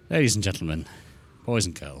 ladies and gentlemen, boys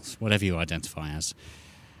and girls, whatever you identify as,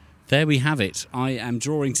 there we have it. I am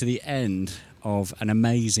drawing to the end of an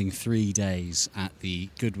amazing 3 days at the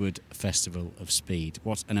Goodwood Festival of Speed.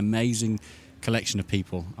 What an amazing collection of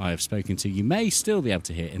people I have spoken to. You may still be able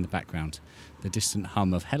to hear in the background the distant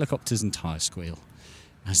hum of helicopters and tyre squeal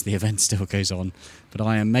as the event still goes on, but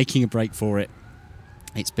I am making a break for it.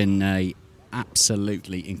 It's been a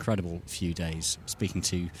absolutely incredible few days, speaking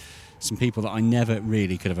to some people that I never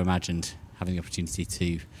really could have imagined having the opportunity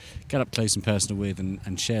to get up close and personal with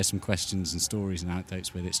and share some questions and stories and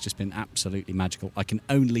anecdotes with. It's just been absolutely magical. I can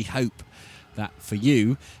only hope that for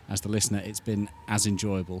you, as the listener, it's been as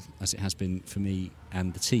enjoyable as it has been for me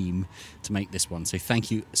and the team to make this one. So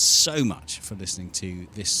thank you so much for listening to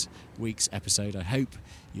this week's episode. I hope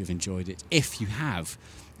you've enjoyed it. If you have,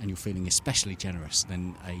 and you're feeling especially generous,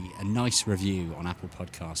 then a nice review on Apple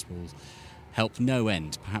Podcasts will help no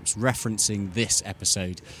end, perhaps referencing this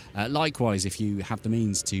episode. Likewise, if you have the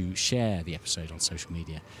means to share the episode on social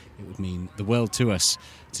media, it would mean the world to us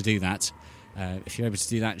to do that. If you're able to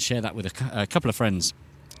do that, share that with a couple of friends.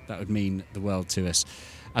 That would mean the world to us.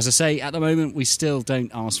 As I say, at the moment, we still don't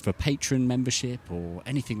ask for patron membership or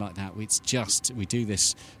anything like that. It's just, we do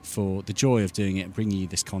this for the joy of doing it and bringing you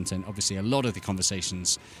this content. Obviously, a lot of the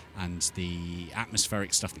conversations and the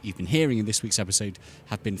atmospheric stuff that you've been hearing in this week's episode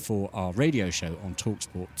have been for our radio show on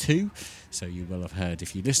TalkSport 2. So you will have heard,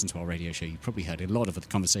 if you listen to our radio show, you've probably heard a lot of the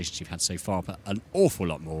conversations you've had so far, but an awful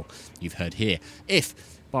lot more you've heard here.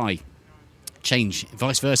 If by change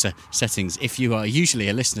vice versa settings, if you are usually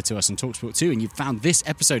a listener to us on TalkSport 2 and you've found this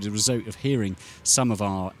episode as a result of hearing some of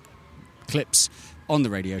our clips on the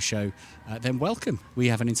radio show, then welcome. We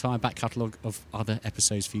have an entire back catalogue of other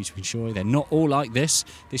episodes for you to enjoy. They're not all like this.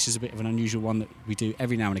 This is a bit of an unusual one that we do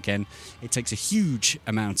every now and again. It takes a huge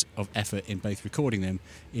amount of effort in both recording them,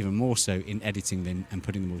 even more so in editing them and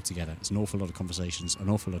putting them all together. It's an awful lot of conversations, an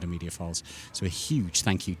awful lot of media files. So a huge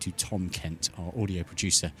thank you to Tom Kent, our audio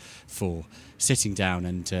producer, for sitting down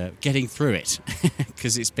and getting through it,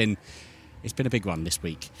 because it's been a big one this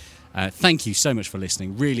week. Thank you so much for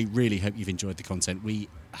listening. Really, really hope you've enjoyed the content. We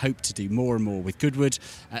hope to do more and more with Goodwood.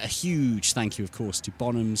 A huge thank you, of course, to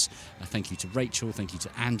Bonhams. Thank you to Rachel. Thank you to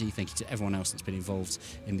Andy. Thank you to everyone else that's been involved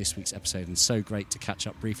in this week's episode. And so great to catch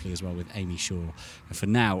up briefly as well with Amy Shaw. And for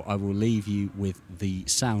now, I will leave you with the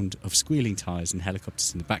sound of squealing tyres and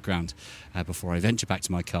helicopters in the background before I venture back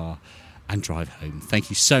to my car and drive home. Thank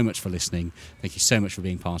you so much for listening. Thank you so much for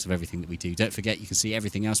being part of everything that we do. Don't forget, you can see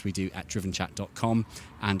everything else we do at drivenchat.com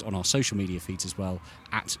and on our social media feeds as well,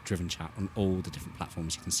 at drivenchat on all the different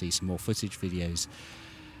platforms. You can see some more footage, videos,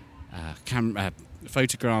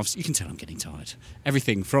 photographs. You can tell I'm getting tired.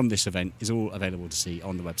 Everything from this event is all available to see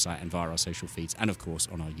on the website and via our social feeds, and of course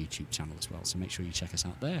on our YouTube channel as well. So make sure you check us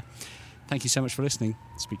out there. Thank you so much for listening.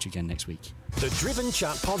 Speak to you again next week. The Driven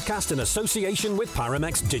Chat podcast in association with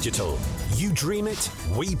Paramex Digital. You dream it,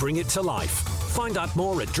 we bring it to life. Find out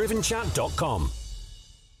more at drivenchat.com.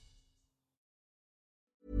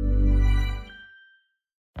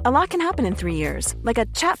 A lot can happen in 3 years, like a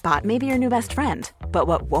chatbot may be your new best friend. But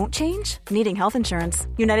what won't change? Needing health insurance.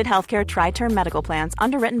 United Healthcare Tri-Term Medical Plans,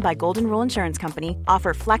 underwritten by Golden Rule Insurance Company,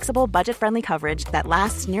 offer flexible, budget-friendly coverage that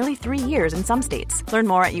lasts nearly 3 years in some states. Learn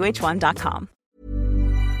more at uh1.com.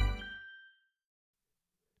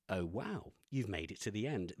 Oh, wow. You've made it to the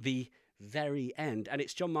end. The very end. And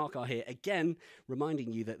it's John Markar here again,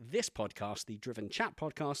 reminding you that this podcast, the Driven Chat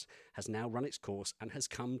podcast, has now run its course and has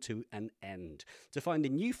come to an end. To find the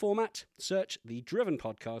new format, search the Driven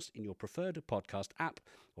podcast in your preferred podcast app,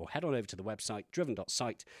 or head on over to the website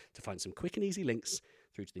driven.site to find some quick and easy links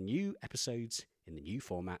through to the new episodes in the new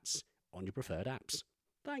formats on your preferred apps.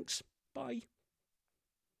 Thanks. Bye.